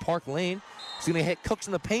one over to Park Lane. She's going to hit Cooks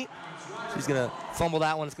in the paint. She's going to fumble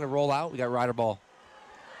that one. It's going to roll out. We got Ryder ball.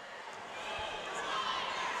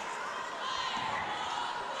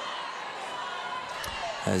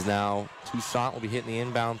 As now Toussaint will be hitting the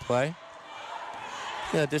inbound play.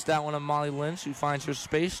 Going to dish that one to Molly Lynch, who finds her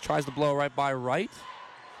space. Tries to blow right by Wright.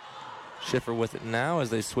 Schiffer with it now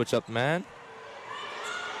as they switch up man.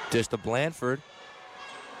 Dish to Blanford.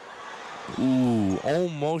 Ooh,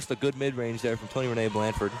 almost a good mid-range there from Tony Renee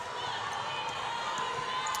Blanford.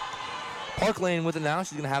 Park Lane with it now.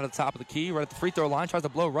 She's going to have it at the top of the key, right at the free throw line. Tries to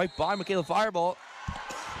blow right by Michaela Fireball.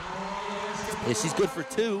 Yeah, she's good for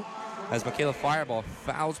two, as Michaela Fireball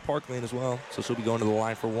fouls Park Lane as well. So she'll be going to the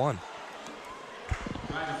line for one.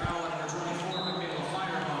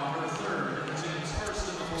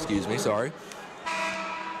 Excuse me, sorry.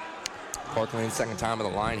 Park Lane's second time on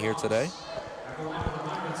the line here today.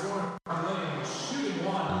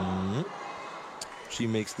 She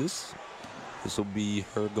makes this. This will be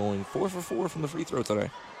her going 4 for 4 from the free throw today.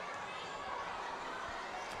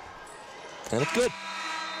 And it's good.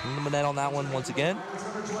 In the net on that one once again.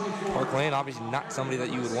 Park Lane, obviously not somebody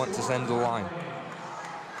that you would want to send to the line.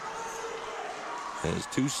 As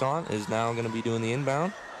Toussaint is now going to be doing the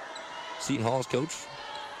inbound. Seton Hall's coach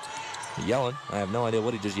yelling. I have no idea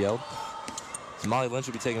what he just yelled. So Molly Lynch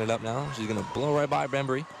will be taking it up now. She's going to blow right by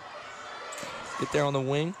Bembry. Get there on the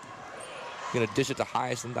wing. Going to dish it to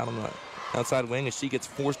Hyacinth down on the outside wing as she gets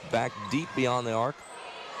forced back deep beyond the arc.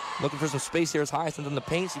 Looking for some space here as Hyacinth in the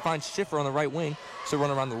paint. She finds Schiffer on the right wing. She'll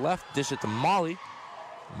run around the left, dish it to Molly.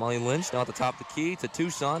 Molly Lynch now at the top of the key to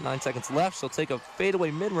Toussaint. 9 seconds left. She'll take a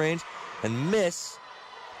fadeaway mid-range and miss.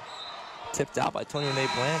 Tipped out by Tony Renee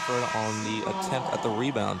Blanford on the attempt at the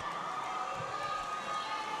rebound.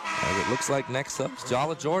 As it looks like next up is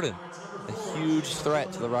Jala Jordan. A huge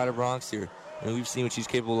threat to the Ryder Bronx here. And we've seen what she's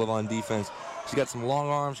capable of on defense. She's got some long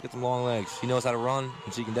arms, she's got some long legs. She knows how to run,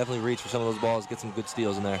 and she can definitely reach for some of those balls, get some good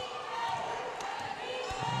steals in there.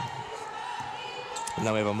 And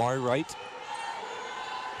now we have Amari Wright.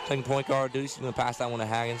 Taking point guard duty. She's going to pass that one to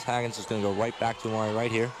Haggins. Haggins is going to go right back to Amari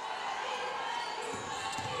Wright here.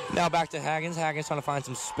 Now back to Haggins. Haggins trying to find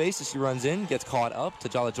some space as she runs in. Gets caught up to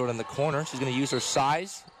Jala Jordan in the corner. She's going to use her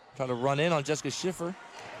size. Trying to run in on Jessica Schiffer.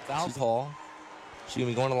 Foul call. She's going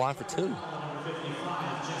to be going to the line for two.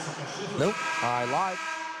 Nope. I lied.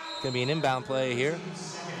 Going to be an inbound play here.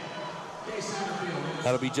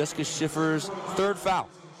 That'll be Jessica Schiffer's third foul.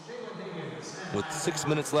 With 6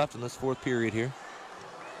 minutes left in this fourth period here.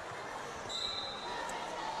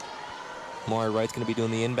 Amari Wright's going to be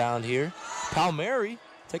doing the inbound here. Palmieri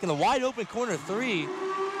taking the wide open corner three.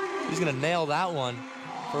 He's going to nail that one.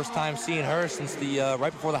 First time seeing her since the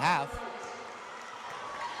right before the half.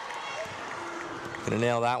 Going to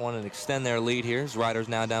nail that one and extend their lead here. As Riders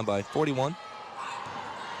now down by 41.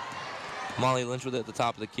 Molly Lynch with it at the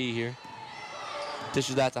top of the key here.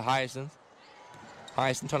 Dishes that to Hyacinth.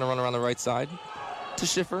 Hyacinth trying to run around the right side. to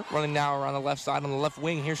Schiffer, running now around the left side on the left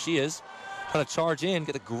wing. Here she is, trying to charge in,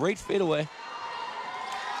 get a great fadeaway.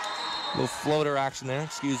 Little floater action there,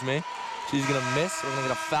 excuse me. She's going to miss. We're going to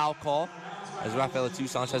get a foul call as Rafaela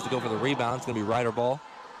Toussaint tries to go for the rebound. It's going to be Rider ball.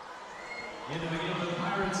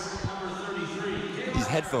 These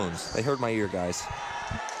headphones, they hurt my ear, guys.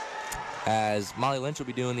 As Molly Lynch will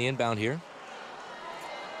be doing the inbound here.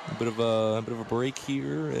 A bit of a break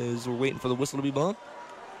here as we're waiting for the whistle to be blown.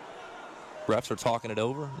 Refs are talking it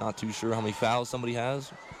over. Not too sure how many fouls somebody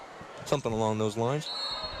has. Something along those lines.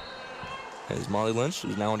 As Molly Lynch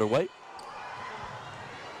is now underway.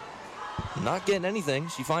 Not getting anything.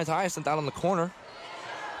 She finds Hyacinth out on the corner.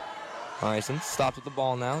 Hyacinth stops with the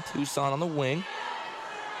ball now. Toussaint on the wing.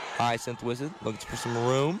 Hyacinth with it. Looking for some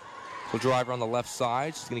room. She'll drive her on the left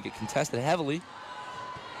side. She's going to get contested heavily.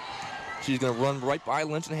 She's going to run right by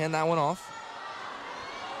Lynch and hand that one off.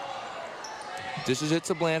 Dishes it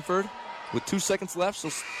to Blanford. With 2 seconds left,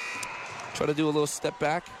 she'll try to do a little step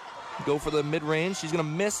back. Go for the mid-range. She's going to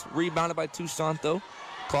miss. Rebounded by Toussaint, though.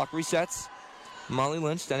 Clock resets. Molly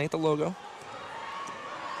Lynch standing at the logo.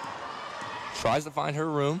 Tries to find her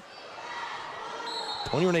room.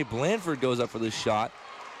 Tony Renee Blanford goes up for this shot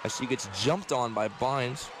as she gets jumped on by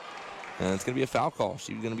Bynes. And it's going to be a foul call.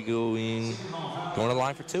 She's going to be going to the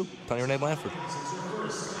line for 2. Tony Renee Blanford.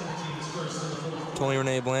 Tony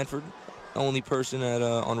Renee Blanford, only person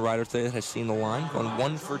on Rider today that has seen the line. Going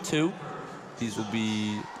 1 for 2. These will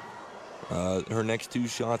be her next 2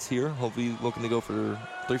 shots here. Hopefully looking to go for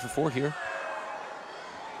 3 for 4 here.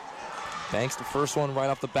 Banks the first one right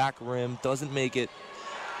off the back rim. Doesn't make it.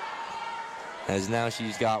 As now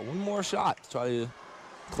she's got 1 more shot to try to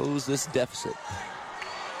close this deficit.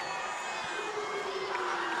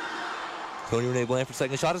 Tony Renee Blanford's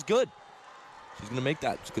second shot is good. She's going to make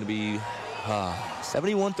that. It's going to be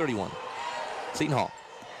 71-31. Seton Hall.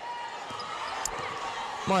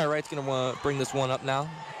 Maya Wright's going to bring this one up now.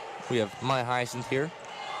 We have Maya Hyacinth here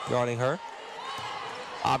guarding her.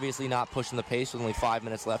 Obviously not pushing the pace with only 5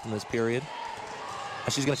 minutes left in this period.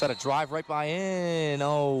 And she's going to try to drive right by in.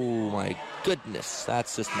 Oh, my goodness.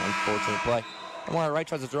 That's just an unfortunate play. And Maya Wright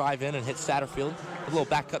tries to drive in and hit Satterfield. A little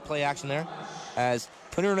back cut play action there as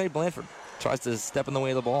Tony Renee Blanford tries to step in the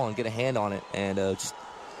way of the ball and get a hand on it. And just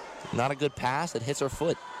not a good pass. It hits her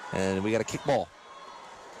foot. And we got a kick ball.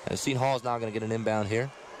 And Seton Hall is now going to get an inbound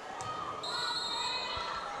here.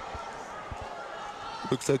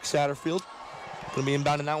 Looks like Satterfield going to be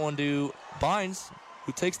inbounding that one to Bynes,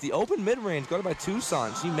 who takes the open mid-range, guarded by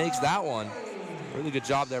Toussaint. She makes that one. Really good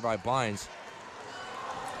job there by Bynes.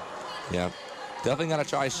 Yeah, definitely got to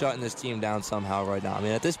try shutting this team down somehow right now. I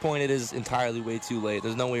mean, at this point, it is entirely way too late.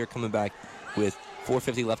 There's no way you're coming back with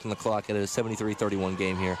 4:50 left on the clock at a 73-31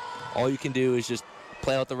 game here. All you can do is just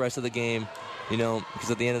play out the rest of the game, you know,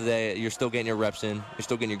 because at the end of the day, you're still getting your reps in. You're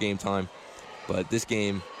still getting your game time. But this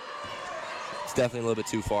game, it's definitely a little bit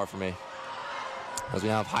too far for me. As we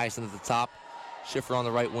have Hyacinth at the top. Schiffer on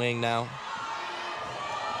the right wing now.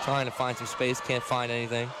 Trying to find some space. Can't find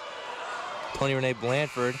anything. Tony Renee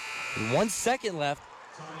Blanford. 1 second left.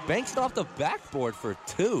 Banks it off the backboard for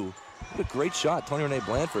 2. What a great shot. Tony Renee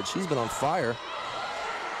Blanford. She's been on fire.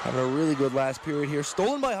 Having a really good last period here.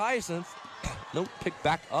 Stolen by Hyacinth. Nope. Picked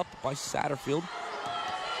back up by Satterfield.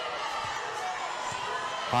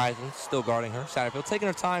 Hyacinth still guarding her. Satterfield taking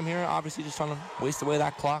her time here. Obviously just trying to waste away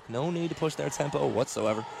that clock. No need to push their tempo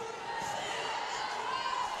whatsoever.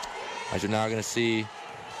 As you're now going to see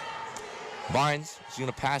Bynes. She's going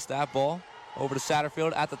to pass that ball over to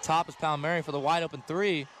Satterfield. At the top is Palmieri for the wide open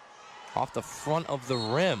 3. Off the front of the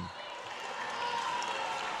rim.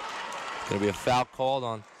 Going to be a foul called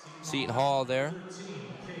on Seton Hall there.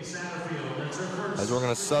 As we're going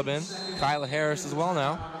to sub in Kyla Harris as well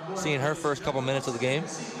now. Seeing her first couple minutes of the game.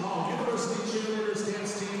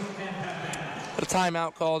 A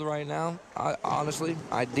timeout called right now. Honestly,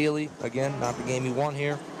 ideally, again, not the game you want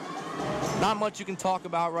here. Not much you can talk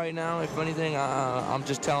about right now. If anything, I'm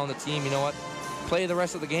just telling the team, you know what? Play the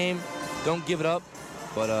rest of the game. Don't give it up.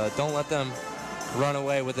 But don't let them run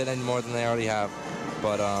away with it any more than they already have.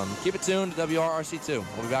 But keep it tuned to WRRC2.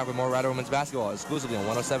 We'll be back with more Rider Women's Basketball exclusively on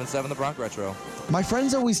 107.7 The Bronx Retro. My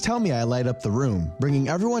friends always tell me I light up the room, bringing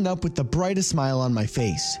everyone up with the brightest smile on my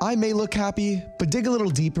face. I may look happy, but dig a little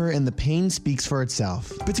deeper and the pain speaks for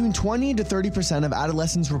itself. Between 20 to 30% of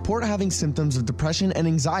adolescents report having symptoms of depression and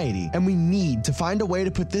anxiety, and we need to find a way to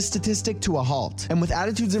put this statistic to a halt. And with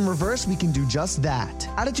Attitudes in Reverse, we can do just that.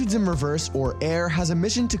 Attitudes in Reverse, or AIR, has a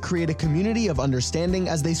mission to create a community of understanding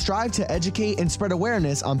as they strive to educate and spread awareness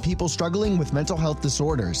awareness on people struggling with mental health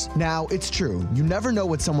disorders. Now, it's true, you never know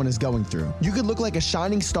what someone is going through. You could look like a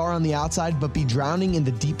shining star on the outside, but be drowning in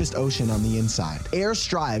the deepest ocean on the inside. AIR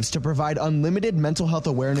strives to provide unlimited mental health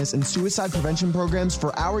awareness and suicide prevention programs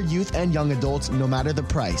for our youth and young adults, no matter the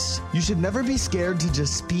price. You should never be scared to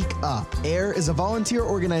just speak up. AIR is a volunteer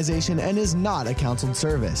organization and is not a counseled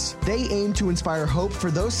service. They aim to inspire hope for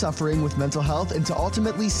those suffering with mental health and to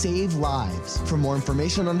ultimately save lives. For more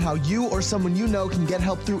information on how you or someone you know can get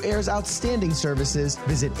help through AIR's outstanding services,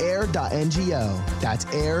 visit air.ngo. That's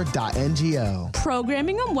air.ngo.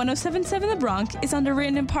 Programming on 107.7 The Bronx is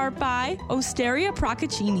underwritten in part by Osteria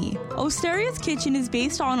Procaccini. Osteria's kitchen is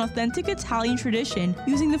based on authentic Italian tradition,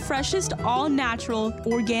 using the freshest, all-natural,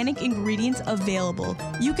 organic ingredients available.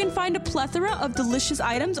 You can find a plethora of delicious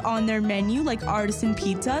items on their menu like artisan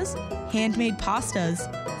pizzas, handmade pastas,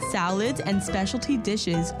 salads, and specialty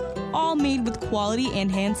dishes, all made with quality and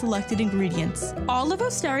hand-selected ingredients. All of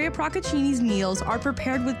Osteria Procaccini's meals are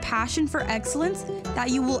prepared with passion for excellence that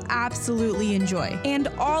you will absolutely enjoy. And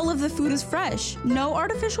all of the food is fresh. No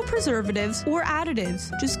artificial preservatives or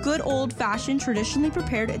additives. Just good old-fashioned, traditionally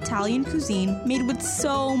prepared Italian cuisine made with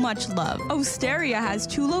so much love. Osteria has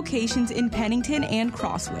 2 locations in Pennington and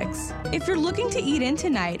Crosswicks. If you're looking to eat in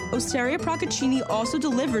tonight, Osteria Procaccini also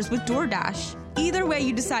delivers with DoorDash. Either way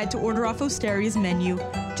you decide to order off Osteria's menu,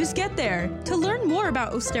 just get there. To learn more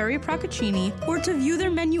about Osteria Procaccini or to view their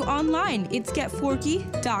menu online, it's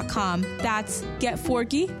getforky.com. That's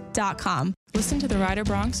getforky.com. Listen to the Rider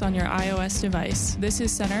Bronx on your iOS device. This is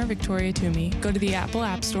Senator Victoria Toomey. Go to the Apple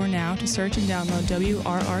App Store now to search and download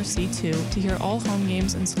WRRC2 to hear all home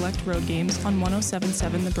games and select road games on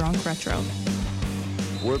 107.7 The Bronx Retro.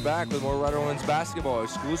 We're back with more Rider Women's basketball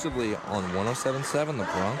exclusively on 107.7 The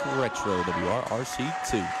Bronx Retro,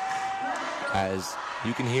 WRRC2. As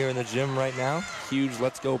you can hear in the gym right now, huge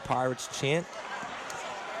Let's Go Pirates chant.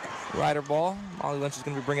 Rider ball. Molly Lynch is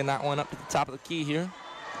going to be bringing that one up to the top of the key here.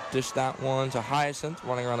 Dish that one to Hyacinth,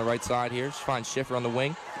 running around the right side here. She finds Schiffer on the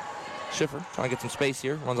wing. Schiffer trying to get some space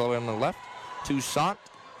here. Runs all the way on the left. Toussaint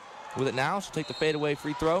with it now. She'll take the fadeaway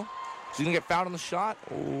free throw. She's going to get fouled on the shot,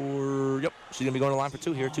 or, yep, she's going to be going to the line for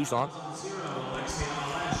 2 here, Toussaint.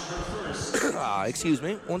 Excuse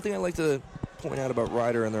me. One thing I like to point out about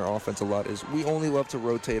Rider and their offense a lot is we only love to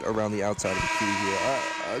rotate around the outside of the key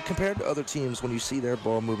here. Compared to other teams, when you see their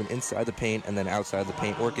ball moving inside the paint and then outside the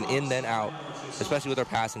paint, working in, then out, especially with their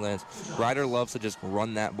passing lanes, Rider loves to just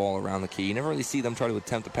run that ball around the key. You never really see them try to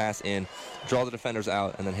attempt to pass in, draw the defenders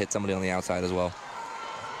out, and then hit somebody on the outside as well.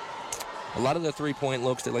 A lot of the three-point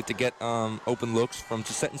looks, they like to get open looks from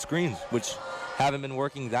just setting screens, which haven't been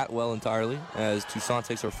working that well entirely, as Toussaint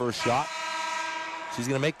takes her first shot. She's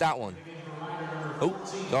going to make that one. Oh,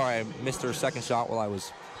 sorry, I missed her second shot while I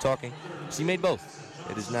was talking. She made both.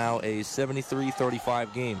 It is now a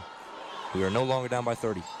 73-35 game. We are no longer down by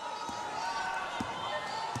 30.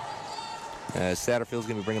 As Satterfield's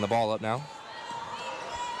going to be bringing the ball up now.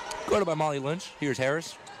 Guarded by Molly Lynch. Here's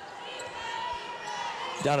Harris.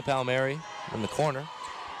 Down to Palmieri in the corner.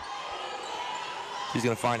 She's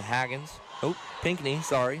going to find Haggins. Oh, Pinckney,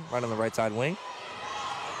 sorry, right on the right side wing.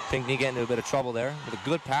 Pinckney getting into a bit of trouble there with a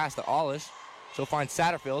good pass to Olish. She'll find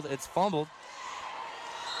Satterfield. It's fumbled.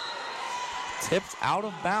 Tipped out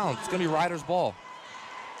of bounds. It's going to be Rider's ball.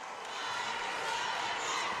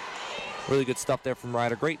 Really good stuff there from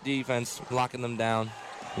Rider. Great defense, locking them down.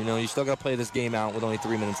 You know, you still got to play this game out with only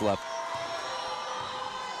 3 minutes left.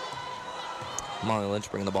 Molly Lynch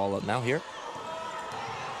bringing the ball up now here.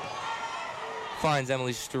 Finds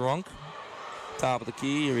Emily Strunk. Top of the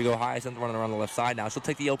key. Here we go. Hyacinth running around the left side now. She'll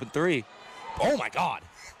take the open 3. Oh, my God.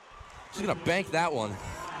 She's going to bank that one.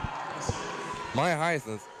 Maya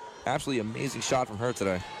Hyacinth. Absolutely amazing shot from her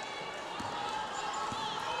today.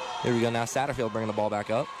 Here we go now. Satterfield bringing the ball back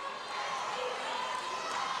up.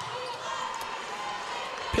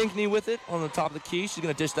 Pinckney with it on the top of the key. She's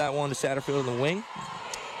going to dish that one to Satterfield in the wing.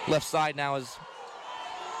 Left side now is...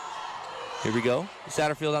 Here we go.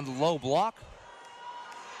 Satterfield on the low block.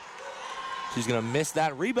 She's going to miss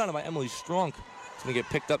that. Rebounded by Emily Strunk. It's going to get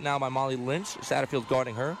picked up now by Molly Lynch. Satterfield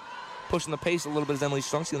guarding her. Pushing the pace a little bit as Emily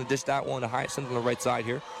Strunk. She's going to dish that one to Hyacinth on the right side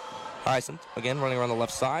here. Hyacinth, again, running around the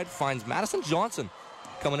left side. Finds Madison Johnson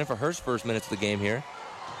coming in for her first minutes of the game here.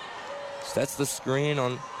 Sets the screen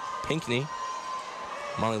on Pinckney.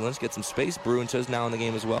 Molly Lynch gets some space. Bruinches now in the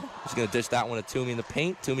game as well. She's going to dish that one to Toomey in the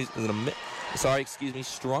paint. Toomey's going to miss.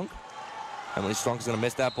 Strunk. Emily Strunk is going to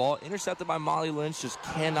miss that ball. Intercepted by Molly Lynch. Just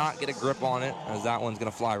cannot get a grip on it as that one's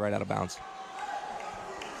going to fly right out of bounds.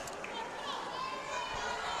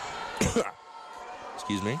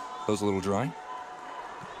 Excuse me. That was a little dry.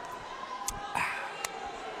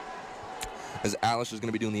 as Alice is going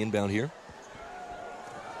to be doing the inbound here.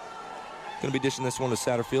 Going to be dishing this one to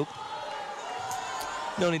Satterfield.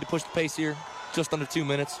 No need to push the pace here. Just under 2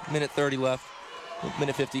 minutes. Minute 30 left.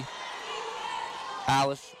 Minute 50.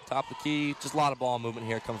 Alice, top of the key. Just a lot of ball movement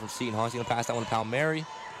here coming from Seton Hall. He's going to pass that one to Palmieri.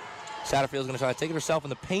 Satterfield's going to try to take it herself in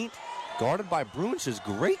the paint. Guarded by Bruinches.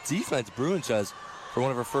 Great defense, Bruinches, for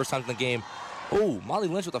one of her first times in the game. Oh, Molly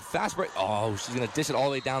Lynch with a fast break. Oh, she's going to dish it all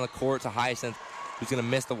the way down the court to Hyacinth, who's going to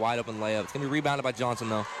miss the wide open layup. It's going to be rebounded by Johnson,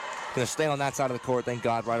 though. Going to stay on that side of the court. Thank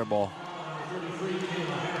God, Ryder ball.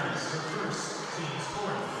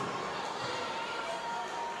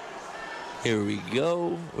 Here we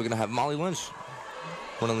go. We're going to have Molly Lynch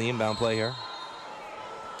running the inbound play here.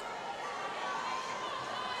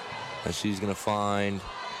 And she's going to find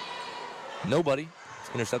nobody.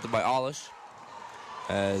 It's intercepted by Alish.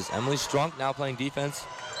 As Emily Strunk now playing defense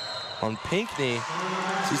on Pinckney.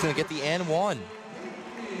 She's going to get the N1.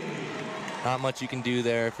 Not much you can do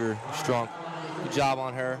there if you're Strunk. Good job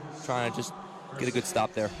on her. Trying to just get a good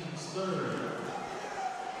stop there.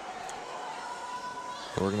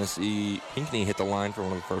 We're going to see Pinckney hit the line for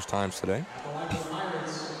one of the first times today.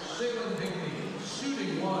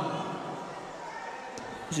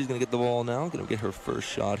 She's going to get the ball now. Going to get her first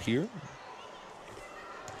shot here.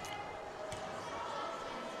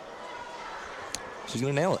 She's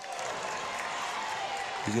going to nail it.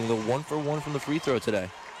 She's going to go 1 for 1 from the free throw today.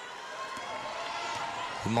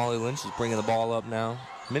 And Molly Lynch is bringing the ball up now.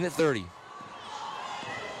 Minute 30.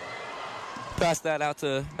 Pass that out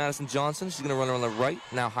to Madison Johnson. She's going to run on the right.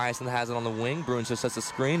 Now Hyacinth has it on the wing. Bruins just sets the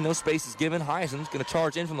screen. No space is given. Hyacinth's going to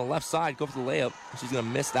charge in from the left side, go for the layup. She's going to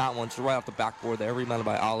miss that one. She's right off the backboard there. Rebounded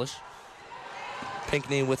by Alish.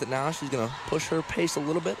 Pinckney with it now. She's going to push her pace a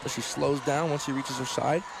little bit, but she slows down once she reaches her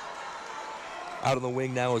side. Out on the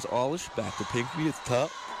wing now is Alish. Back to Pinckney at the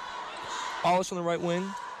top. Alish on the right wing.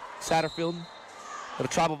 Satterfield. Got a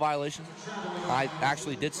travel violation. I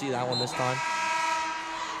actually did see that one this time.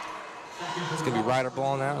 It's going to be Ryder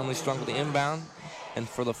ball now. Emily Strunk with the inbound. And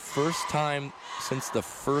for the first time since the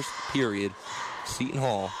first period, Seton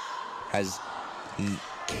Hall has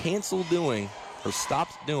canceled doing or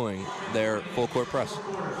stopped doing their full court press.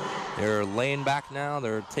 They're laying back now.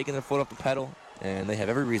 They're taking their foot off the pedal, and they have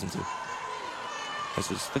every reason to. This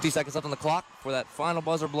is 50 seconds left on the clock before that final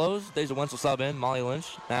buzzer blows. Deja Wentz will sub in. Molly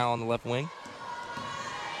Lynch now on the left wing.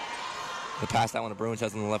 They pass that one to Bruins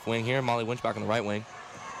on the left wing here. Molly Lynch back on the right wing.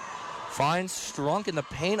 Finds Strunk in the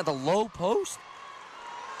paint at the low post.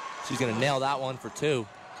 She's going to nail that one for 2.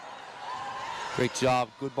 Great job.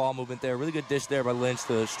 Good ball movement there. Really good dish there by Lynch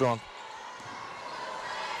to Strunk.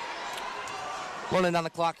 Running down the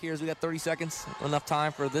clock here as we got 30 seconds. Enough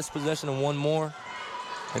time for this possession and one more.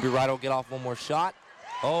 Maybe Ryder will get off one more shot.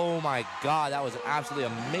 Oh my God, that was an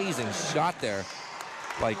absolutely amazing shot there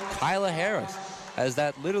by Kyla Harris, as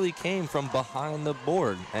that literally came from behind the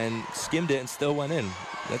board and skimmed it and still went in.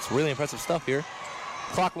 That's really impressive stuff here.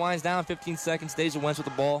 Clock winds down, 15 seconds. Deja Wentz with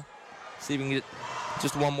the ball. See if we can get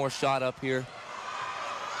just one more shot up here.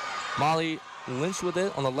 Molly Lynch with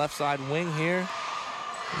it on the left side wing here.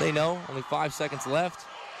 They know, only 5 seconds left.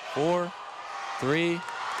 4, 3,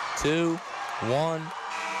 2, 1.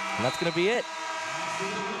 And that's going to be it.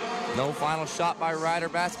 No final shot by Ryder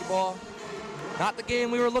basketball. Not the game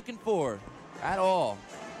we were looking for at all.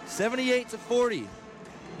 78-40.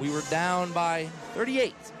 We were down by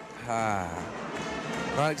 38.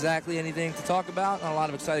 Not exactly anything to talk about. Not a lot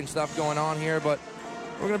of exciting stuff going on here, but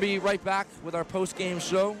we're going to be right back with our post-game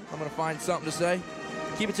show. I'm going to find something to say.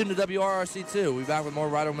 Keep it tuned to WRRC2. We'll be back with more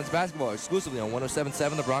Ryder Women's Basketball exclusively on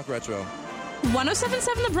 107.7 The Bronx Retro.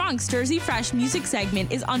 107.7 The Bronx Jersey Fresh music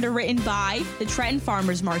segment is underwritten by the Trenton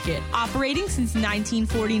Farmers Market, operating since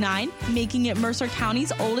 1949, making it Mercer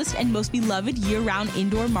County's oldest and most beloved year-round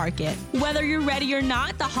indoor market. Whether you're ready or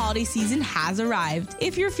not, the holiday season has arrived.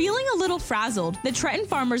 If you're feeling a little frazzled, the Trenton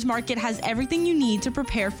Farmers Market has everything you need to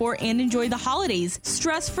prepare for and enjoy the holidays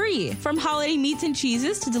stress-free. From holiday meats and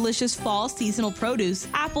cheeses to delicious fall seasonal produce,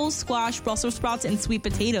 apples, squash, Brussels sprouts, and sweet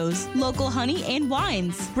potatoes, local honey and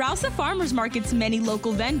wines. Browse the Farmers Market's many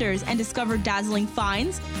local vendors and discover dazzling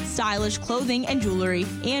finds, stylish clothing and jewelry,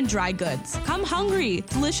 and dry goods. Come hungry.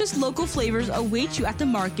 Delicious local flavors await you at the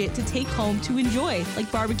market to take home to enjoy,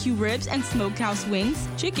 like barbecue ribs and smokehouse wings,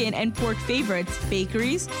 chicken and pork favorites,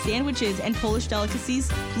 bakeries, sandwiches, and Polish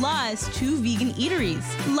delicacies, plus 2 vegan eateries.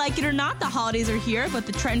 Like it or not, the holidays are here, but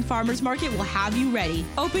the Trenton Farmers Market will have you ready.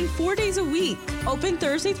 Open 4 days a week. Open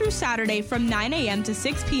Thursday through Saturday from 9 a.m. to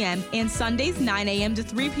 6 p.m. and Sundays 9 a.m. to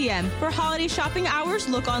 3 p.m. For holiday shopping hours,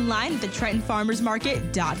 look online at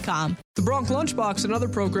thetrentonfarmersmarket.com. The Bronx Lunchbox and other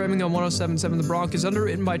programming on 107.7 The Bronx is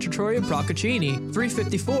underwritten by Trattoria Procaccini,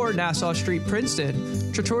 354 Nassau Street,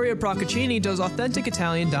 Princeton. Trattoria Procaccini does authentic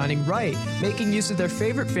Italian dining right, making use of their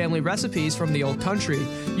favorite family recipes from the old country.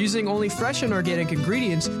 Using only fresh and organic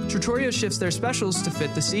ingredients, Trattoria shifts their specials to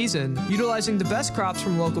fit the season, utilizing the best crops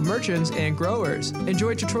from local merchants and growers.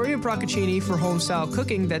 Enjoy Trattoria Procaccini for home-style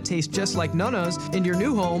cooking that tastes just like Nonna's in your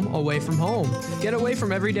new home away from home. Get away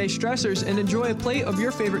from everyday stressors and enjoy a plate of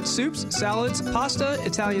your favorite soups, salads, pasta,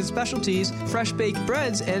 Italian specialties, fresh baked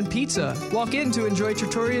breads, and pizza. Walk in to enjoy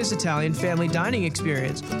Trattoria's Italian family dining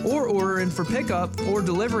experience, or order in for pickup or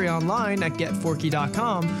delivery online at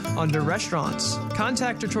getforky.com under restaurants.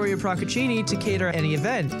 Contact Trattoria Procaccini to cater any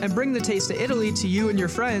event and bring the taste of Italy to you and your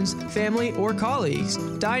friends, family, or colleagues.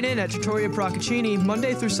 Dine in at Trattoria Procaccini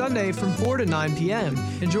Monday through Sunday from 4 to 9 p.m.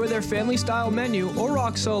 Enjoy their family-style menu or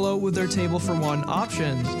rock solo with their table for one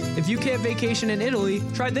options. If you can't vacation in Italy,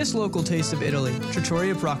 try this local taste of Italy,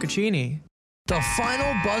 Trattoria Procaccini. The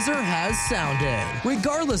final buzzer has sounded.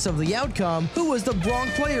 Regardless of the outcome, who was the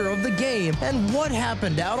Bronx player of the game and what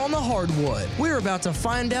happened out on the hardwood? We're about to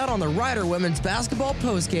find out on the Rider Women's Basketball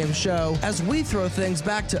postgame show as we throw things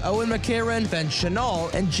back to Owen McCarron, Ben Chanel,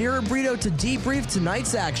 and Jared Brito to debrief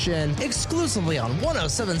tonight's action exclusively on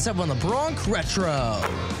 107.7 The Bronx Retro.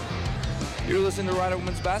 You're listening to Rider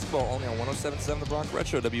Women's Basketball only on 107.7 The Bronx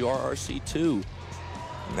Retro, WRRC2.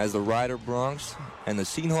 As the Rider Bronx and the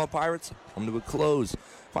Seton Hall Pirates come to a close.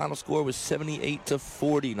 Final score was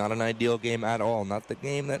 78-40. Not an ideal game at all. Not the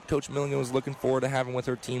game that Coach Milligan was looking forward to having with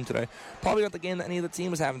her team today. Probably not the game that any of the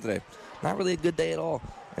team was having today. Not really a good day at all.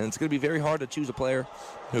 And it's going to be very hard to choose a player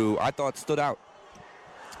who I thought stood out.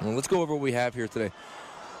 Well, let's go over what we have here today.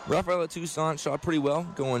 Rafaela Toussaint shot pretty well,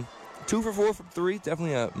 going 2 for 4 from 3.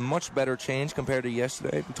 Definitely a much better change compared to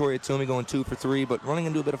yesterday. Victoria Toomey going 2 for 3, but running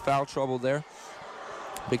into a bit of foul trouble there.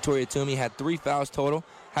 Victoria Toomey had 3 fouls total.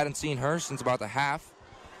 Hadn't seen her since about the half.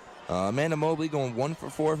 Amanda Mobley going 1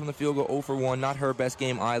 for 4 from the field goal, 0 for 1. Not her best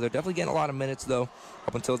game either. Definitely getting a lot of minutes, though,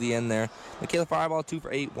 up until the end there. Michaela Fireball, 2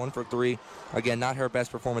 for 8, 1 for 3. Again, not her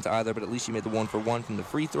best performance either, but at least she made the 1 for 1 from the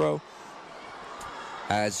free throw.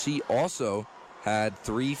 As she also had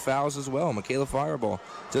 3 fouls as well. Michaela Fireball.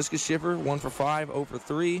 Jessica Schiffer, 1 for 5, 0 for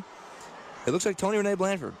 3. It looks like Tony Renee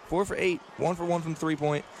Blanford, 4 for 8, 1 for 1 from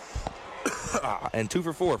 3-point. And 2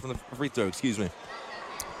 for 4 from the free throw, excuse me.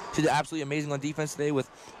 She did absolutely amazing on defense today with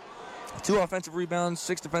 2 offensive rebounds,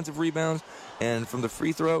 6 defensive rebounds, and from the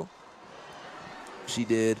free throw, she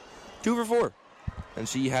did 2 for 4. And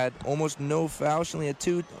she had almost no fouls. She only had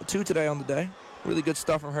two today on the day. Really good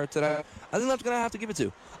stuff from her today. I think that's going to have to give it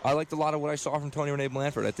to. I liked a lot of what I saw from Tony Renee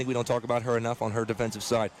Blanford. I think we don't talk about her enough on her defensive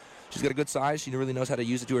side. She's got a good size. She really knows how to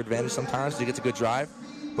use it to her advantage sometimes. She gets a good drive.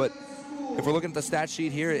 But if we're looking at the stat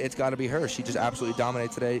sheet here, it's got to be her. She just absolutely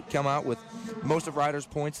dominated today. Come out with most of Ryder's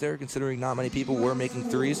points there, considering not many people were making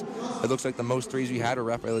threes. It looks like the most threes we had are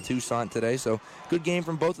Rafaela Toussaint today. So good game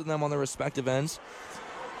from both of them on their respective ends.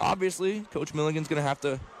 Obviously, Coach Milligan's going to have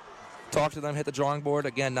to talk to them, hit the drawing board.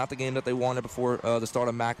 Again, not the game that they wanted before the start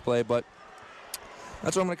of MAC play, but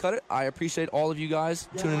that's where I'm going to cut it. I appreciate all of you guys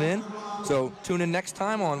tuning in. So tune in next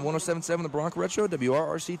time on 107.7 The Bronx Retro,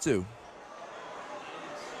 WRRC2.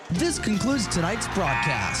 This concludes tonight's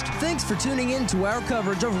broadcast. Thanks for tuning in to our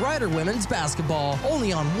coverage of Rider Women's Basketball,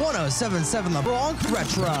 only on 107.7 The Bronx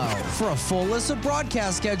Retro. For a full list of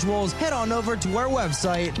broadcast schedules, head on over to our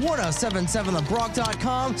website,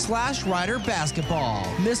 1077thebronx.com/Rider Basketball.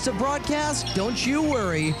 Missed a broadcast? Don't you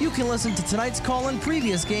worry. You can listen to tonight's call and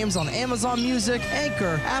previous games on Amazon Music,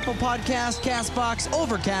 Anchor, Apple Podcasts, CastBox,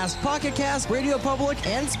 Overcast, Pocket Cast, Radio Public,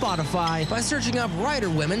 and Spotify by searching up Rider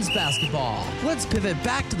Women's Basketball. Let's pivot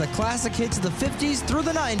back to the classic hits of the 50s through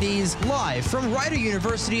the 90s, live from Rider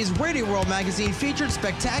University's Radio World Magazine featured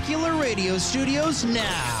spectacular radio studios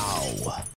now.